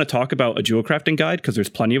 I don't want to talk about a jewel crafting guide because there's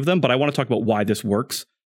plenty of them, but I want to talk about why this works.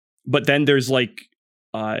 But then there's like,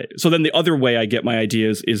 so then the other way I get my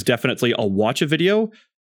ideas is definitely I'll watch a video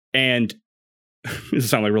and this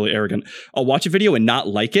sounds like really arrogant. I'll watch a video and not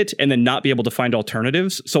like it and then not be able to find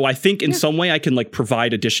alternatives. So I think in some way I can like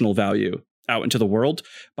provide additional value out into the world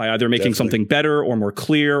by either making something better or more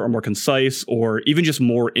clear or more concise or even just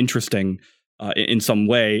more interesting in some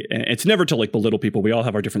way. And it's never to like belittle people. We all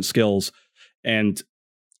have our different skills, and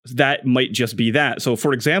that might just be that. So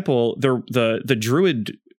for example, the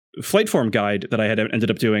Druid flight form guide that I had ended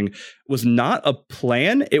up doing was not a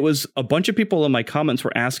plan. It was a bunch of people in my comments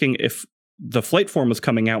were asking if the flight form was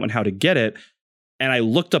coming out and how to get it. And I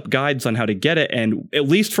looked up guides on how to get it. And at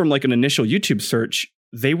least from like an initial YouTube search,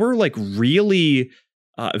 they were like really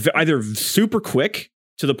either super quick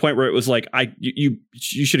to the point where it was like, you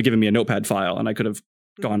should have given me a notepad file and I could have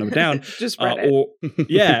gone down. Just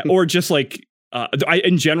or just like,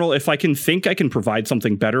 in general, if I can think I can provide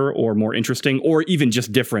something better or more interesting or even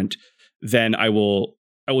just different, then I will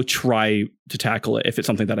try to tackle it if it's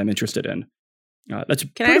something that I'm interested in. That's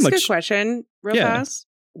Can I ask a question real fast?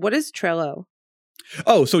 What is Trello?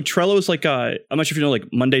 Oh, so Trello is like, I'm not sure if you know like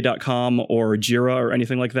Monday.com or Jira or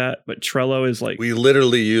anything like that, but Trello is like. We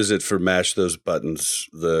literally use it for Mash Those Buttons,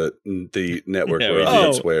 the network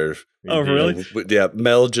where. Oh, really? Yeah,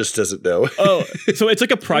 Mel just doesn't know. Oh, so it's like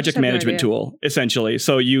a project management tool, essentially.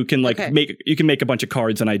 So you can like make a bunch of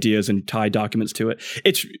cards and ideas and tie documents to it.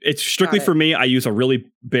 It's strictly for me. I use a really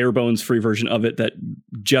bare bones free version of it that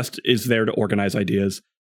just is there to organize ideas.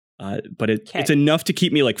 But it's enough to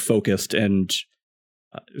keep me like focused. And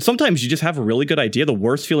sometimes you just have a really good idea. The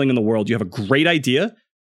worst feeling in the world. You have a great idea.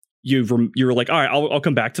 You're like, all right, I'll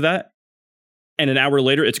come back to that. And an hour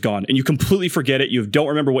later, it's gone, and you completely forget it. You don't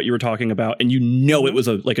remember what you were talking about, and you know it was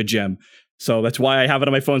like a gem. So that's why I have it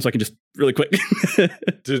on my phone, so I can just really quick.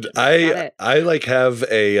 Dude, I like have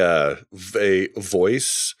a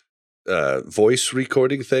voice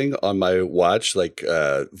recording thing on my watch, like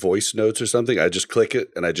voice notes or something. I just click it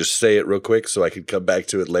and I just say it real quick, so I can come back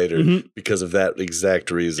to it later because of that exact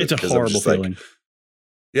reason. It's a horrible feeling.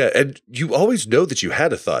 Yeah, and you always know that you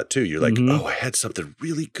had a thought too. You're like, oh, I had something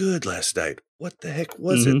really good last night. What the heck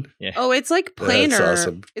was it? Yeah. Oh, it's like Planner. That's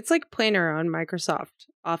awesome. It's like Planner on Microsoft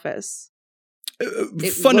Office.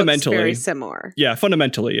 Fundamentally, looks very similar. Yeah,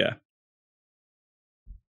 fundamentally, yeah.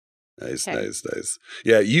 Nice.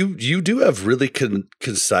 Yeah, you do have really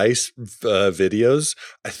concise videos.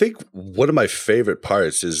 I think one of my favorite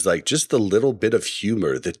parts is like just the little bit of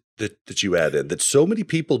humor that you add in that so many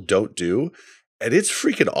people don't do. And it's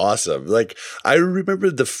freaking awesome. Like, I remember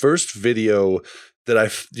the first video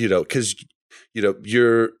that because,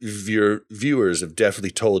 your viewers have definitely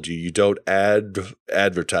told you don't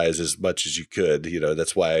advertise as much as you could.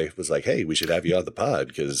 That's why I was like, hey, we should have you on the pod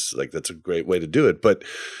because, like, that's a great way to do it. But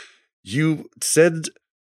you said,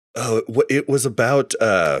 it was about,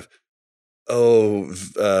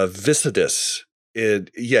 Viscidus.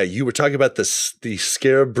 You were talking about the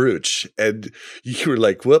scarab brooch, and you were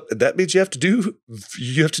like, "Well, that means you have to do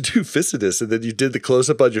Viscidus," and then you did the close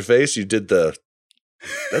up on your face. You did that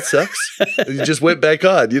sucks. And you just went back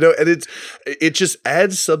on, and it just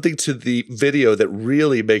adds something to the video that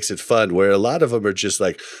really makes it fun. Where a lot of them are just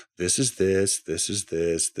like, "This is this, this is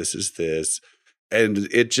this, this is this," and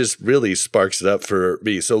it just really sparks it up for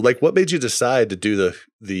me. So, like, what made you decide to do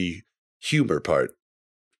the humor part?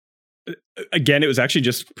 Again, it was actually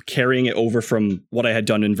just carrying it over from what I had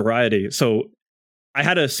done in Variety. So I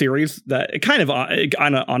had a series that kind of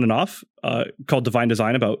on and off called Divine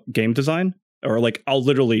Design about game design. Or like,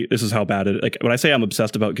 this is how bad it is. Like, when I say I'm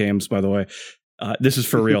obsessed about games, by the way, this is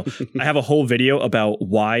for real. I have a whole video about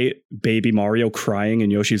why Baby Mario crying in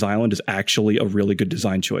Yoshi's Island is actually a really good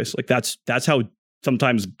design choice. Like, that's how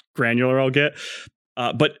sometimes granular I'll get.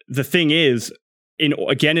 But the thing is, in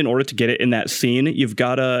order to get it in that scene, you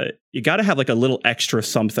gotta have like a little extra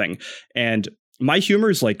something. And my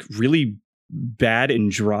humor is like really bad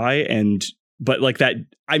and dry, but like that,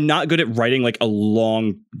 I'm not good at writing like a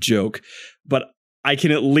long joke, but I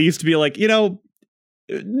can at least be like,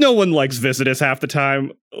 no one likes Visitors half the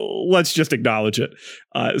time. Let's just acknowledge it.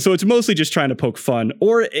 So it's mostly just trying to poke fun.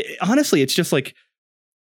 Or honestly, it's just like,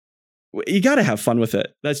 you got to have fun with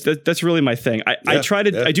it. That's really my thing.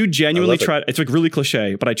 I do genuinely try. It's like really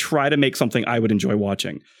cliche, but I try to make something I would enjoy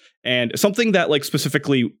watching, and something that like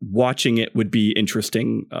specifically watching it would be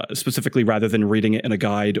interesting, specifically rather than reading it in a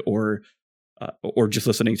guide or just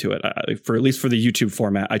listening to it. For at least for the YouTube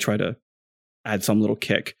format, I try to add some little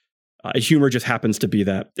kick. Humor just happens to be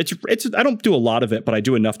that. It's. I don't do a lot of it, but I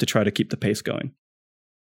do enough to try to keep the pace going.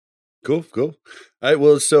 Cool. All right.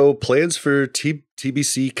 Well, so plans for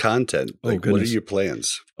TBC content. Like, what are your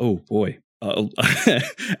plans? Oh boy.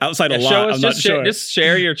 Outside a lot. Show us, I'm not sure. Just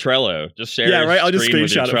share your Trello. Just share. Yeah, right. I'll just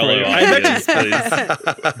screenshot it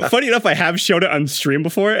for you. Funny enough, I have showed it on stream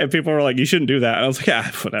before, and people were like, "You shouldn't do that." And I was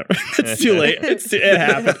like, whatever. It's too late. It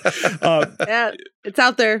happened. Yeah, it's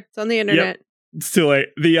out there. It's on the internet. Yep. It's too late.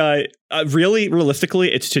 The really,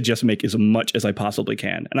 realistically, it's to just make as much as I possibly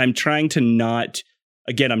can, and I'm trying to not.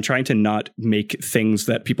 Again, I'm trying to not make things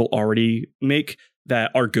that people already make that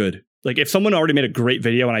are good. Like if someone already made a great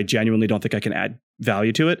video and I genuinely don't think I can add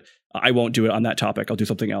value to it, I won't do it on that topic. I'll do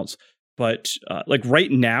something else. But like right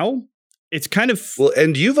now, it's kind of... Well,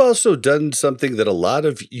 and you've also done something that a lot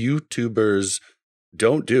of YouTubers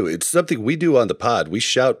don't do. It's something we do on the pod. We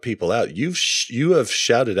shout people out. You have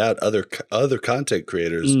shouted out other content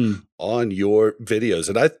creators on your videos.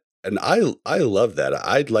 And I love that.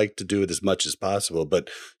 I'd like to do it as much as possible, but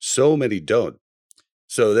so many don't.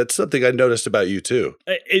 So that's something I noticed about you too.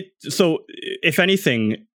 So if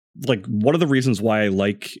anything, like one of the reasons why I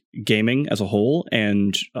like gaming as a whole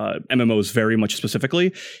and MMOs very much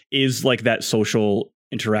specifically is like that social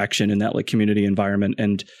interaction in that like community environment.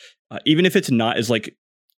 And even if it's not as like,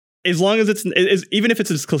 as long as even if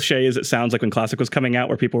it's as cliche as it sounds like when Classic was coming out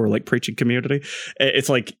where people were like preaching community, it's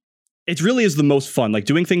like, it really is the most fun. Like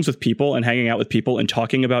doing things with people and hanging out with people and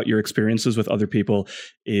talking about your experiences with other people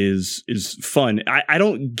is fun. I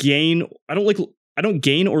don't gain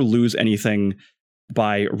or lose anything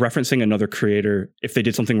by referencing another creator if they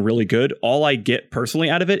did something really good. All I get personally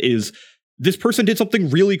out of it is this person did something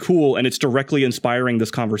really cool and it's directly inspiring this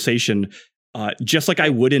conversation. Just like I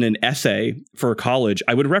would in an essay for college,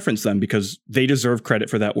 I would reference them because they deserve credit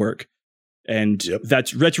for that work. And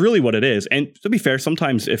that's really what it is. And to be fair,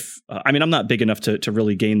 sometimes if, I'm not big enough to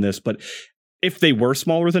really gain this, but if they were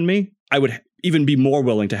smaller than me, I would even be more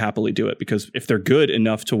willing to happily do it because if they're good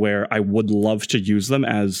enough to where I would love to use them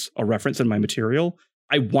as a reference in my material,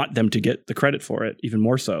 I want them to get the credit for it even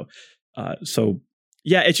more so. So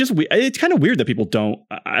yeah, it's kind of weird that people don't.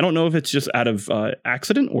 I don't know if it's just out of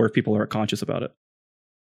accident or if people are conscious about it,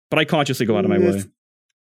 but I consciously go out of my way.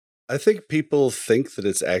 I think people think that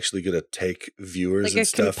it's actually going to take viewers like and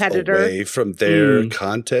stuff away from their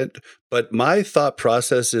content. But my thought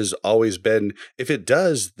process has always been, if it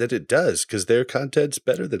does, then it does, because their content's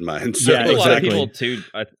better than mine. So yeah, exactly. A lot of people too.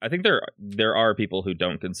 I think there are people who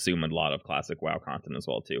don't consume a lot of classic WoW content as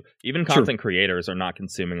well too. Even content creators are not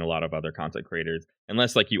consuming a lot of other content creators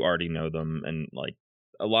unless like you already know them and like.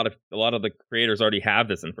 A lot of the creators already have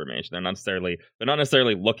this information. They're not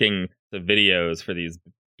necessarily looking to videos for these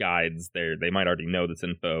guides. They might already know this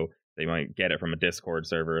info. They might get it from a Discord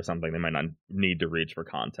server or something. They might not need to reach for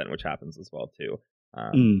content, which happens as well too.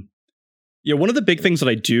 Yeah, one of the big things that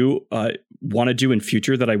I do want to do in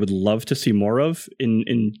future that I would love to see more of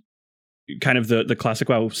in kind of the classic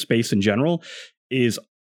WoW space in general is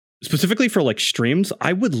specifically for like streams.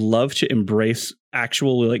 I would love to embrace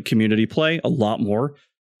actual like community play a lot more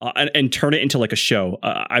and turn it into like a show.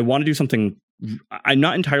 I want to do something. I'm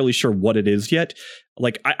not entirely sure what it is yet.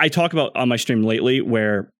 Like I talk about on my stream lately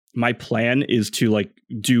where my plan is to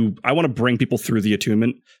I want to bring people through the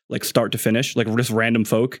attunement, like start to finish, like just random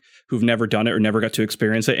folk who've never done it or never got to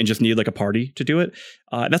experience it and just need like a party to do it.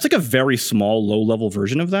 That's like a very small, low level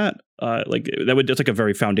version of that. That's like a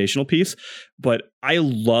very foundational piece. But I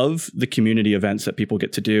love the community events that people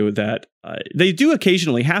get to do that they do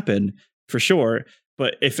occasionally happen for sure.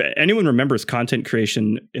 But if anyone remembers content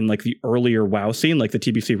creation in like the earlier WoW scene, like the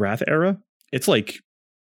TBC Wrath era, it's like,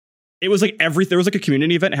 it was like there was like a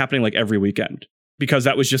community event happening like every weekend because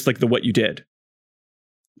that was just like what you did.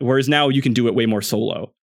 Whereas now you can do it way more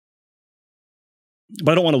solo.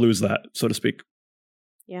 But I don't want to lose that, so to speak.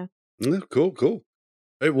 Yeah. Cool. All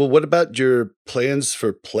right, well, what about your plans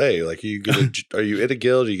for play? Like, are you in a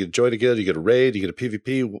guild? Are you going to join a guild? Are you going to raid? Are you going to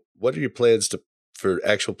PvP? What are your plans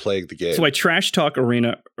actual playing the game. So I trash talked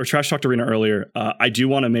Arena earlier. I do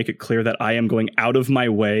want to make it clear that I am going out of my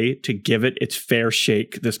way to give it its fair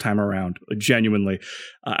shake this time around. Genuinely,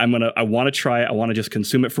 I want to try it. I want to just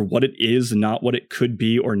consume it for what it is, not what it could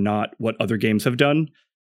be or not what other games have done.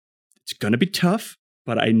 It's going to be tough,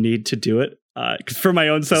 but I need to do it for my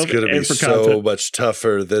own self. It's going to be so much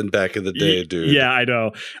tougher than back in the day, dude. Yeah, I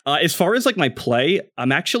know. As far as like my play,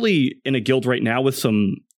 I'm actually in a guild right now with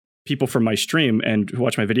some people from my stream and who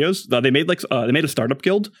watch my videos. They made a startup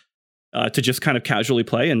guild to just kind of casually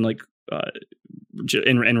play and like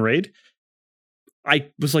in raid. I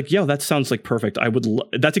was like, yo, that sounds like perfect.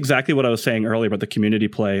 That's exactly what I was saying earlier about the community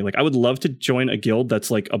play. Like, I would love to join a guild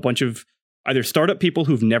that's like a bunch of either startup people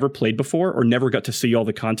who've never played before or never got to see all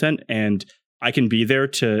the content, and I can be there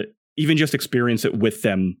to even just experience it with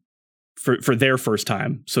them for their first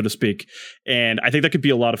time, so to speak. And I think that could be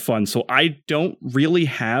a lot of fun. So I don't really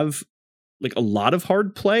have like a lot of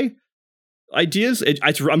hard play ideas.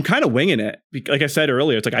 I'm kind of winging it. Like I said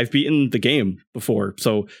earlier, it's like I've beaten the game before.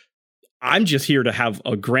 So I'm just here to have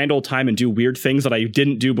a grand old time and do weird things that I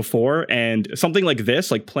didn't do before. And something like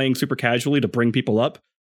this, like playing super casually to bring people up,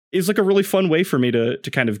 is like a really fun way for me to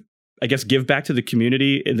kind of, I guess, give back to the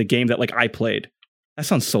community in the game that like I played. That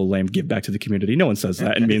sounds so lame. Give back to the community. No one says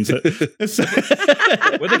that and means it.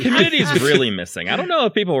 What the community is really missing. I don't know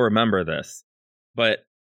if people remember this, but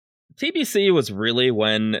TBC was really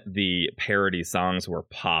when the parody songs were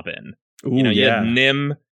popping. Ooh, you had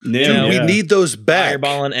Nim. Dude, we need those back.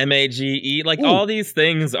 Fireball and MAGE. Like, all these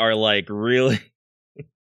things are like really...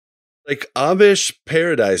 Like Amish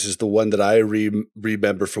Paradise is the one that I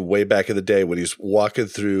remember from way back in the day when he's walking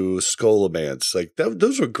through Skolamance. Like,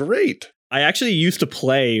 those were great. I actually used to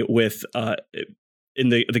play with in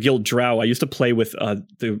the guild Drow. I used to play with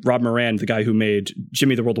the Rob Moran, the guy who made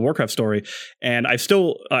Jimmy the World of Warcraft story, and I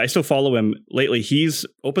still follow him lately. He's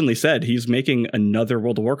openly said he's making another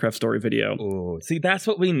World of Warcraft story video. Oh, see, that's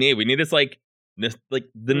what we need. We need this like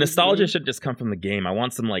the nostalgia should just come from the game. I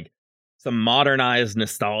want some modernized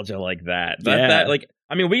nostalgia like that. That like,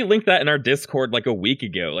 I mean, we linked that in our Discord like a week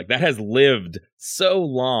ago. Like, that has lived so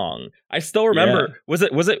long. I still remember. Yeah. Was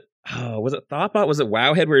it Thoughtbot? Was it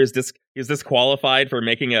Wowhead where he was disqualified for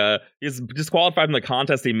making he's disqualified from the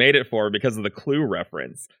contest he made it for because of the Clue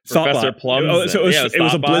reference? Professor Plum. Oh, so it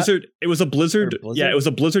was a Blizzard. It was a Blizzard. Yeah, it was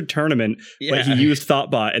a Blizzard tournament, but he used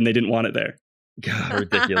Thoughtbot and they didn't want it there. God,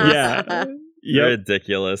 ridiculous. Yeah.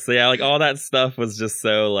 Ridiculous. So yeah, like all that stuff was just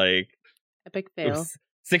so like epic fail.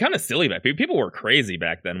 It's kind of silly back. People were crazy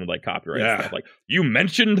back then with like copyright stuff. Like, you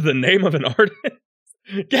mentioned the name of an artist.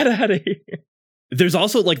 Get out of here. There's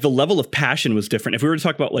also like the level of passion was different. If we were to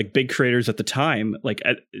talk about like big creators at the time, like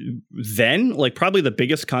then like probably the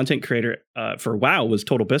biggest content creator for WoW was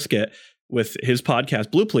Total Biscuit with his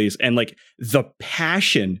podcast Blue Please, and like the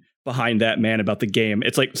passion behind that man about the game.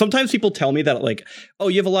 It's like sometimes people tell me that like, oh,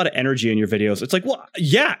 you have a lot of energy in your videos. It's like, well,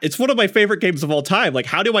 yeah, it's one of my favorite games of all time. Like,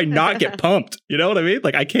 how do I not get pumped? You know what I mean?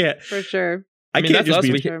 Like, I can't. For sure. I mean, can't just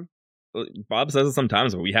be. Bob says it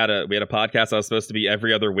sometimes, but we had a podcast that was supposed to be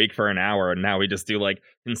every other week for an hour, and now we just do like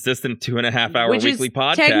consistent 2.5 hour weekly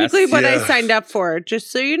podcasts. Technically what I signed up for,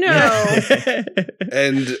 just so you know.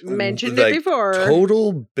 And mentioned it before.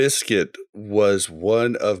 Total Biscuit was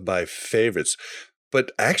one of my favorites.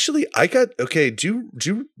 But actually, do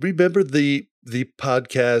you remember the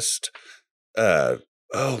podcast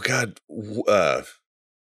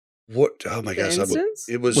what oh my gosh,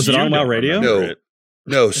 it was it on WoW Radio?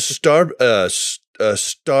 No, Starman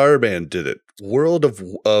did it. World of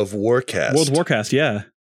Warcast. World of Warcast, yeah.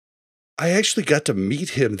 I actually got to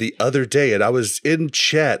meet him the other day, and I was in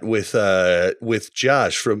chat with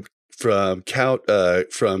Josh from Countdown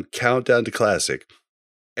to Classic,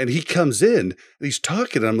 and he comes in and he's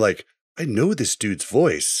talking, and I'm like, I know this dude's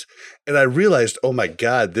voice, and I realized, oh my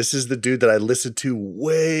god, this is the dude that I listened to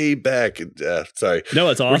way back. Sorry, no,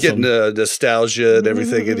 it's awesome. We're getting nostalgia and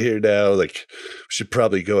everything in here now. Like, we should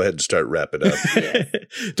probably go ahead and start wrapping up.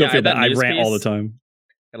 Don't feel bad. I rant all the time.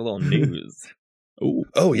 Got a little news. Ooh.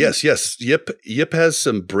 Oh yes. Yip has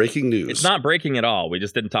some breaking news. It's not breaking at all. We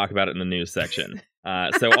just didn't talk about it in the news section.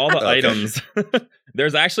 So all the items,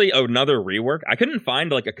 there's actually another rework. I couldn't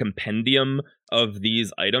find like a compendium of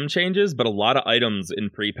these item changes, but a lot of items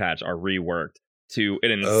in pre-patch are reworked to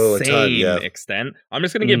an insane extent. I'm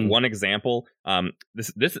just going to give one example.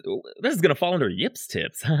 This is going to fall under Yip's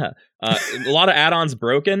tips. A lot of add-ons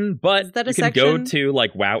broken, but you can go to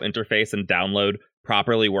like WoW interface and download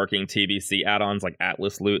properly working TBC add-ons like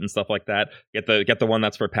Atlas Loot and stuff like that. Get the one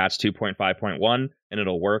that's for patch 2.5.1 and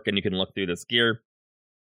it'll work, and you can look through this gear.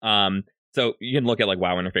 So you can look at like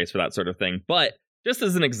WoW interface for that sort of thing. But just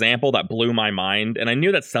as an example that blew my mind, and I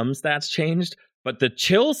knew that some stats changed, but the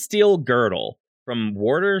Chill Steel Girdle from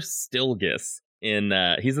Warder Stilgis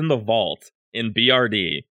he's in the vault in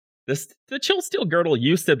BRD. The Chill Steel Girdle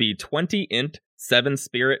used to be 20 int, 7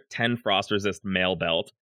 spirit, 10 frost resist mail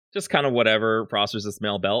belt. Just kind of whatever frost resist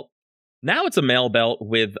mail belt. Now it's a mail belt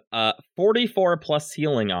with 44 plus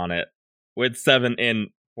healing on it with 7 in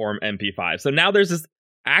form MP5. So now there's this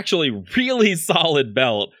actually really solid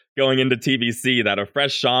belt going into TBC that a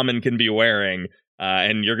fresh shaman can be wearing.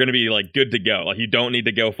 And you're going to be like good to go. Like you don't need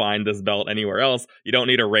to go find this belt anywhere else. You don't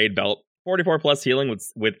need a raid belt. 44 plus healing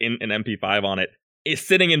with an MP5 on it is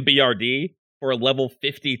sitting in BRD for a level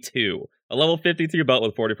 52. A level 52 belt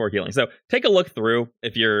with 44 healing. So take a look through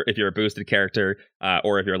if you're a boosted character,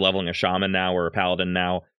 or if you're leveling a shaman now or a paladin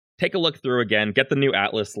now. Take a look through again. Get the new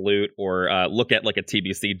Atlas loot, or look at like a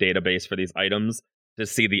TBC database for these items to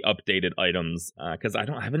see the updated items, because I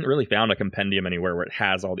haven't really found a compendium anywhere where it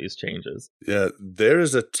has all these changes. Yeah, there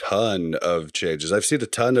is a ton of changes. I've seen a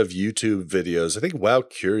ton of YouTube videos. I think WoW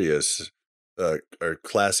Curious, or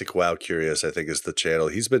Classic WoW Curious, I think is the channel.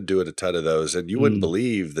 He's been doing a ton of those, and you wouldn't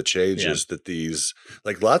believe the changes that these,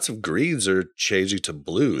 like lots of greens are changing to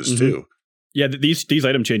blues too. Yeah, these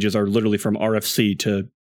item changes are literally from RFC to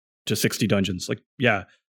 60 dungeons. Like, yeah,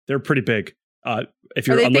 they're pretty big. If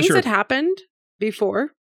you're, are they things that happened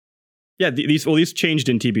before? Yeah, these changed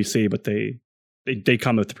in TBC, but they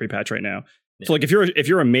come with the pre-patch right now. Yeah. So like if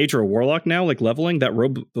you're a mage or a warlock now, like leveling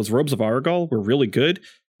those robes of Argal were really good.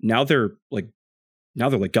 Now they're like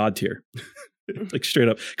god tier, like straight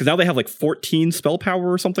up, because now they have like 14 spell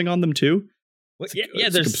power or something on them too.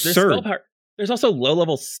 There's spell power. There's also low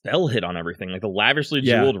level spell hit on everything. Like the lavishly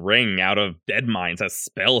jeweled ring out of Dead Mines has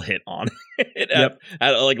spell hit on it at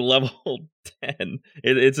like level 10.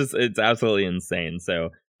 It's absolutely insane. So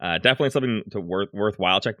definitely something to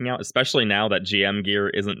worthwhile checking out, especially now that GM gear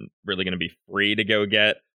isn't really going to be free to go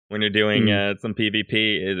get when you're doing some PvP.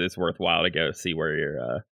 It's worthwhile to go see where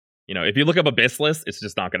you're. If you look up Abyssless, it's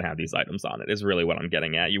just not going to have these items on it. Is really what I'm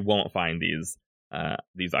getting at. You won't find these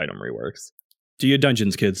item reworks. Do your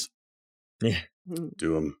dungeons, kids. Yeah.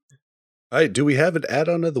 Do them. All right. Do we have an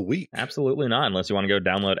add-on of the week? Absolutely not, unless you want to go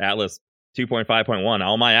download Atlas 2.5.1.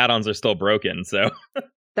 All my add-ons are still broken, so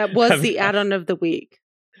that was the add-on of the week.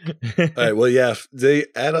 All right. Well, yeah, the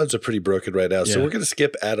add-ons are pretty broken right now, so we're going to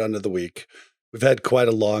skip add-on of the week. We've had quite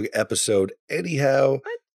a long episode. Anyhow,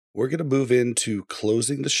 we're going to move into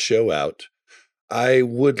closing the show out. I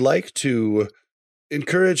would like to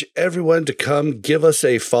encourage everyone to come give us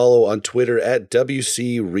a follow on Twitter at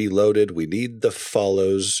WC Reloaded. We need the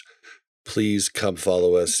follows. Please come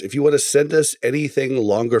follow us. If you want to send us anything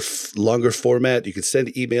longer format, you can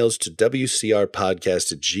send emails to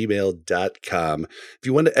wcrpodcast@gmail.com. If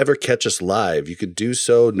you want to ever catch us live, you can do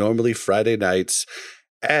so normally Friday nights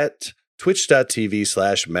at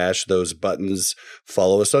twitch.tv/mashthosebuttons.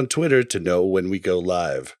 Follow us on Twitter to know when we go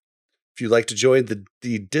live. If you'd like to join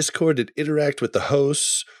the Discord and interact with the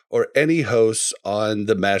hosts or any hosts on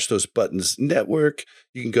the Mash Those Buttons network,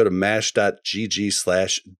 you can go to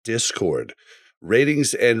mash.gg/Discord.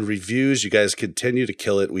 Ratings and reviews, you guys continue to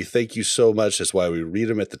kill it. We thank you so much. That's why we read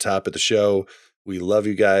them at the top of the show. We love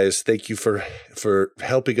you guys. Thank you for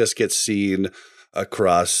helping us get seen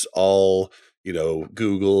across all,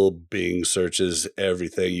 Google, Bing searches,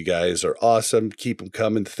 everything. You guys are awesome. Keep them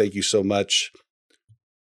coming. Thank you so much.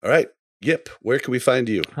 All right. Yip, where can we find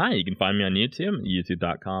you? Hi, you can find me on YouTube,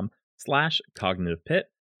 youtube.com/cognitivePit,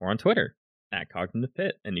 or on Twitter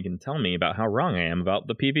 @cognitivePit, and you can tell me about how wrong I am about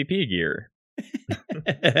the PvP gear.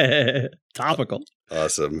 Topical.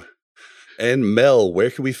 Awesome. And Mel,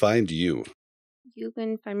 where can we find you? You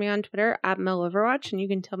can find me on Twitter @MelOverwatch, and you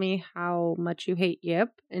can tell me how much you hate Yip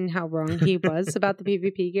and how wrong he was about the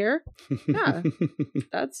PvP gear. Yeah,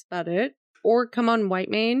 that's about it. Or come on White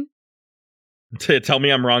Mane. Tell me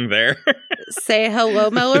I'm wrong there. Say hello,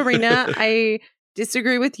 Mel Arena. I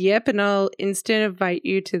disagree with Yip, and I'll instant invite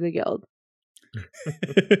you to the guild.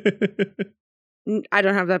 I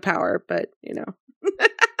don't have that power, but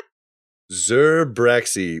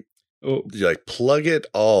Zerbraxy. Oh, plug it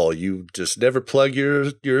all. You just never plug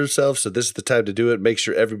yourself, so this is the time to do it. Make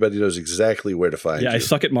sure everybody knows exactly where to find you. Yeah, I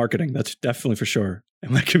suck at marketing. That's definitely for sure. And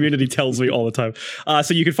my community tells me all the time.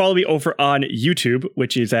 So you can follow me over on YouTube,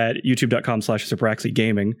 which is at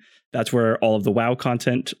youtube.com/ZerbraxyGaming. That's where all of the WoW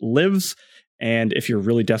content lives. And if you're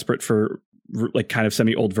really desperate for like kind of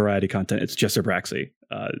semi-old variety content, it's just Zerbraxy.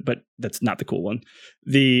 But that's not the cool one.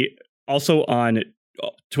 Also on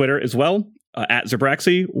Twitter as well, at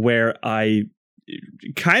Zerbraxy, where I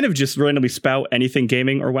kind of just randomly spout anything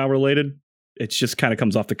gaming or WoW related. It just kind of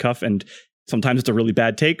comes off the cuff, and Sometimes it's a really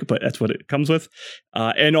bad take, but that's what it comes with.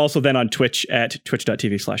 And also then on Twitch at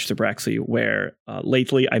twitch.tv/Zabraxi, where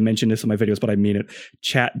lately I mentioned this in my videos, but I mean it.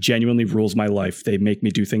 Chat genuinely rules my life. They make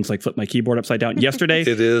me do things like flip my keyboard upside down. Yesterday,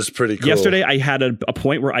 it is pretty cool. Yesterday, I had a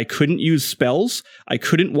point where I couldn't use spells. I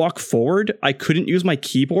couldn't walk forward. I couldn't use my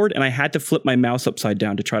keyboard, and I had to flip my mouse upside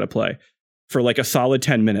down to try to play for like a solid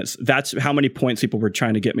 10 minutes. That's how many points people were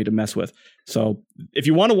trying to get me to mess with. So if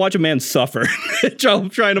you want to watch a man suffer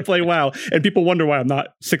trying to play WoW, and people wonder why I'm not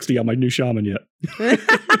 60 on my new shaman yet.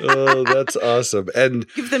 Oh, that's awesome. And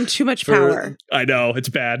give them too much power. I know, it's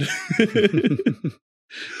bad.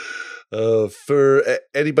 For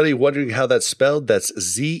anybody wondering how that's spelled, that's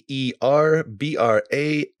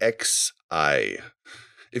ZERBRAXI.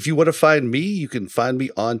 If you want to find me, you can find me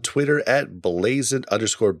on Twitter at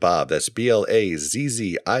blazin_Bob. That's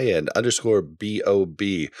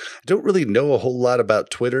BLAZZIN_BOB. I don't really know a whole lot about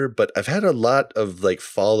Twitter, but I've had a lot of like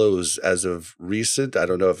follows as of recent. I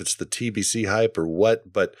don't know if it's the TBC hype or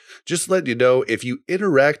what, but just letting you know, if you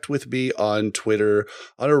interact with me on Twitter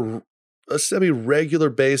on a semi-regular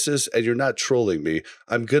basis and you're not trolling me,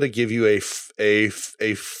 I'm going to give you a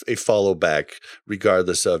follow back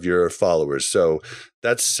regardless of your followers. So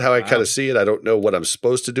that's how I kind of see it. I don't know what I'm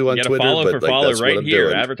supposed to do on Twitter, follow but for follow that's right what I'm here.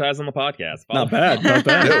 doing. Advertise on the podcast. Follow. Not bad.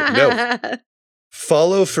 No.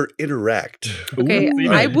 Follow for interact. Okay,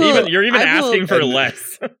 Ooh, I will. You're even asking for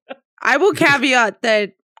less. I will caveat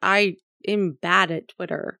that I am bad at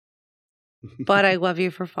Twitter, but I love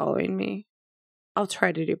you for following me. I'll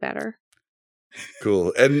try to do better.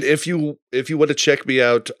 Cool. And if you want to check me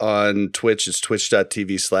out on Twitch, it's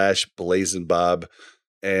twitch.tv/BlazinBob.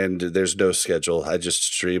 And there's no schedule. I just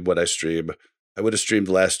stream what I stream. I would have streamed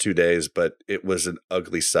the last 2 days, but it was an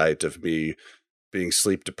ugly sight of me being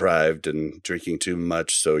sleep deprived and drinking too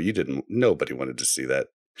much. So nobody wanted to see that.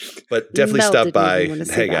 But definitely stop by and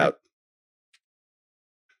hang out.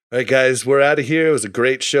 All right, guys, we're out of here. It was a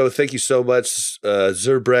great show. Thank you so much,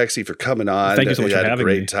 Zabraxi, for coming on. Thank you so much for having me.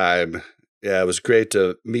 We had a great time. Yeah, it was great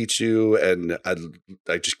to meet you, and I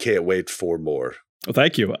just can't wait for more. Well,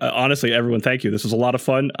 thank you. Honestly, everyone, thank you. This was a lot of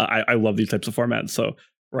fun. I love these types of formats, so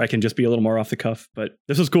where I can just be a little more off the cuff. But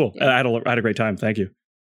this was cool. Yeah. I had a great time. Thank you.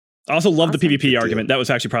 I also love the PvP argument. That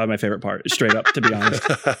was actually probably my favorite part, straight up, to be honest.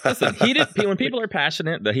 Listen, when people are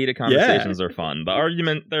passionate, the heated conversations are fun. The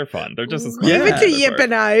argument, they're fun. They're just as fun. Leave it to Yip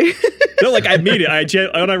and I. No, like I mean it.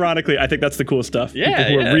 Unironically, I think that's the cool stuff. Yeah,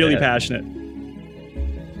 people who are really passionate.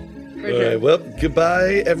 All right, well,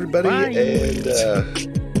 goodbye, everybody. Bye. And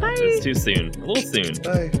Bye. It's too soon. A little soon.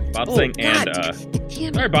 Bye. Bob's saying and. All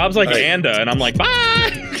right, Bob's like and I'm like bye.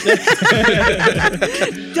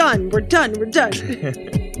 Done. We're done.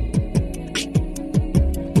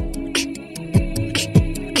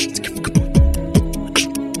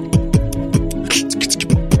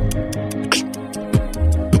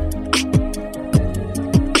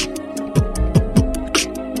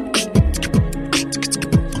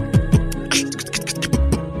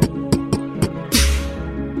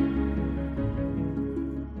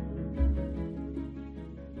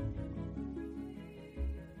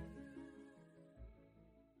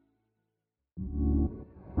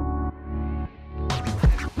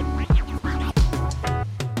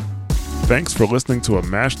 Thanks for listening to a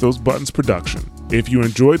Mash Those Buttons production. If you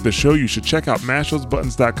enjoyed the show, you should check out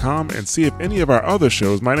mashthosebuttons.com and see if any of our other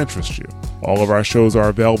shows might interest you. All of our shows are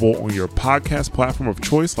available on your podcast platform of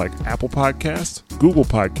choice like Apple Podcasts, Google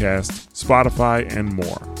Podcasts, Spotify, and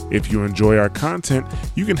more. If you enjoy our content,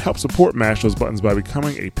 you can help support Mash Those Buttons by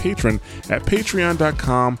becoming a patron at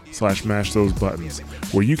patreon.com/mashthosebuttons,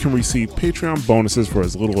 where you can receive Patreon bonuses for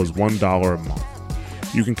as little as $1 a month.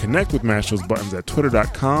 You can connect with Mash Those Buttons at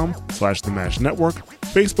twitter.com/The Mash Network,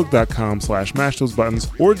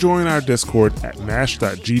 facebook.com/mashthosebuttons, or join our Discord at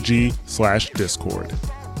mash.gg/discord.